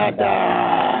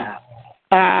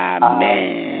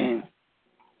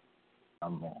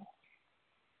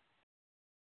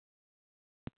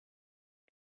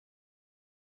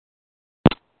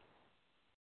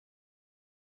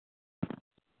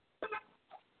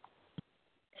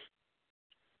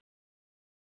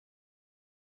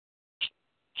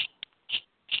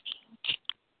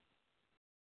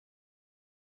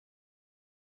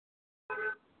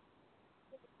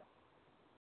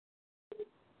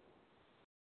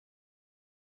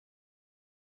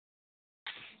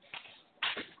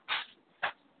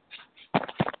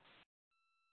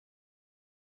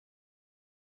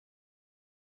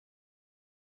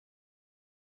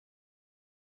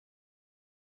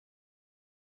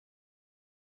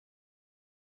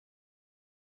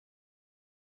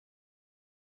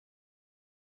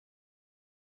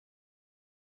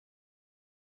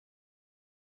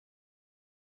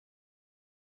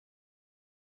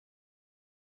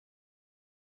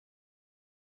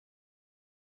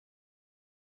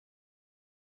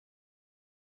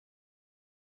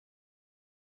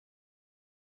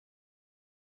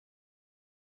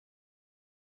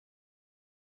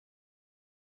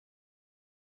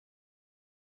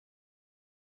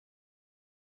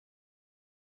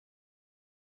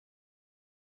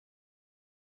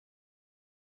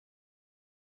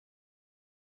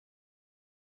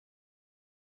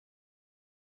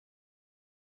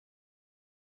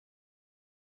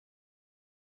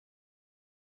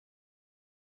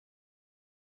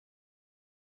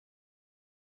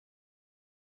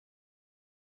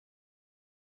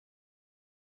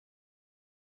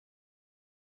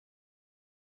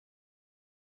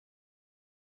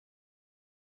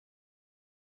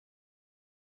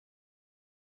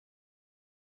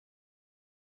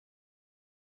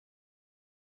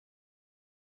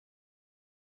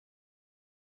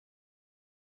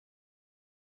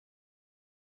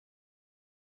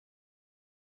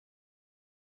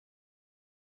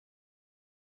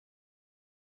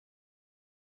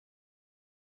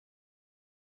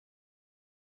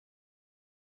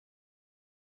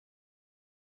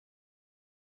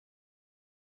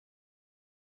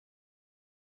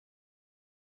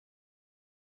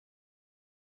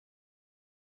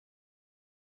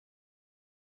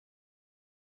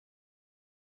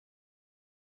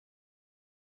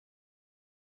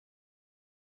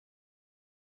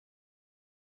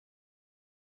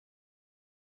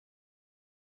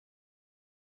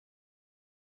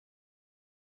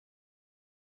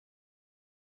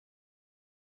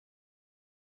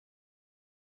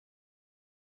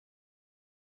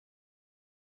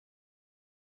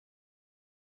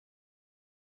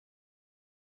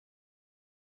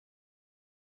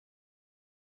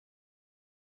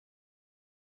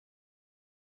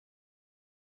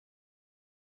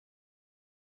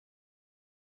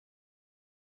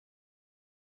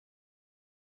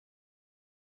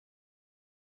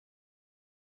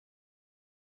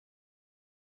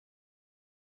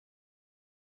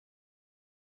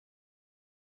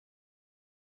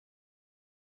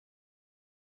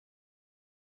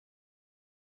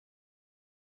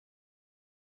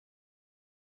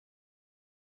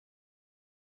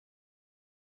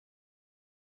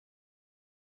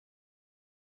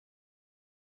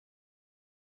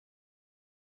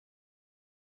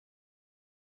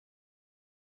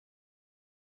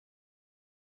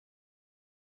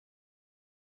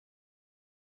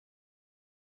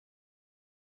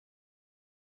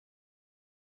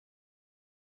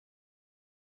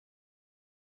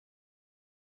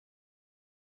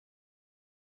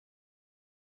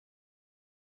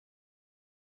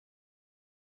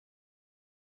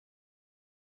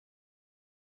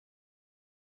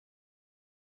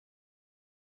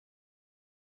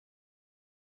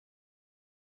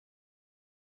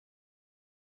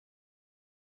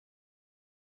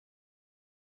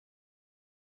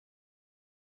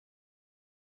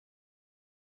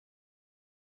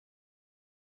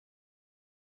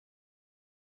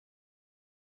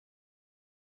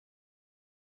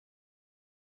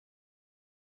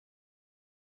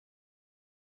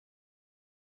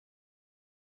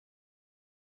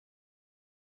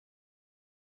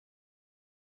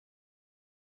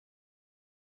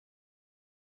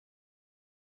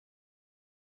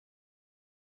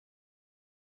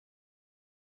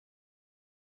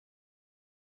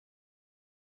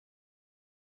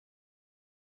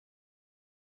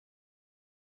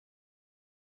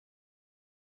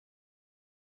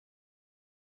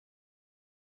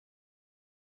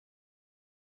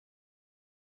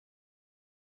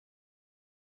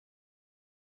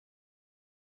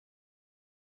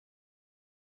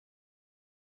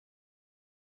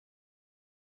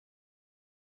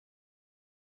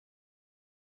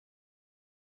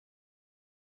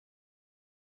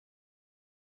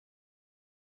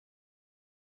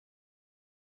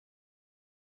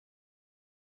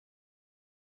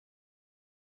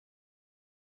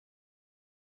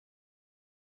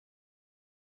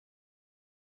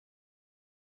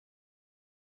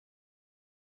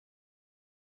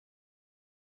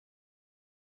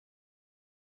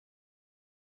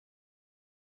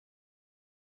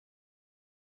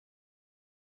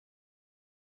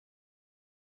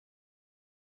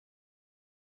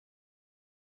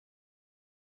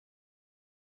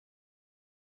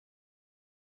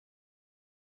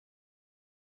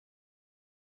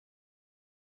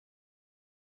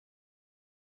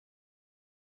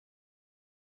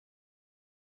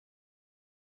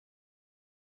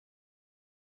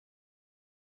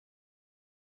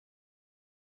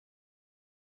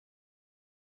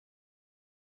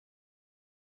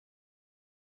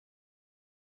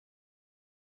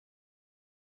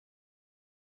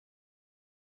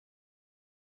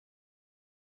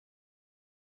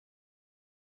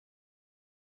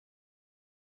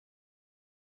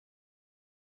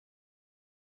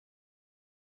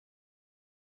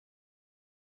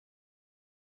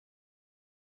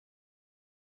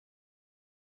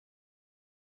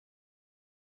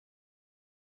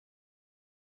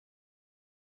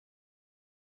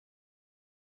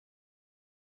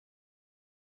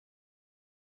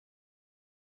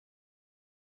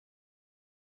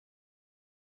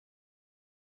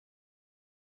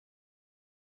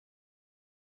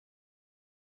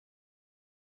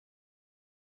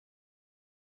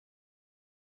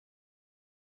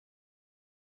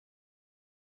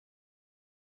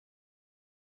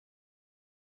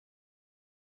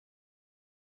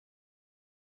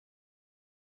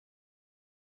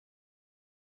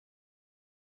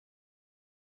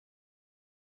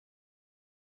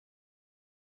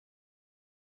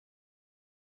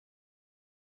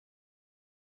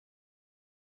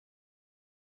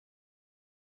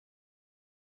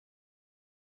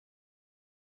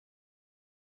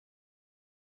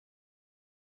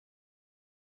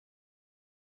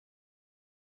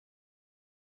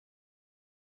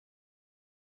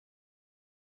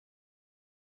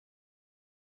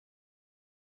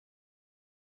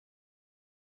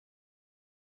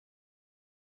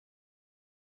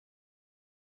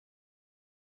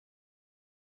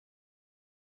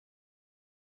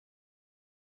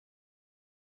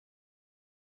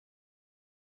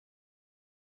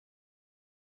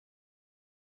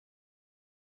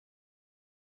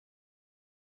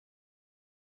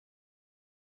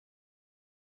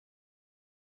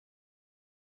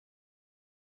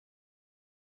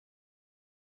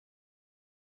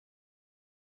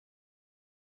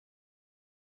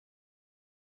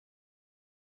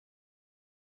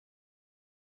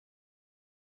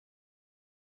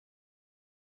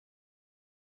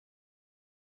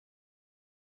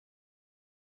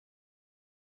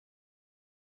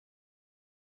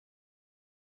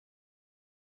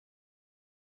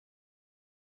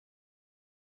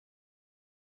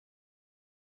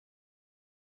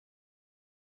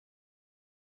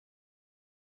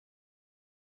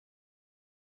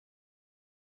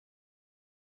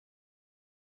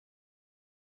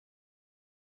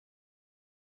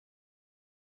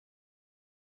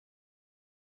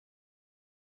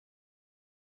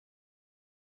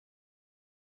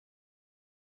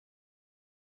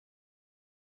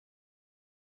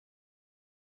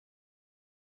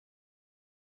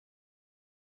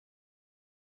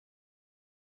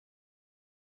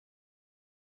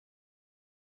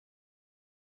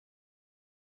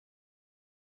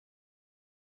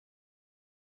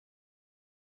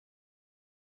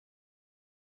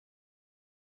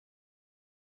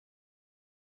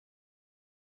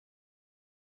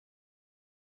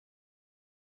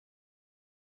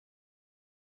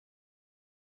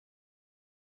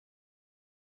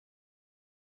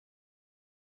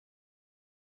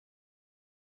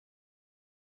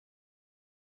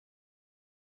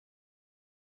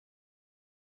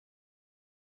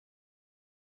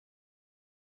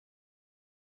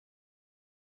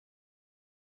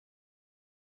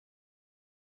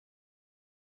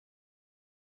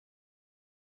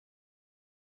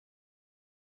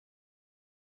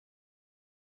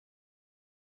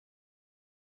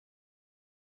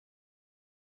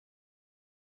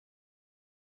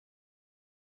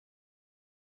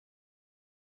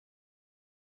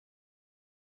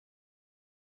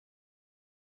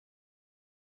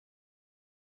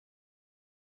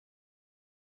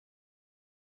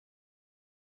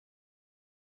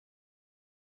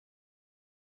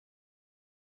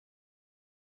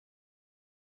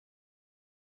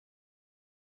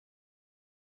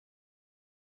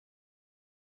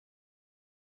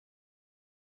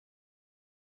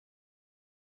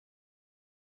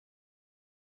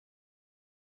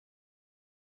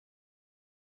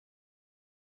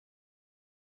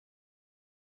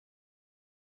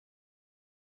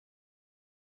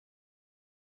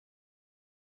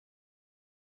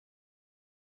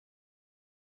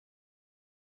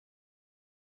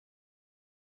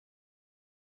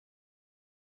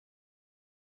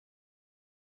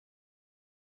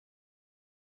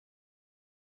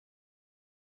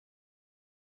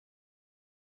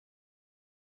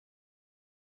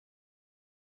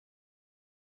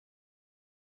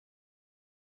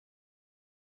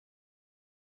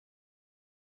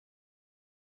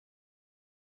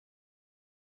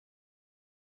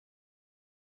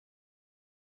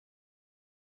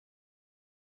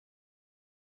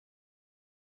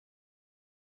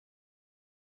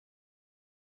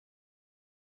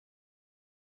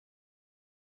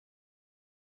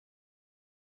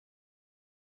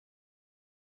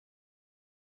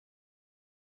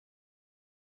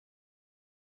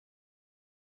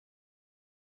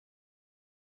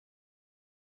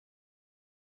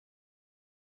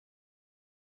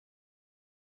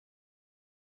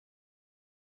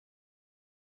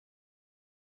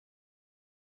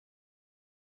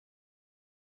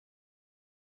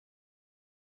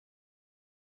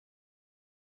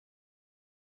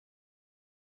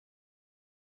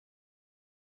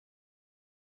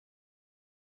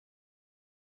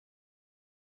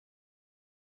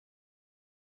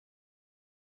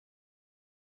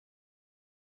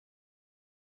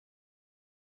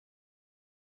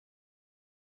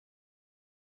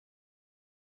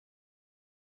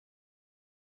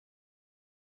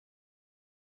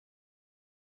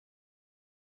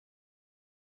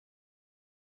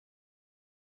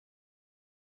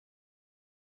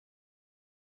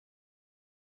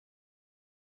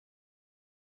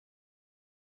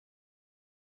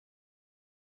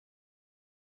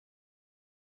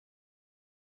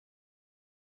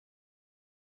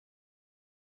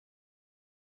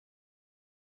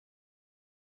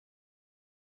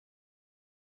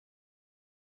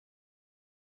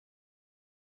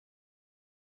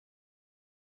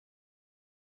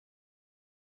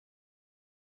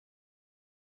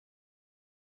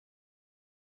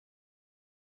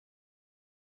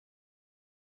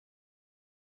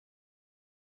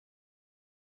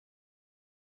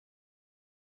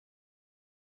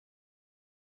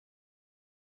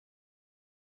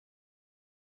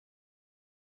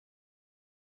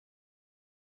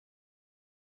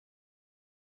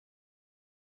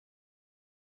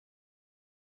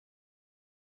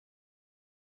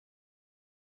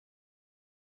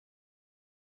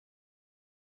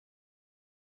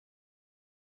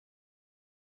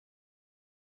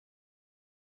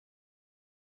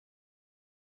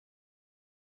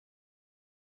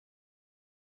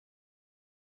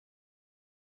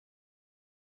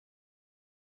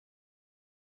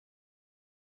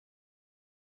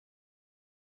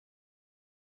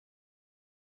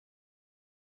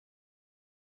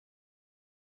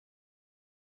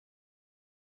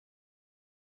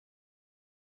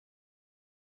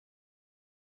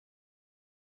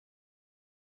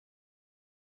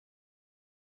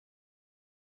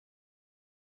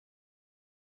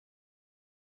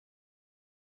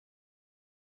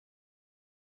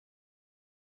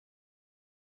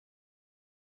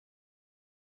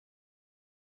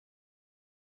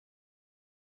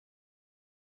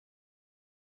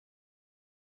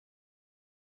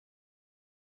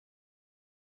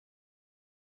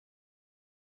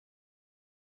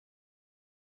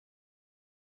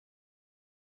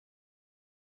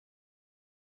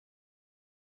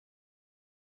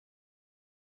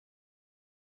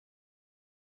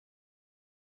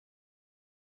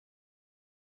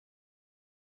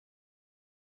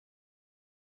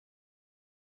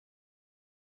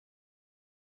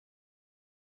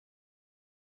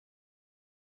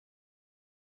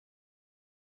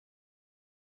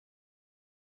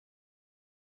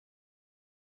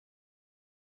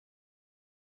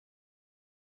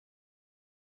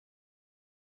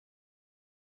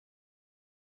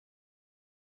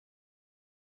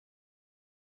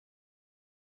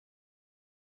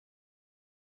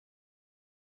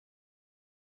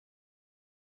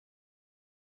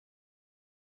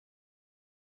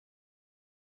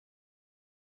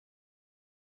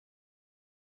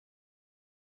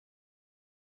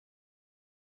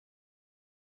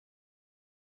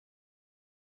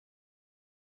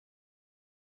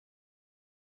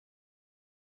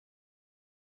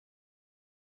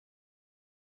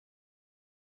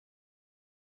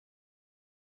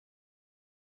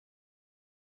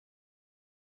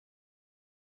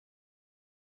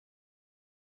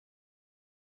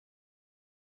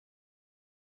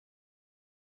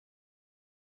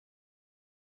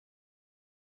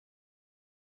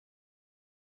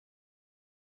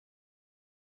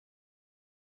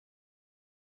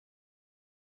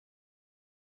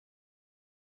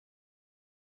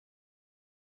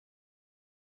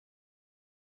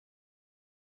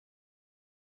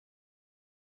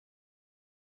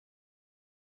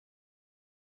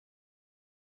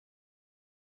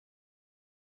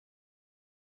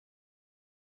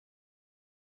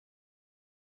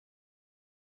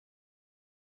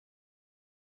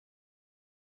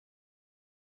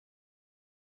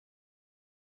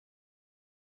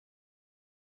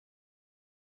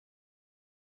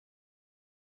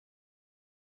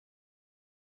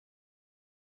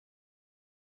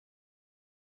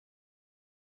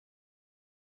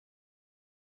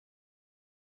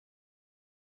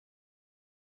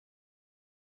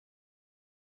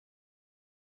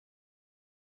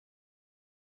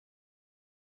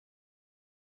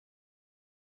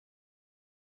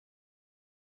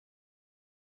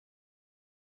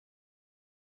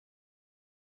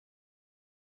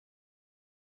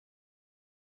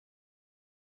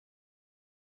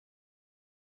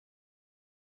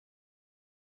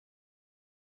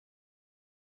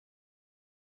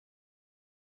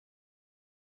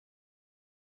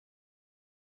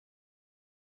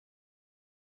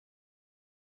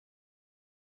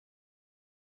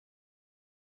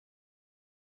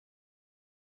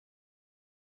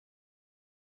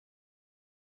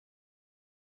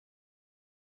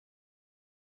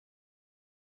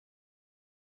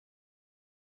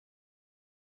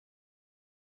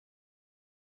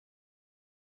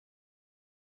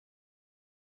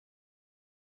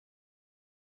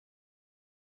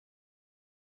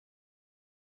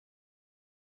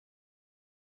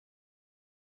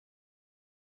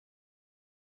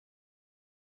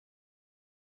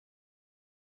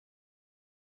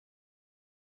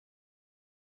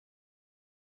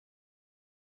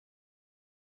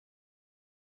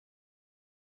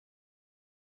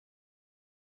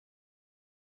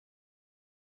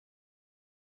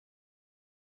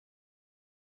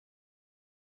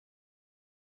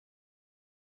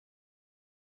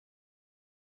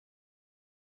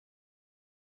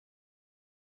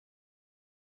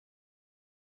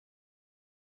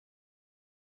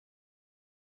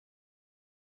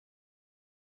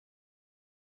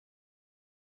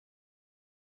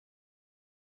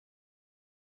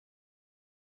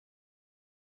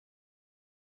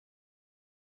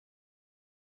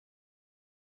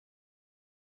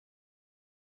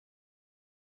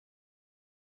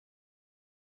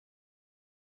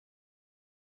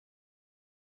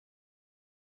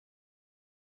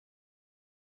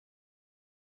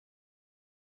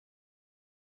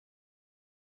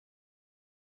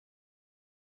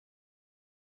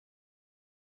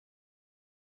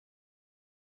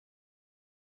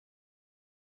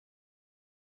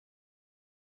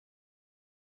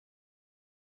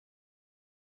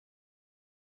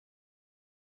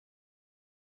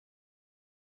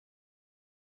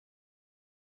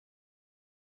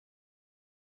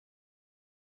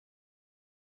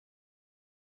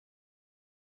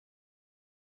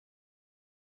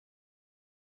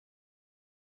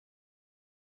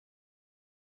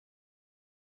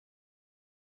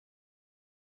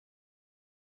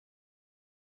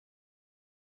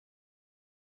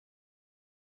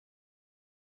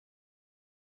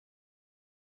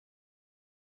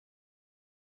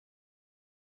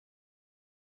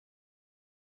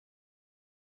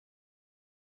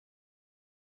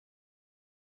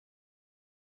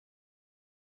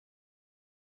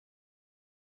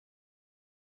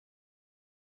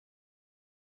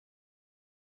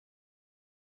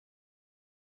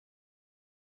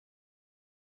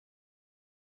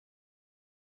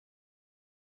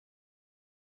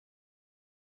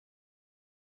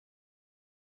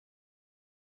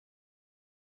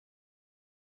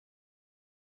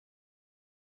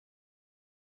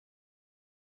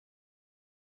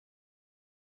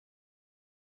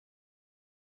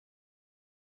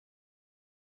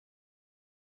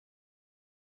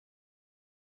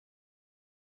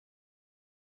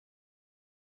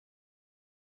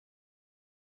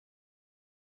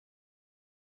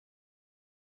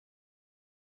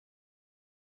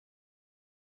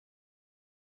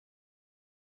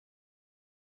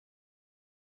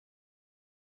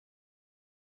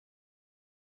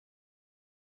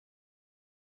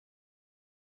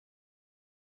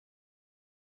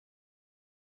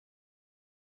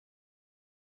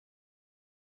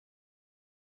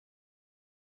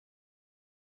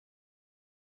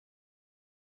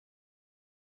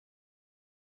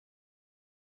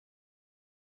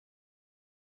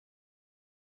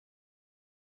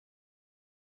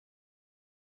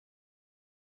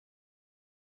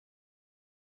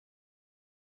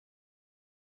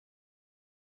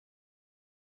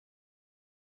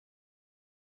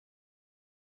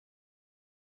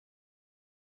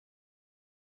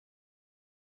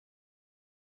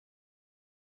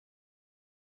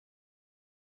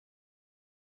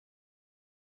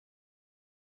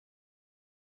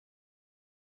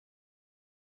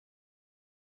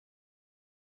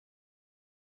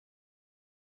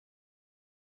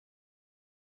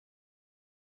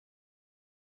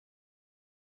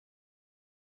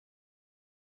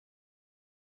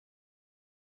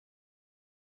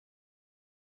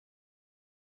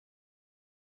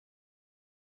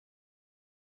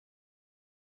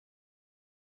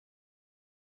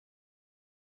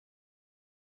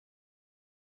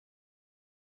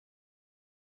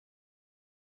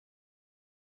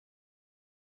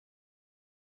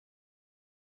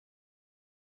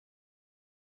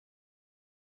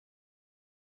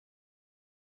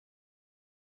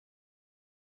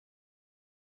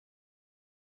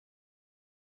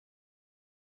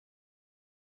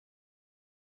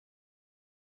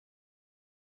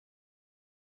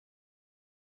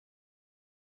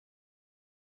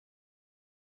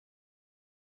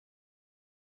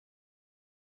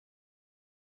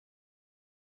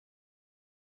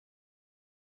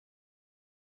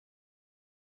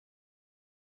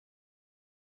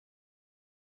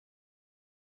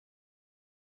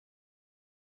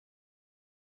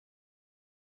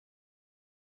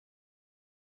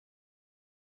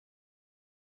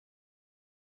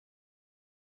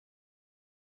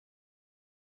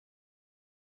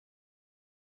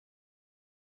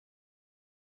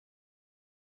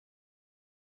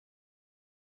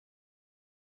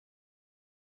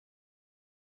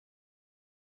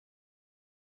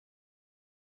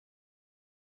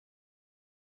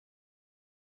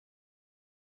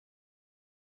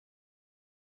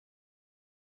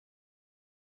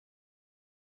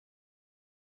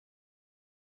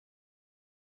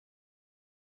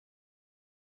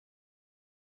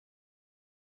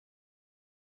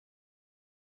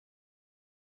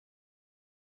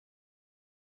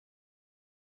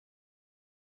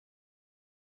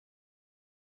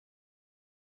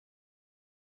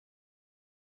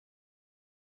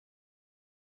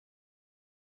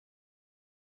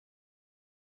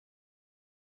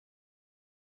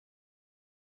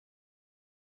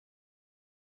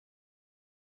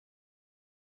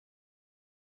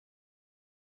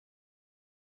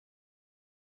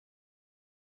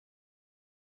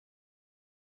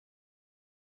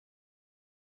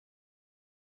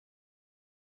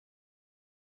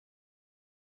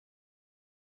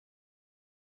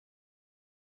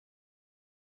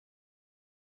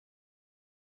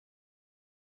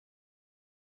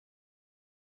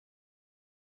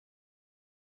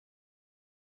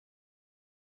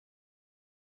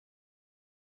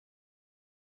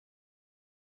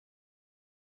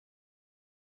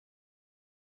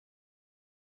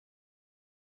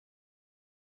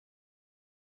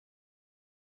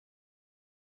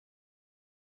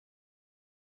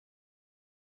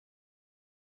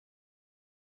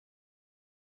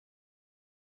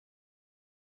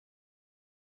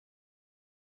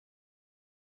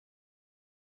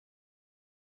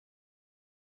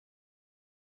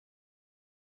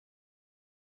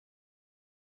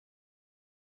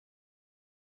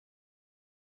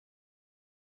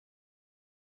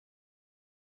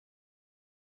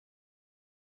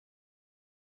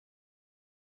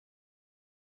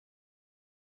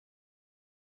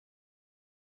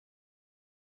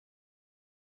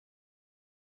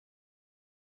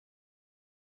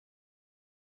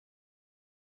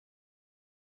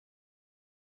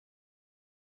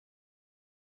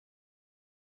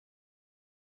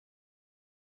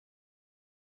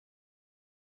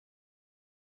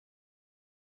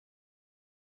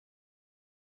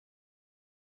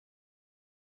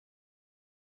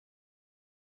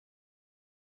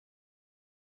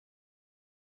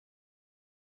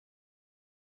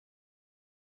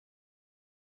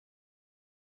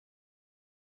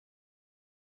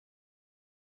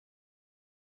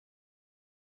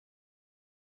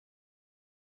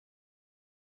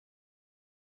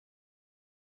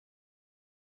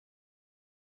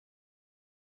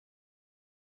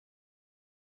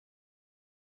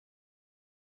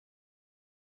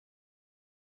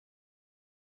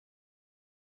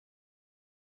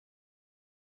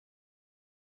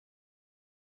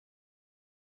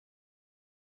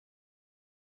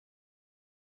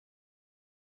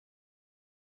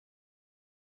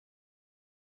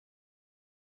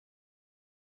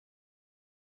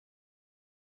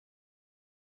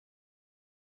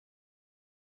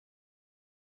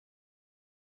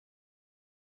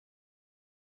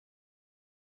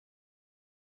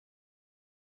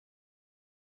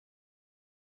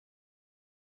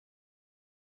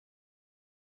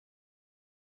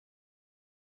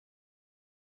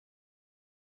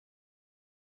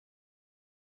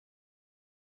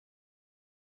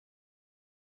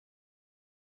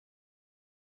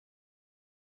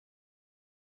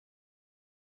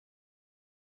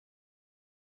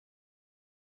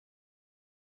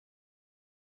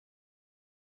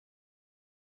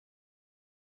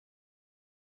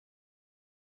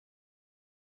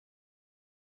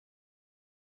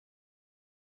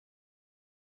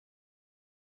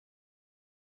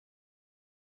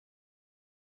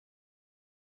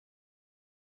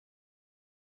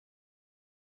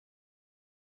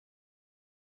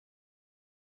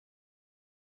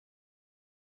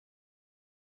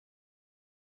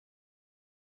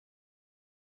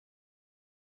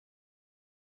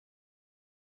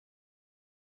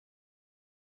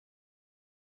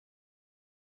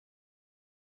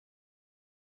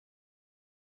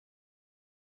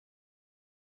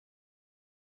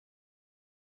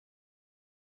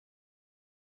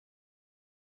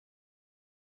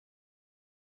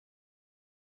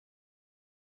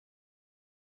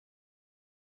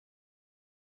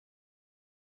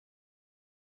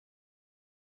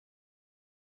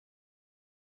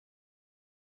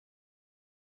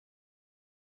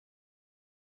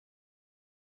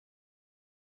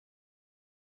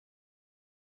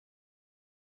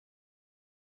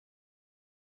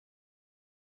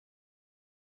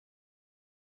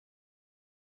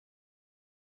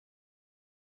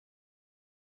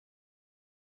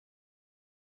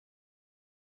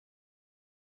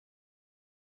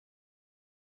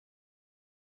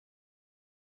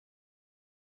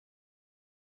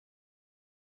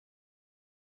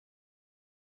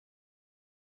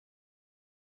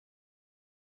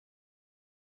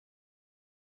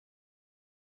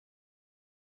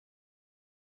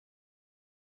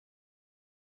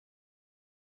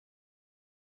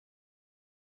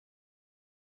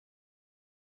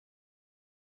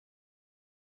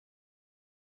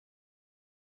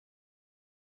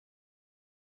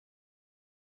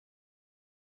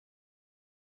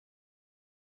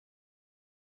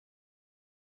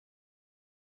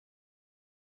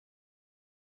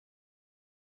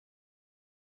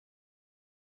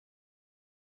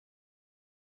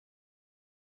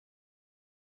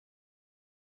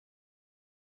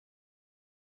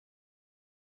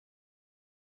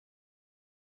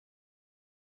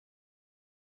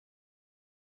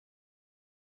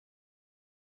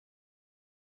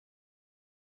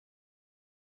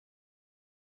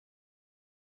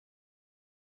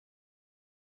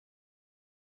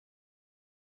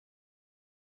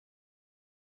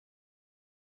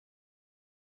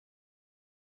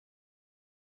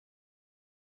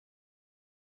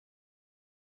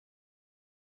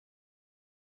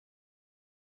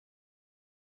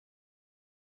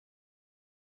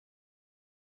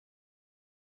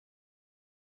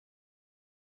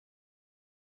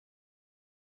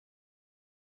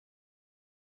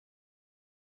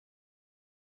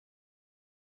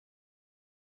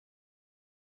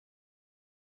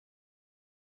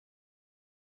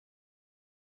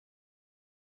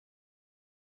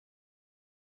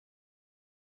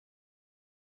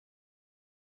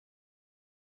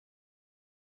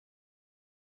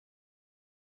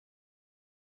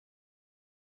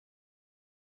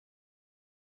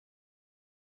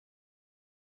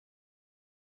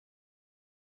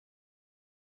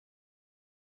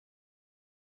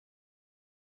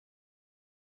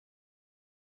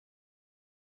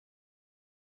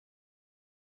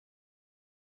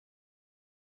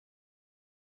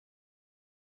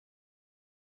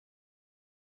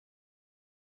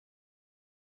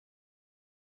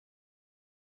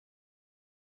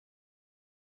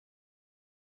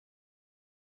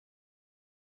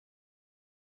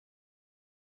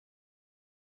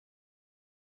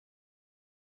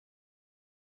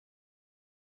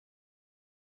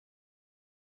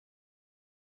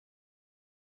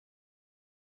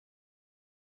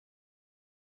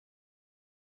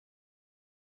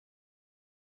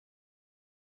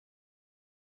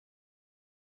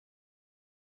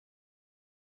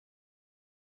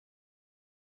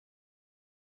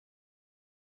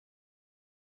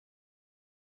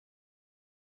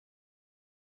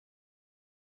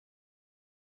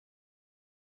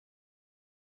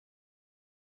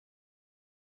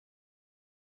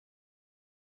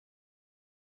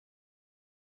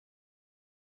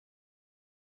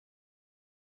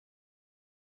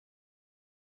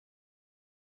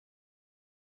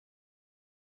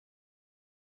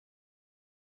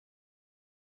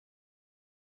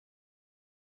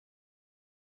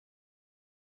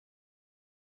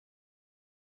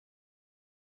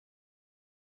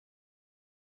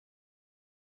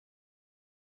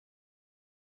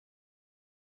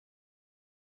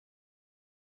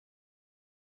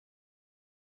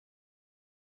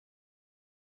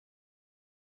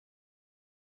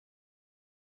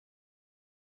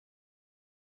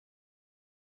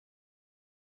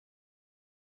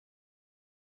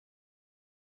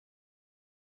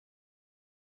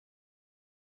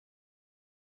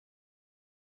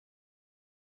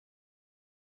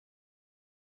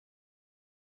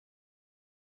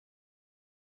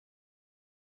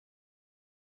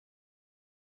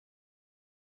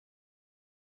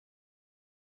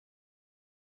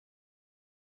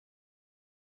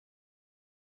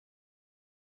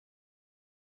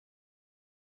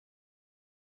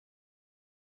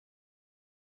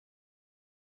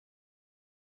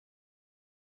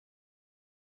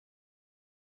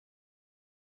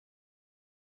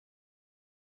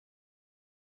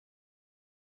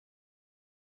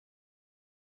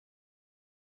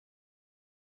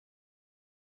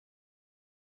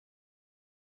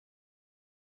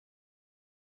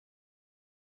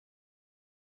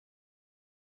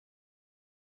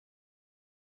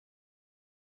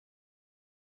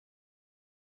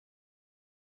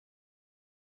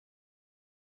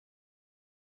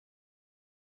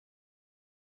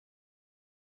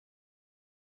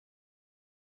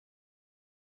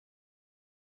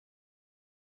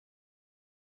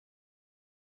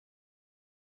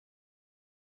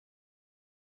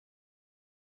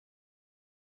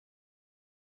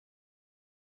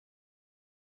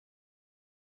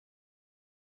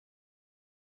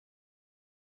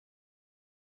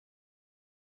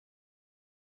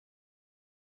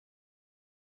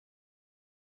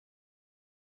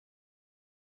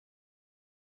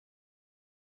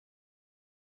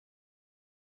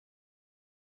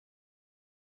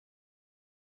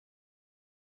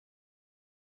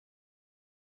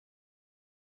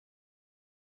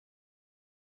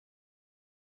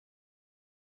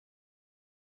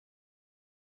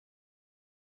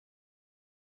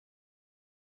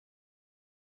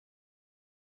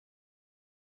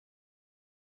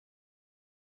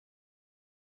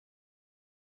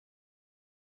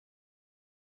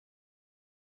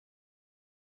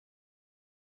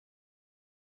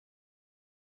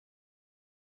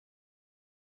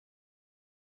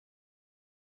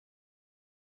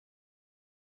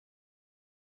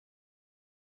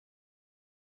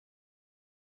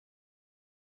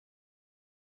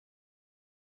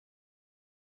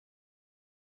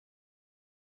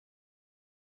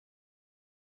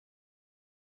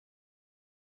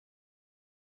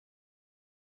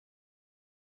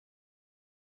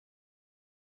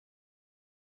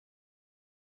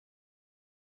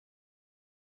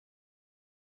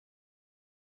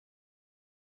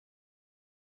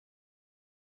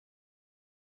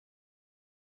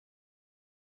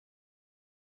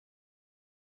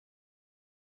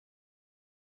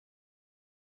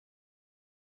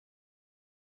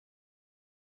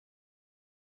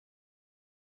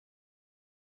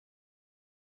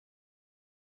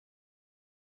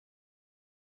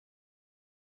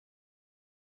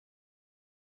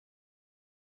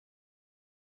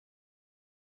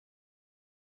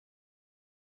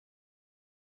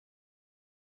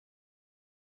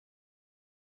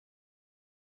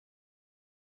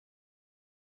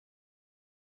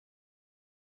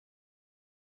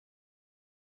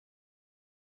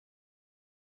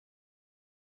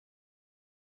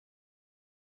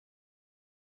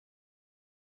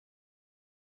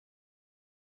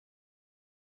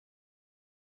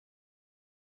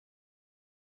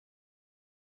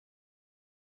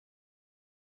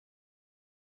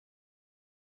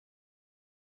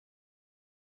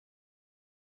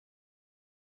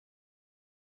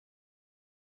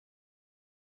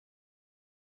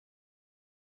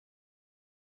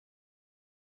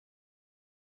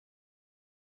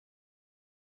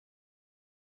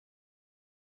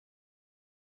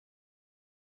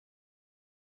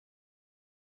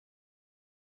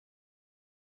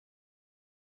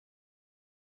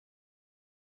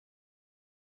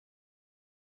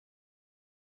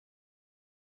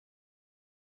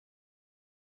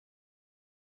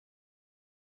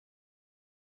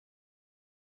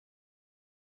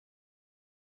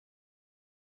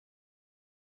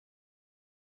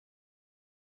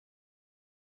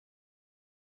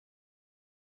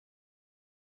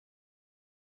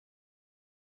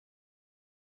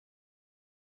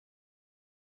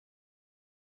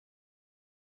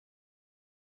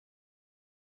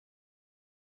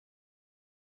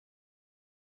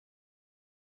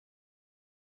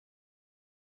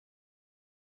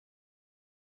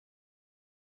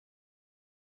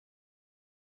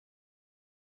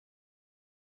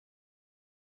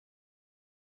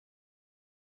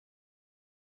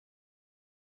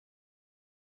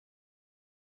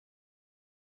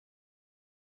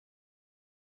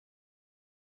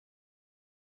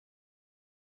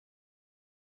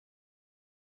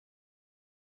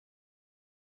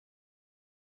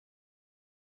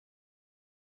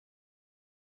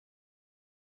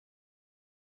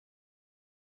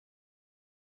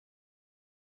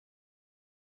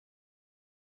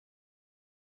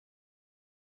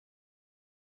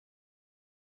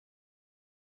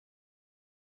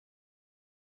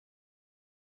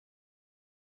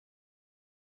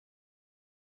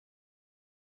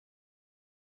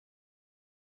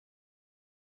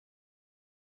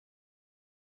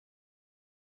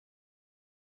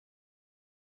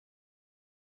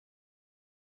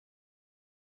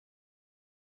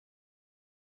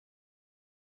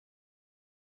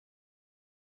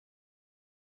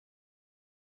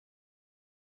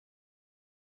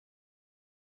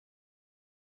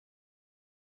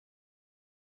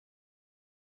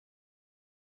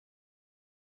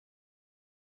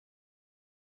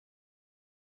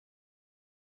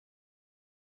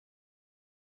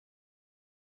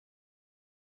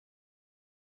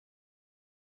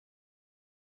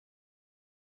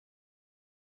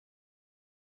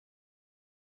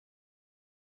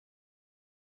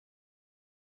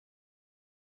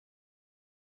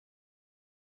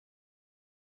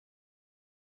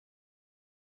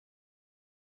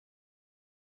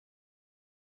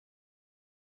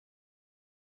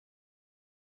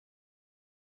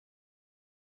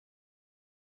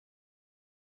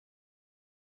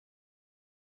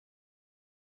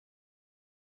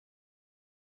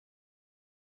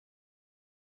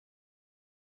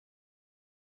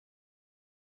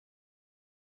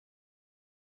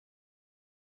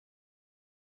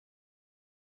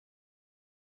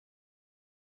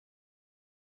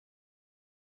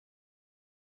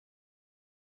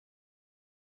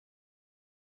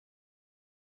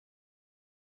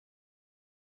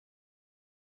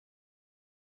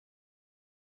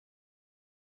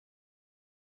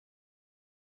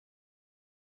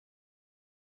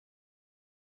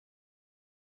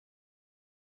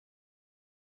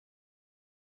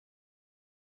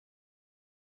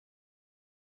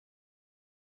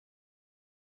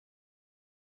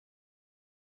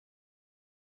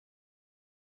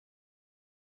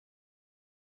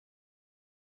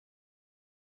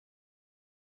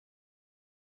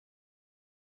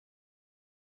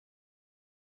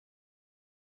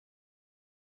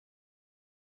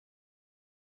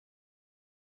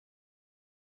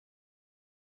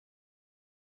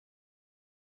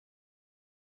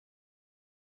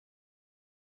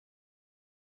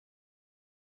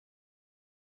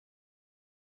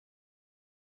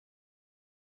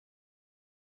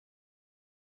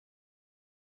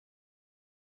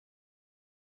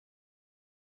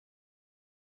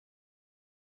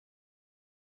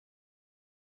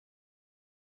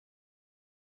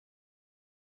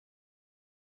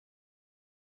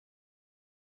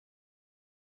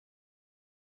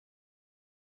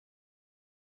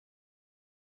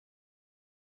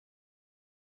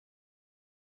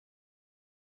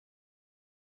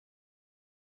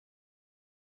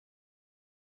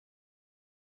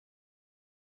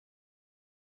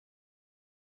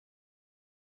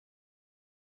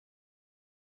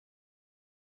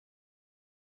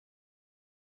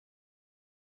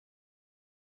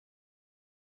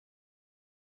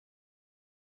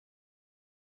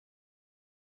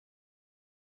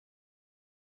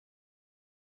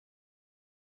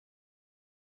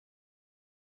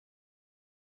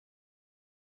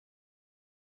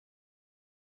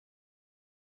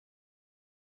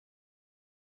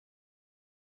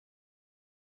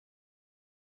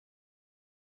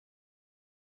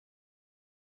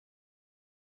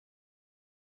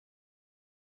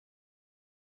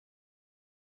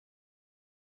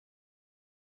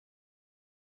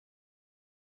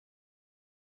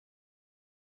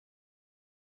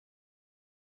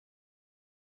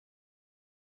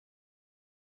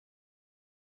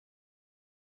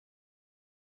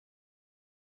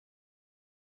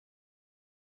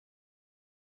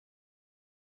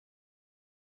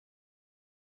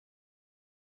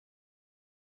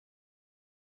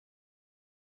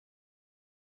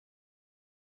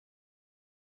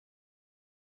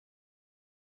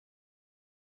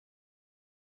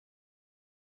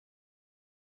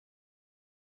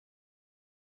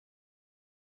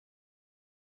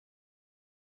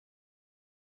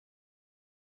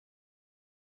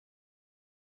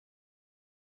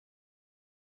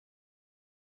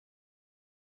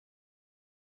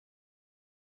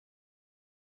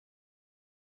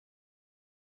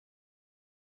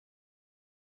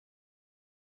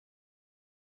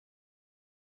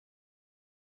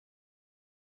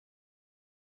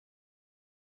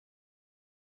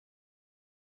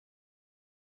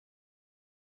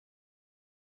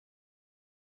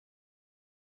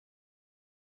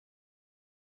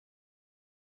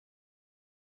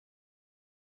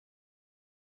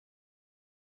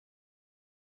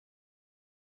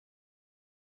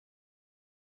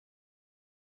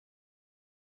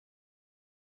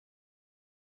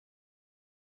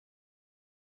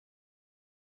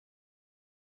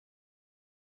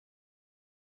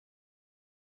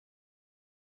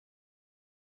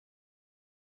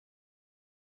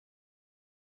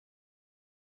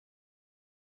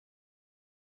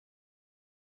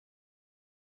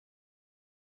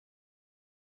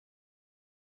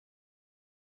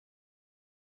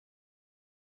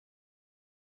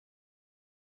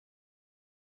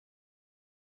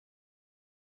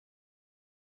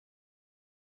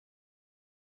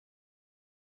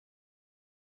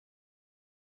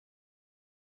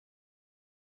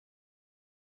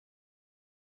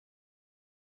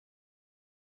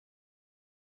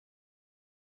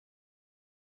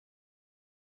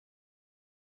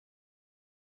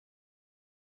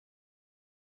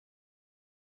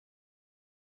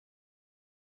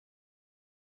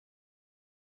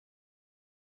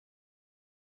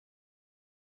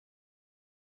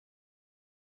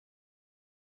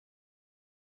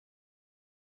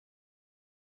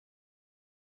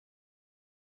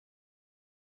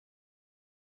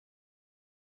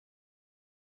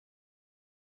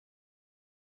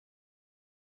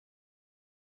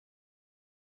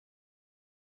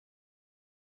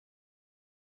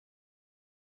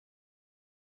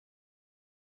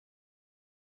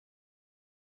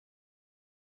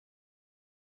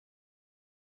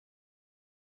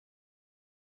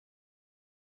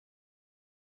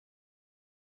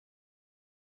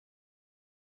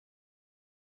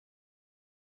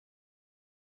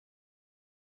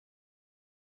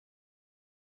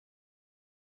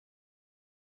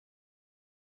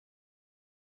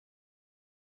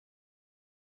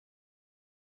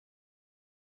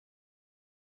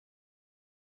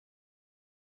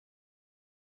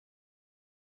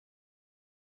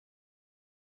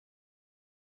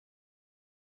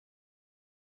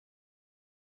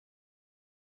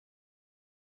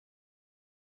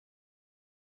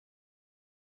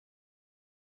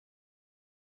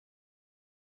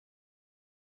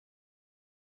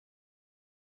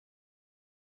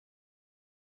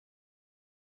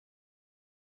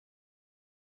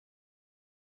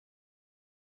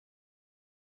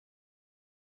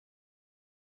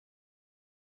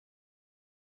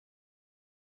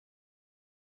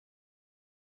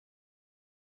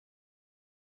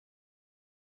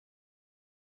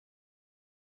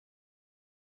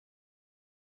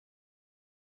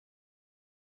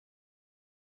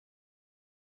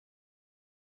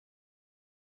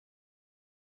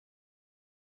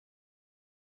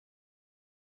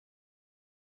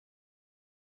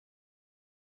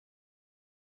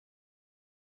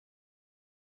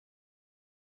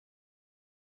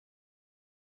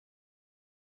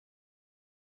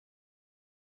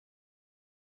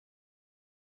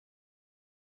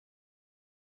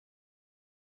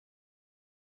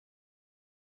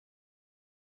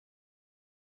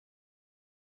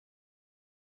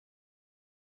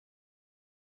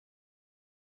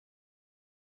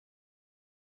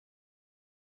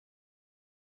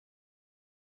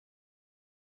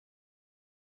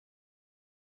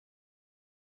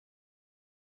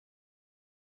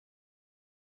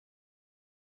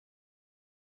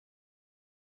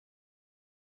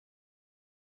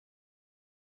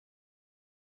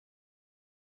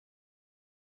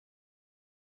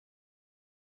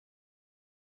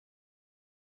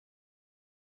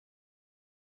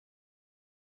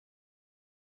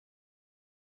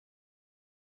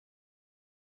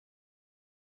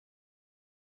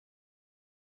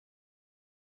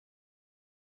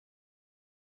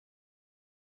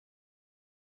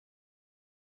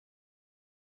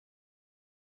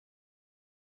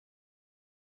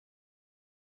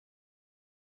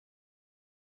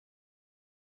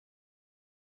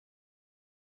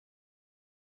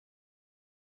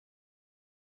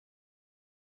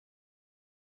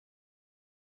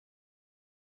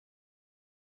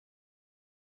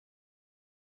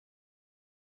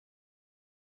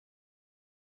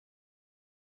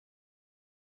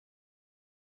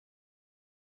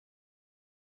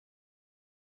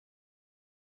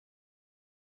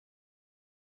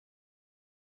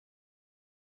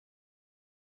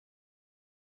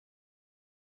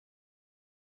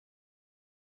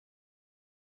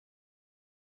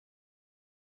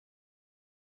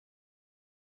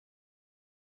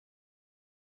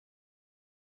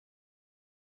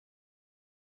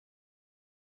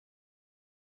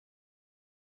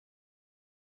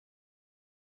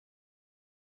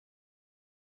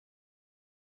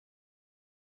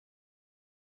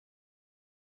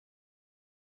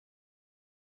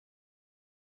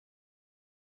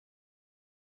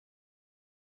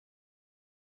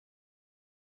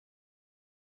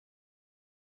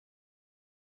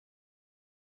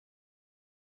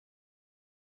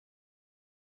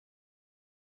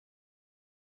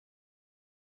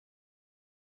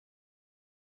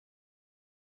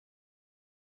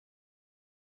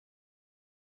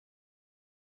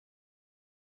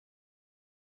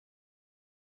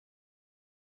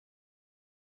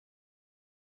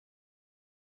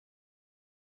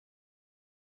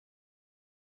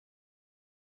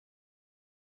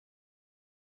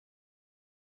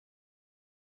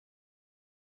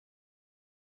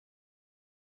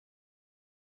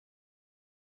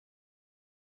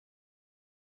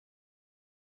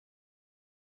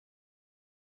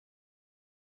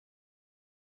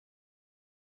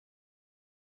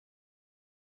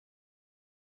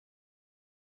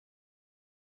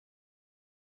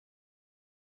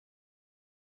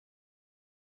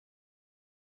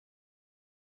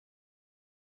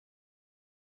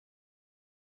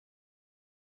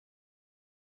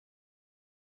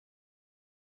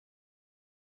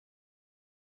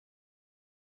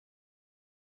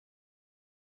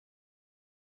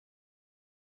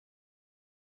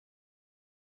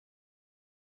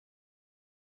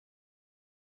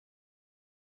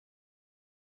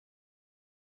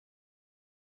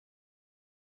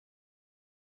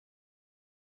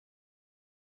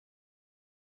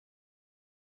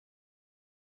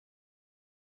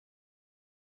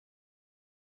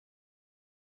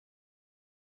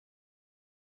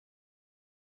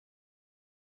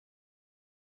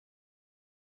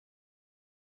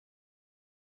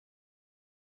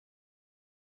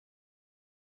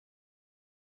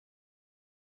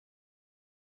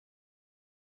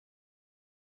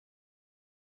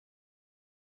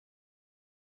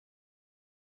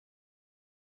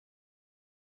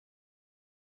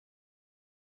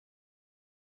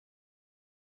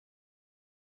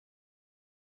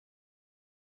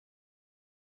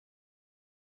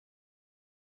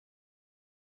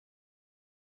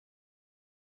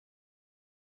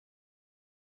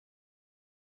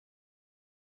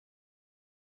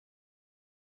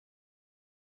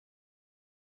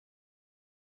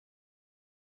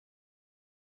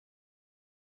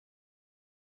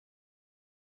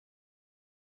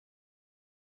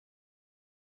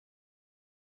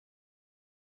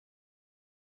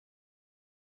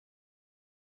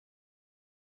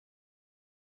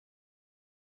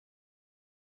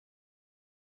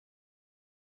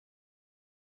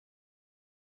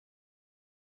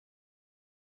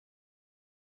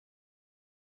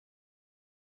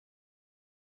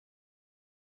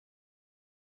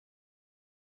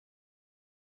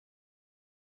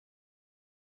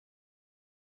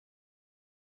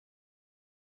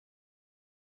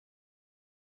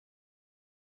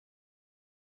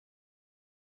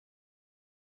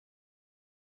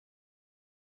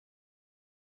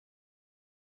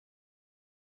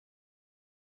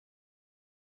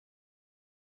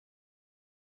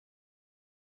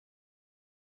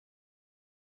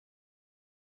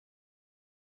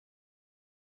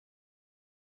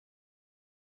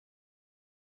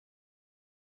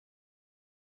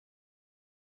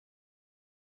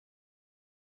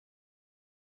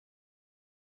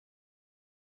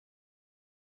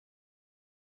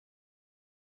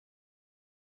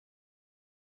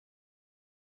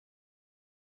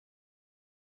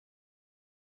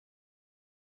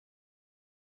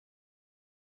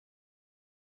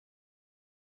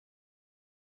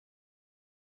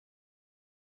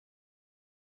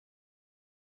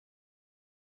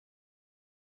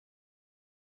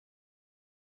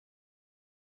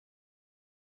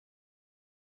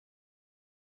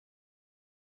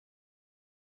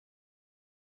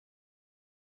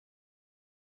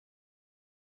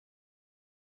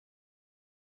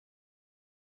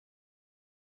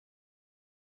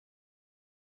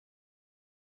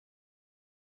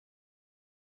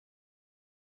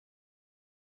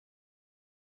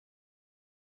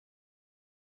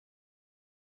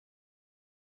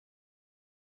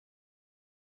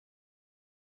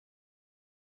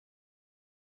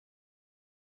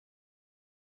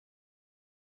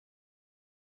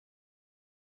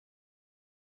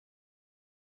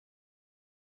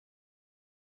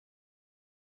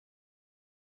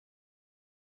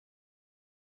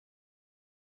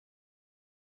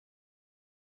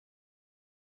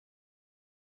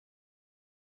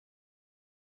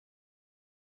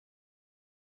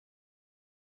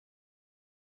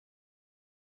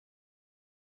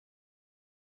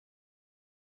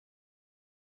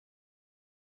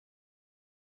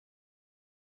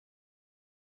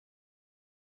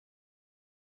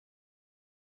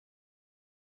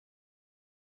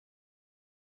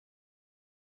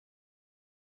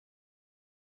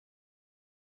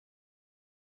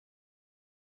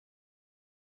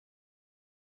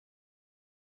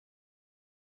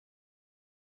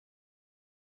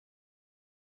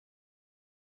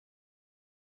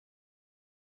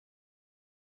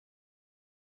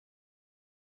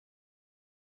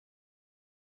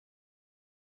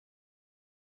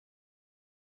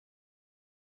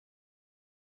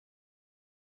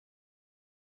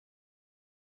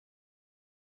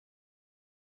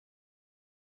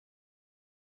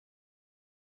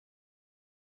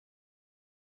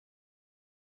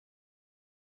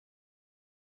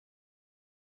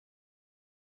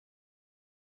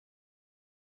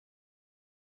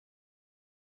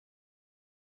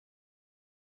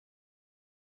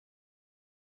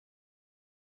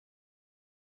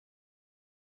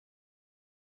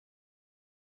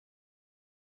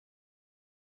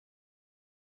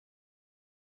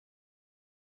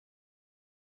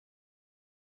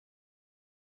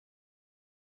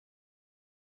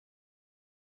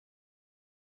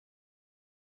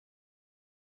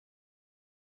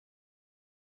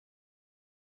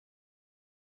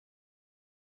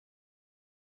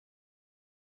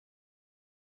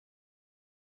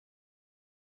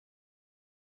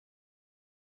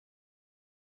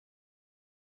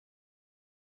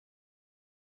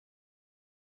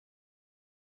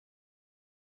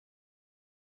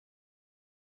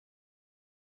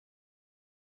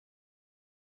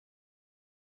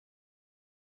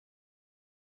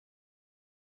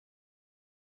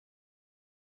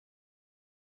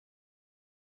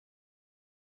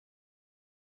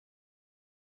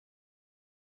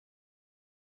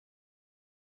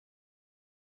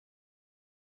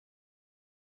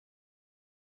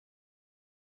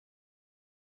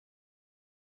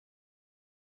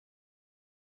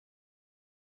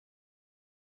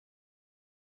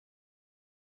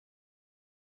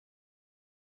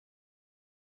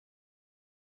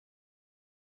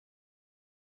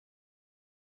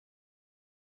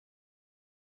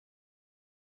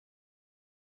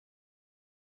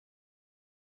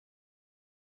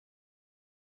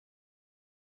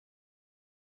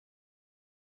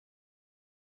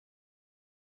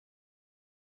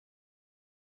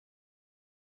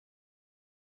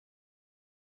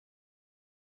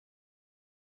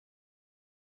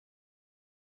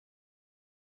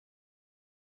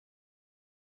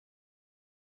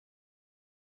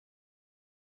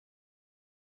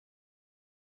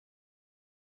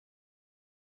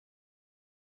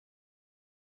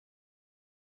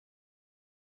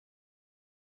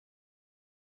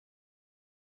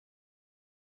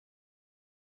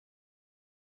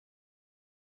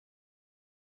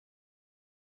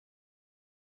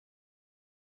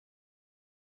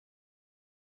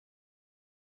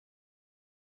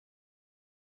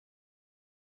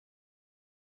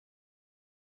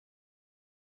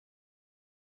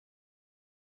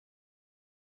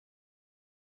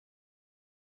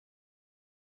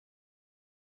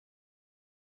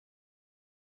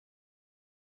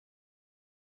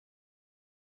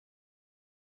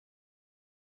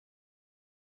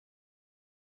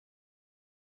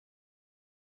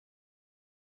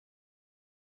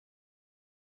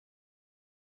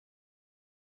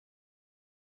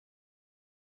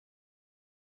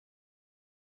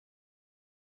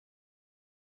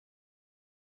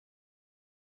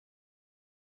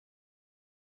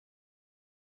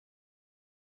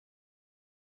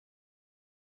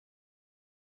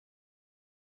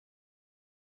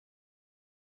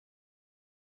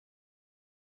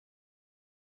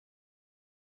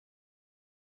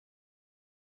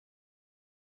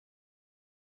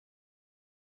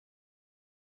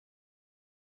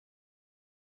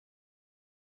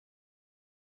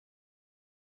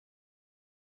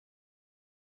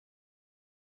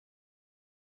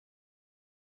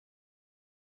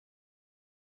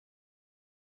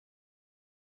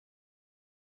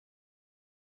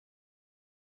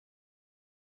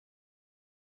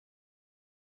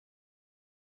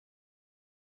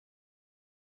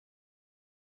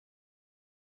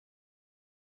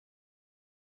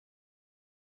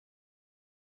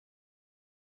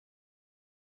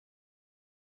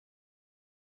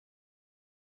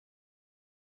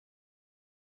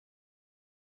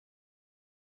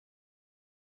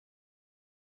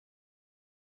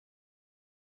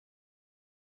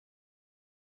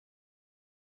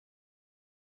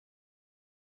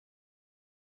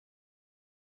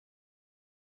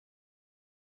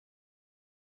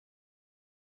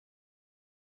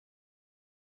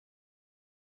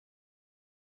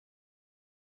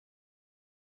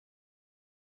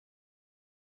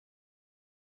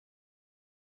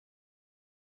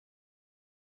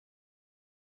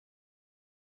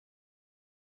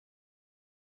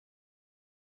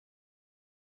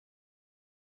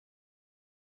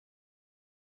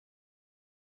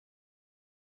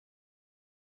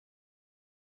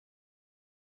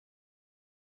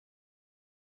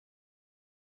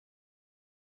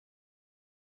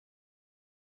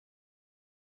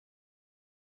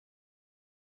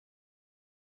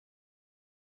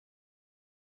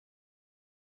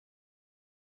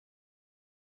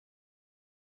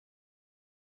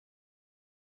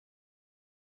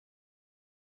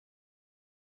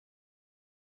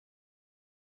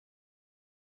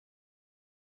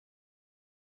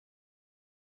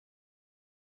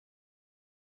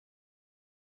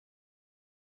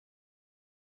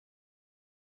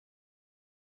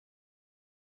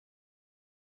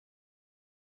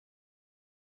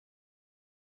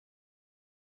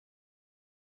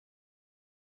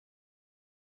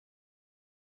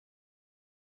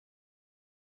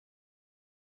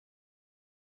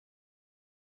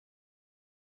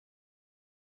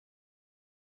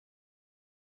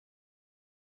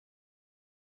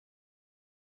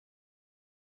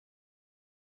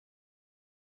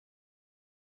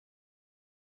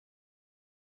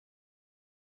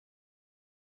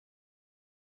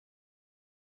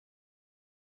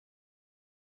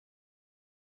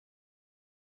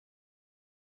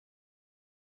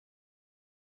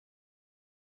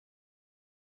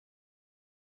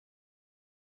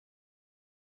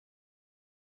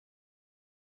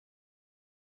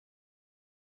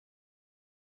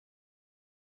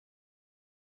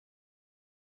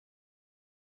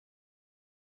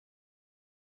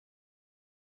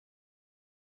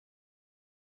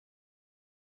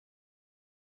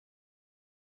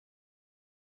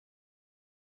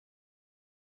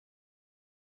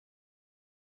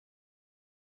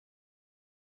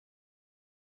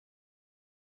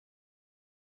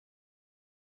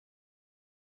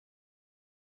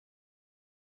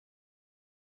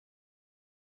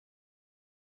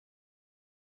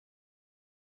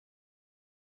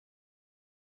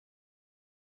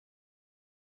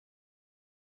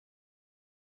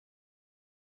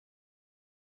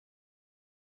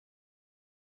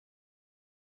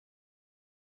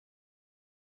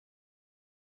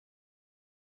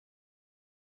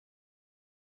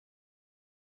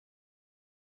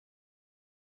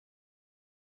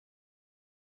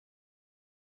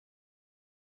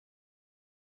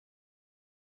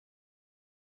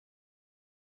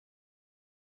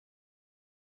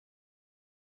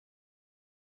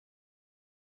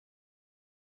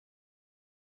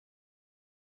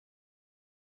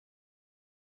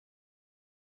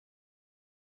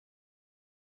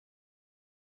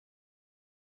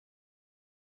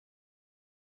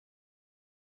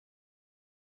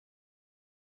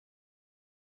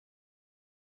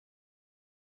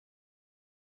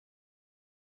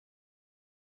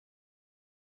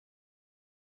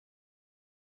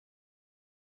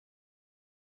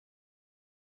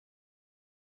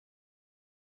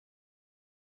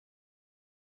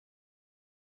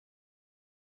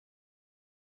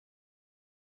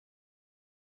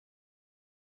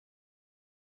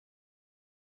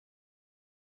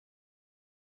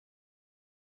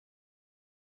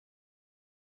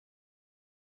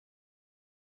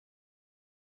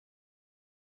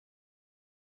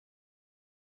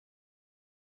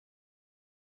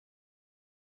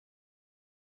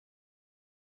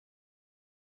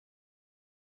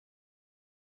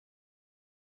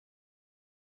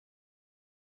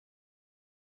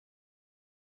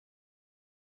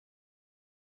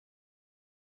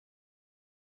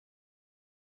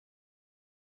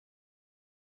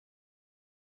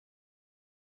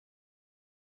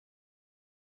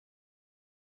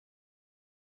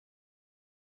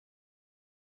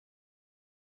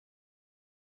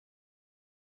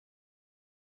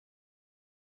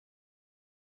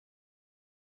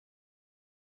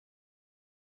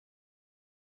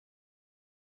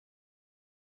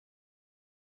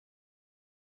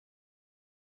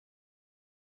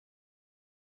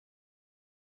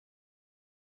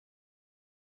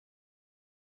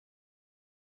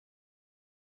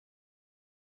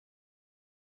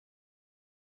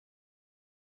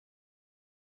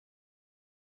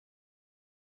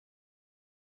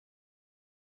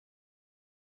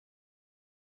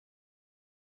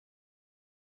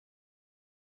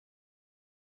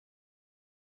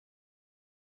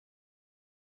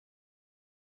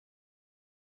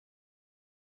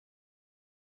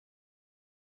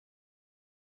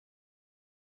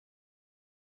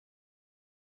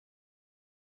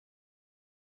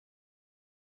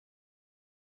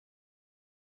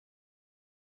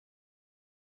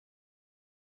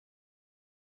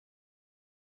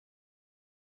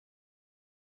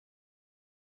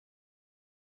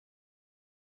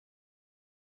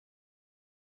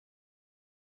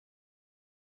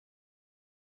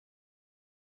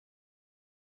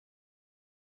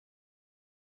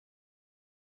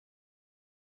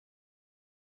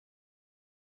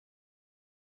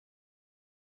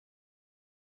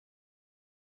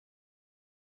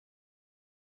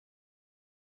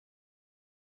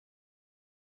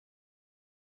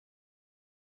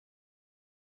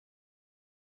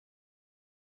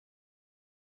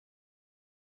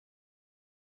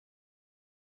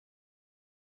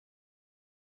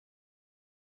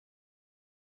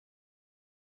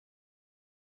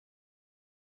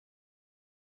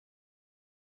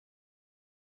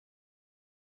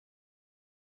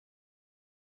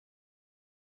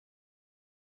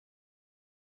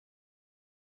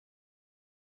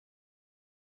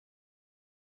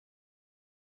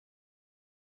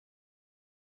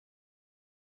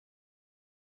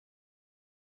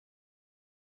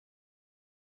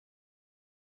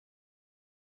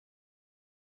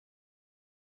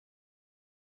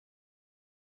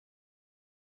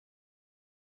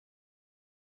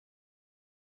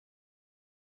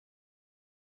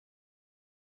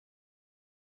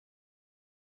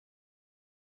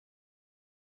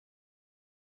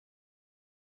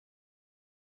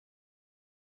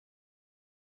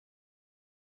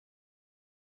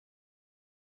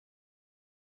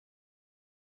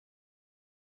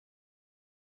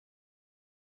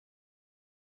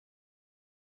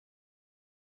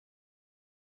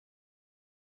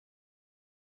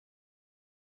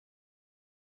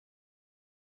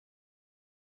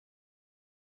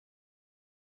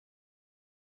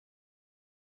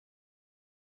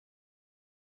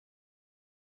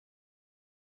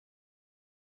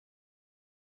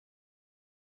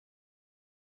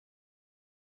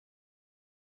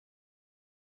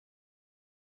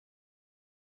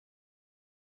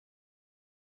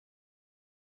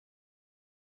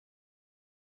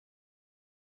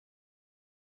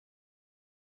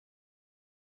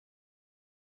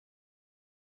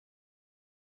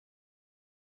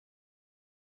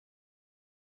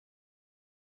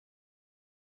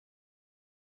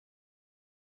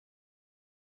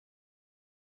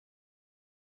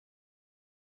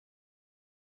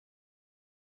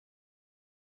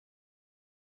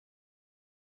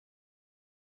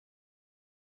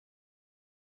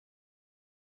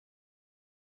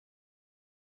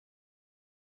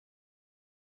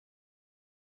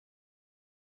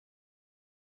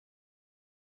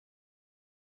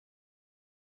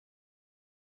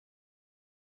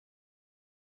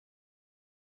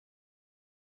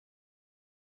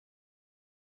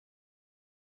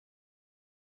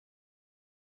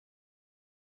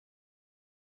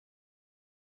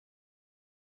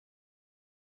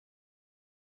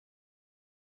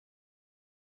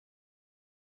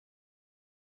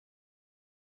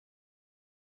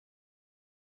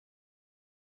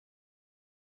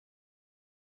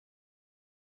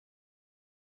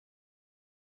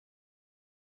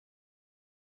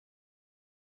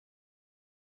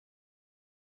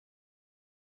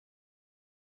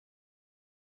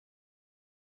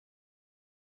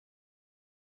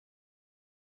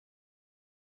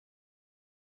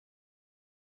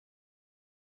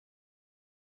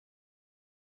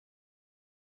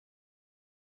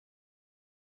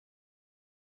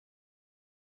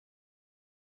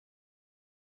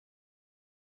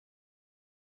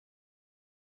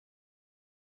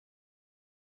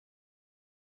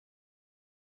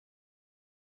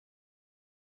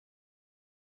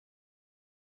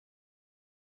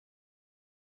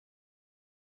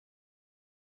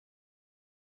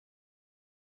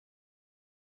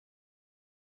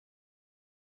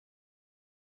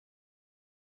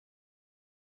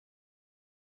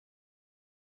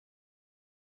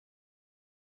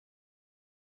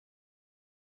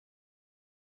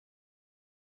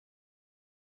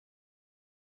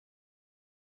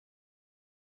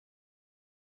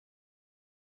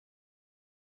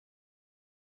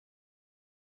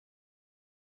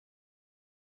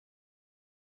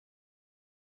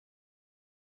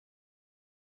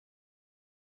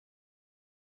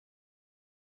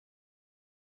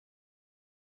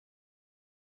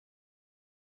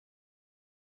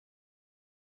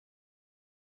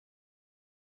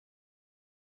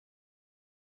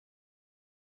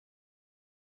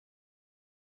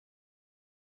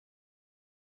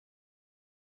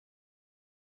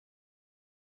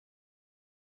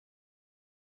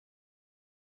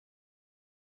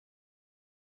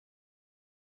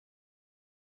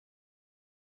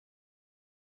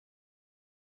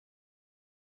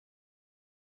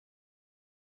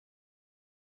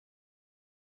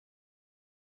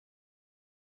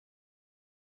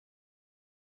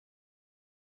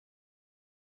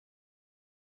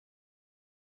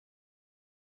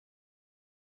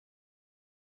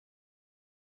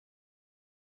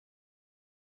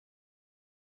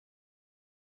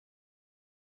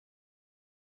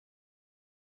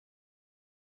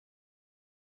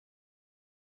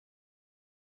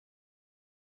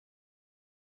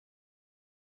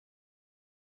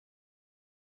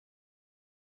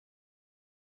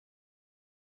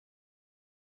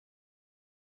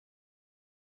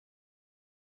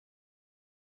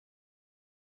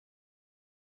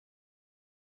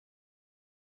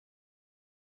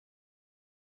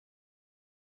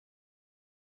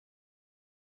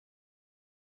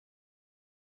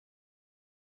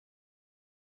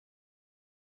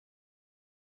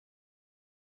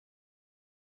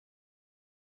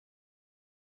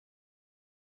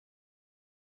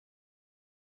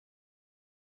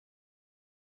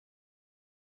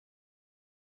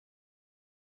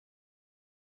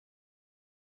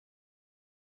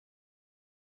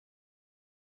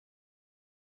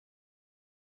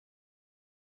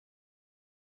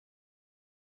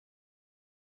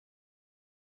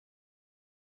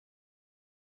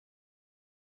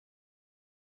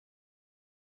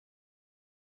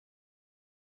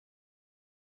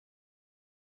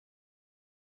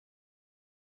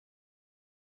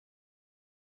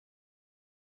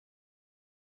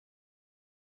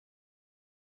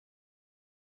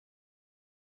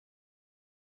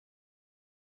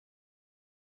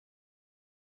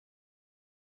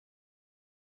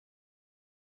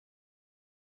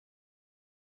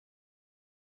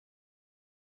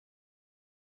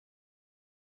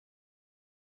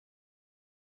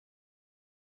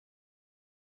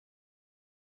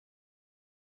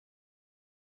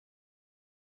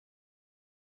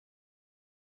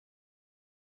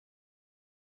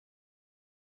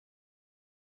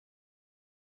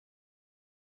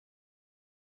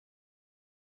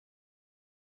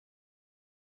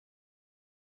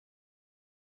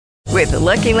 With the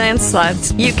Lucky Land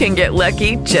Slots, you can get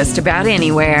lucky just about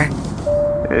anywhere.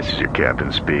 This is your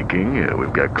captain speaking.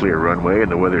 We've got clear runway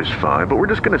and the weather's fine, but we're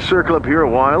just going to circle up here a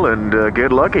while and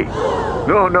get lucky.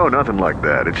 No, nothing like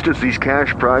that. It's just these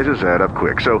cash prizes add up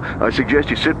quick. So I suggest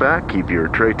you sit back, keep your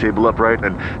tray table upright,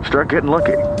 and start getting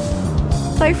lucky.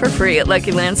 Play for free at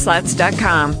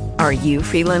LuckyLandSlots.com. Are you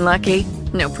feeling lucky?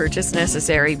 No purchase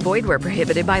necessary. Void where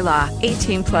prohibited by law.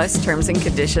 18+ terms and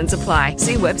conditions apply.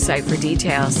 See website for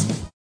details.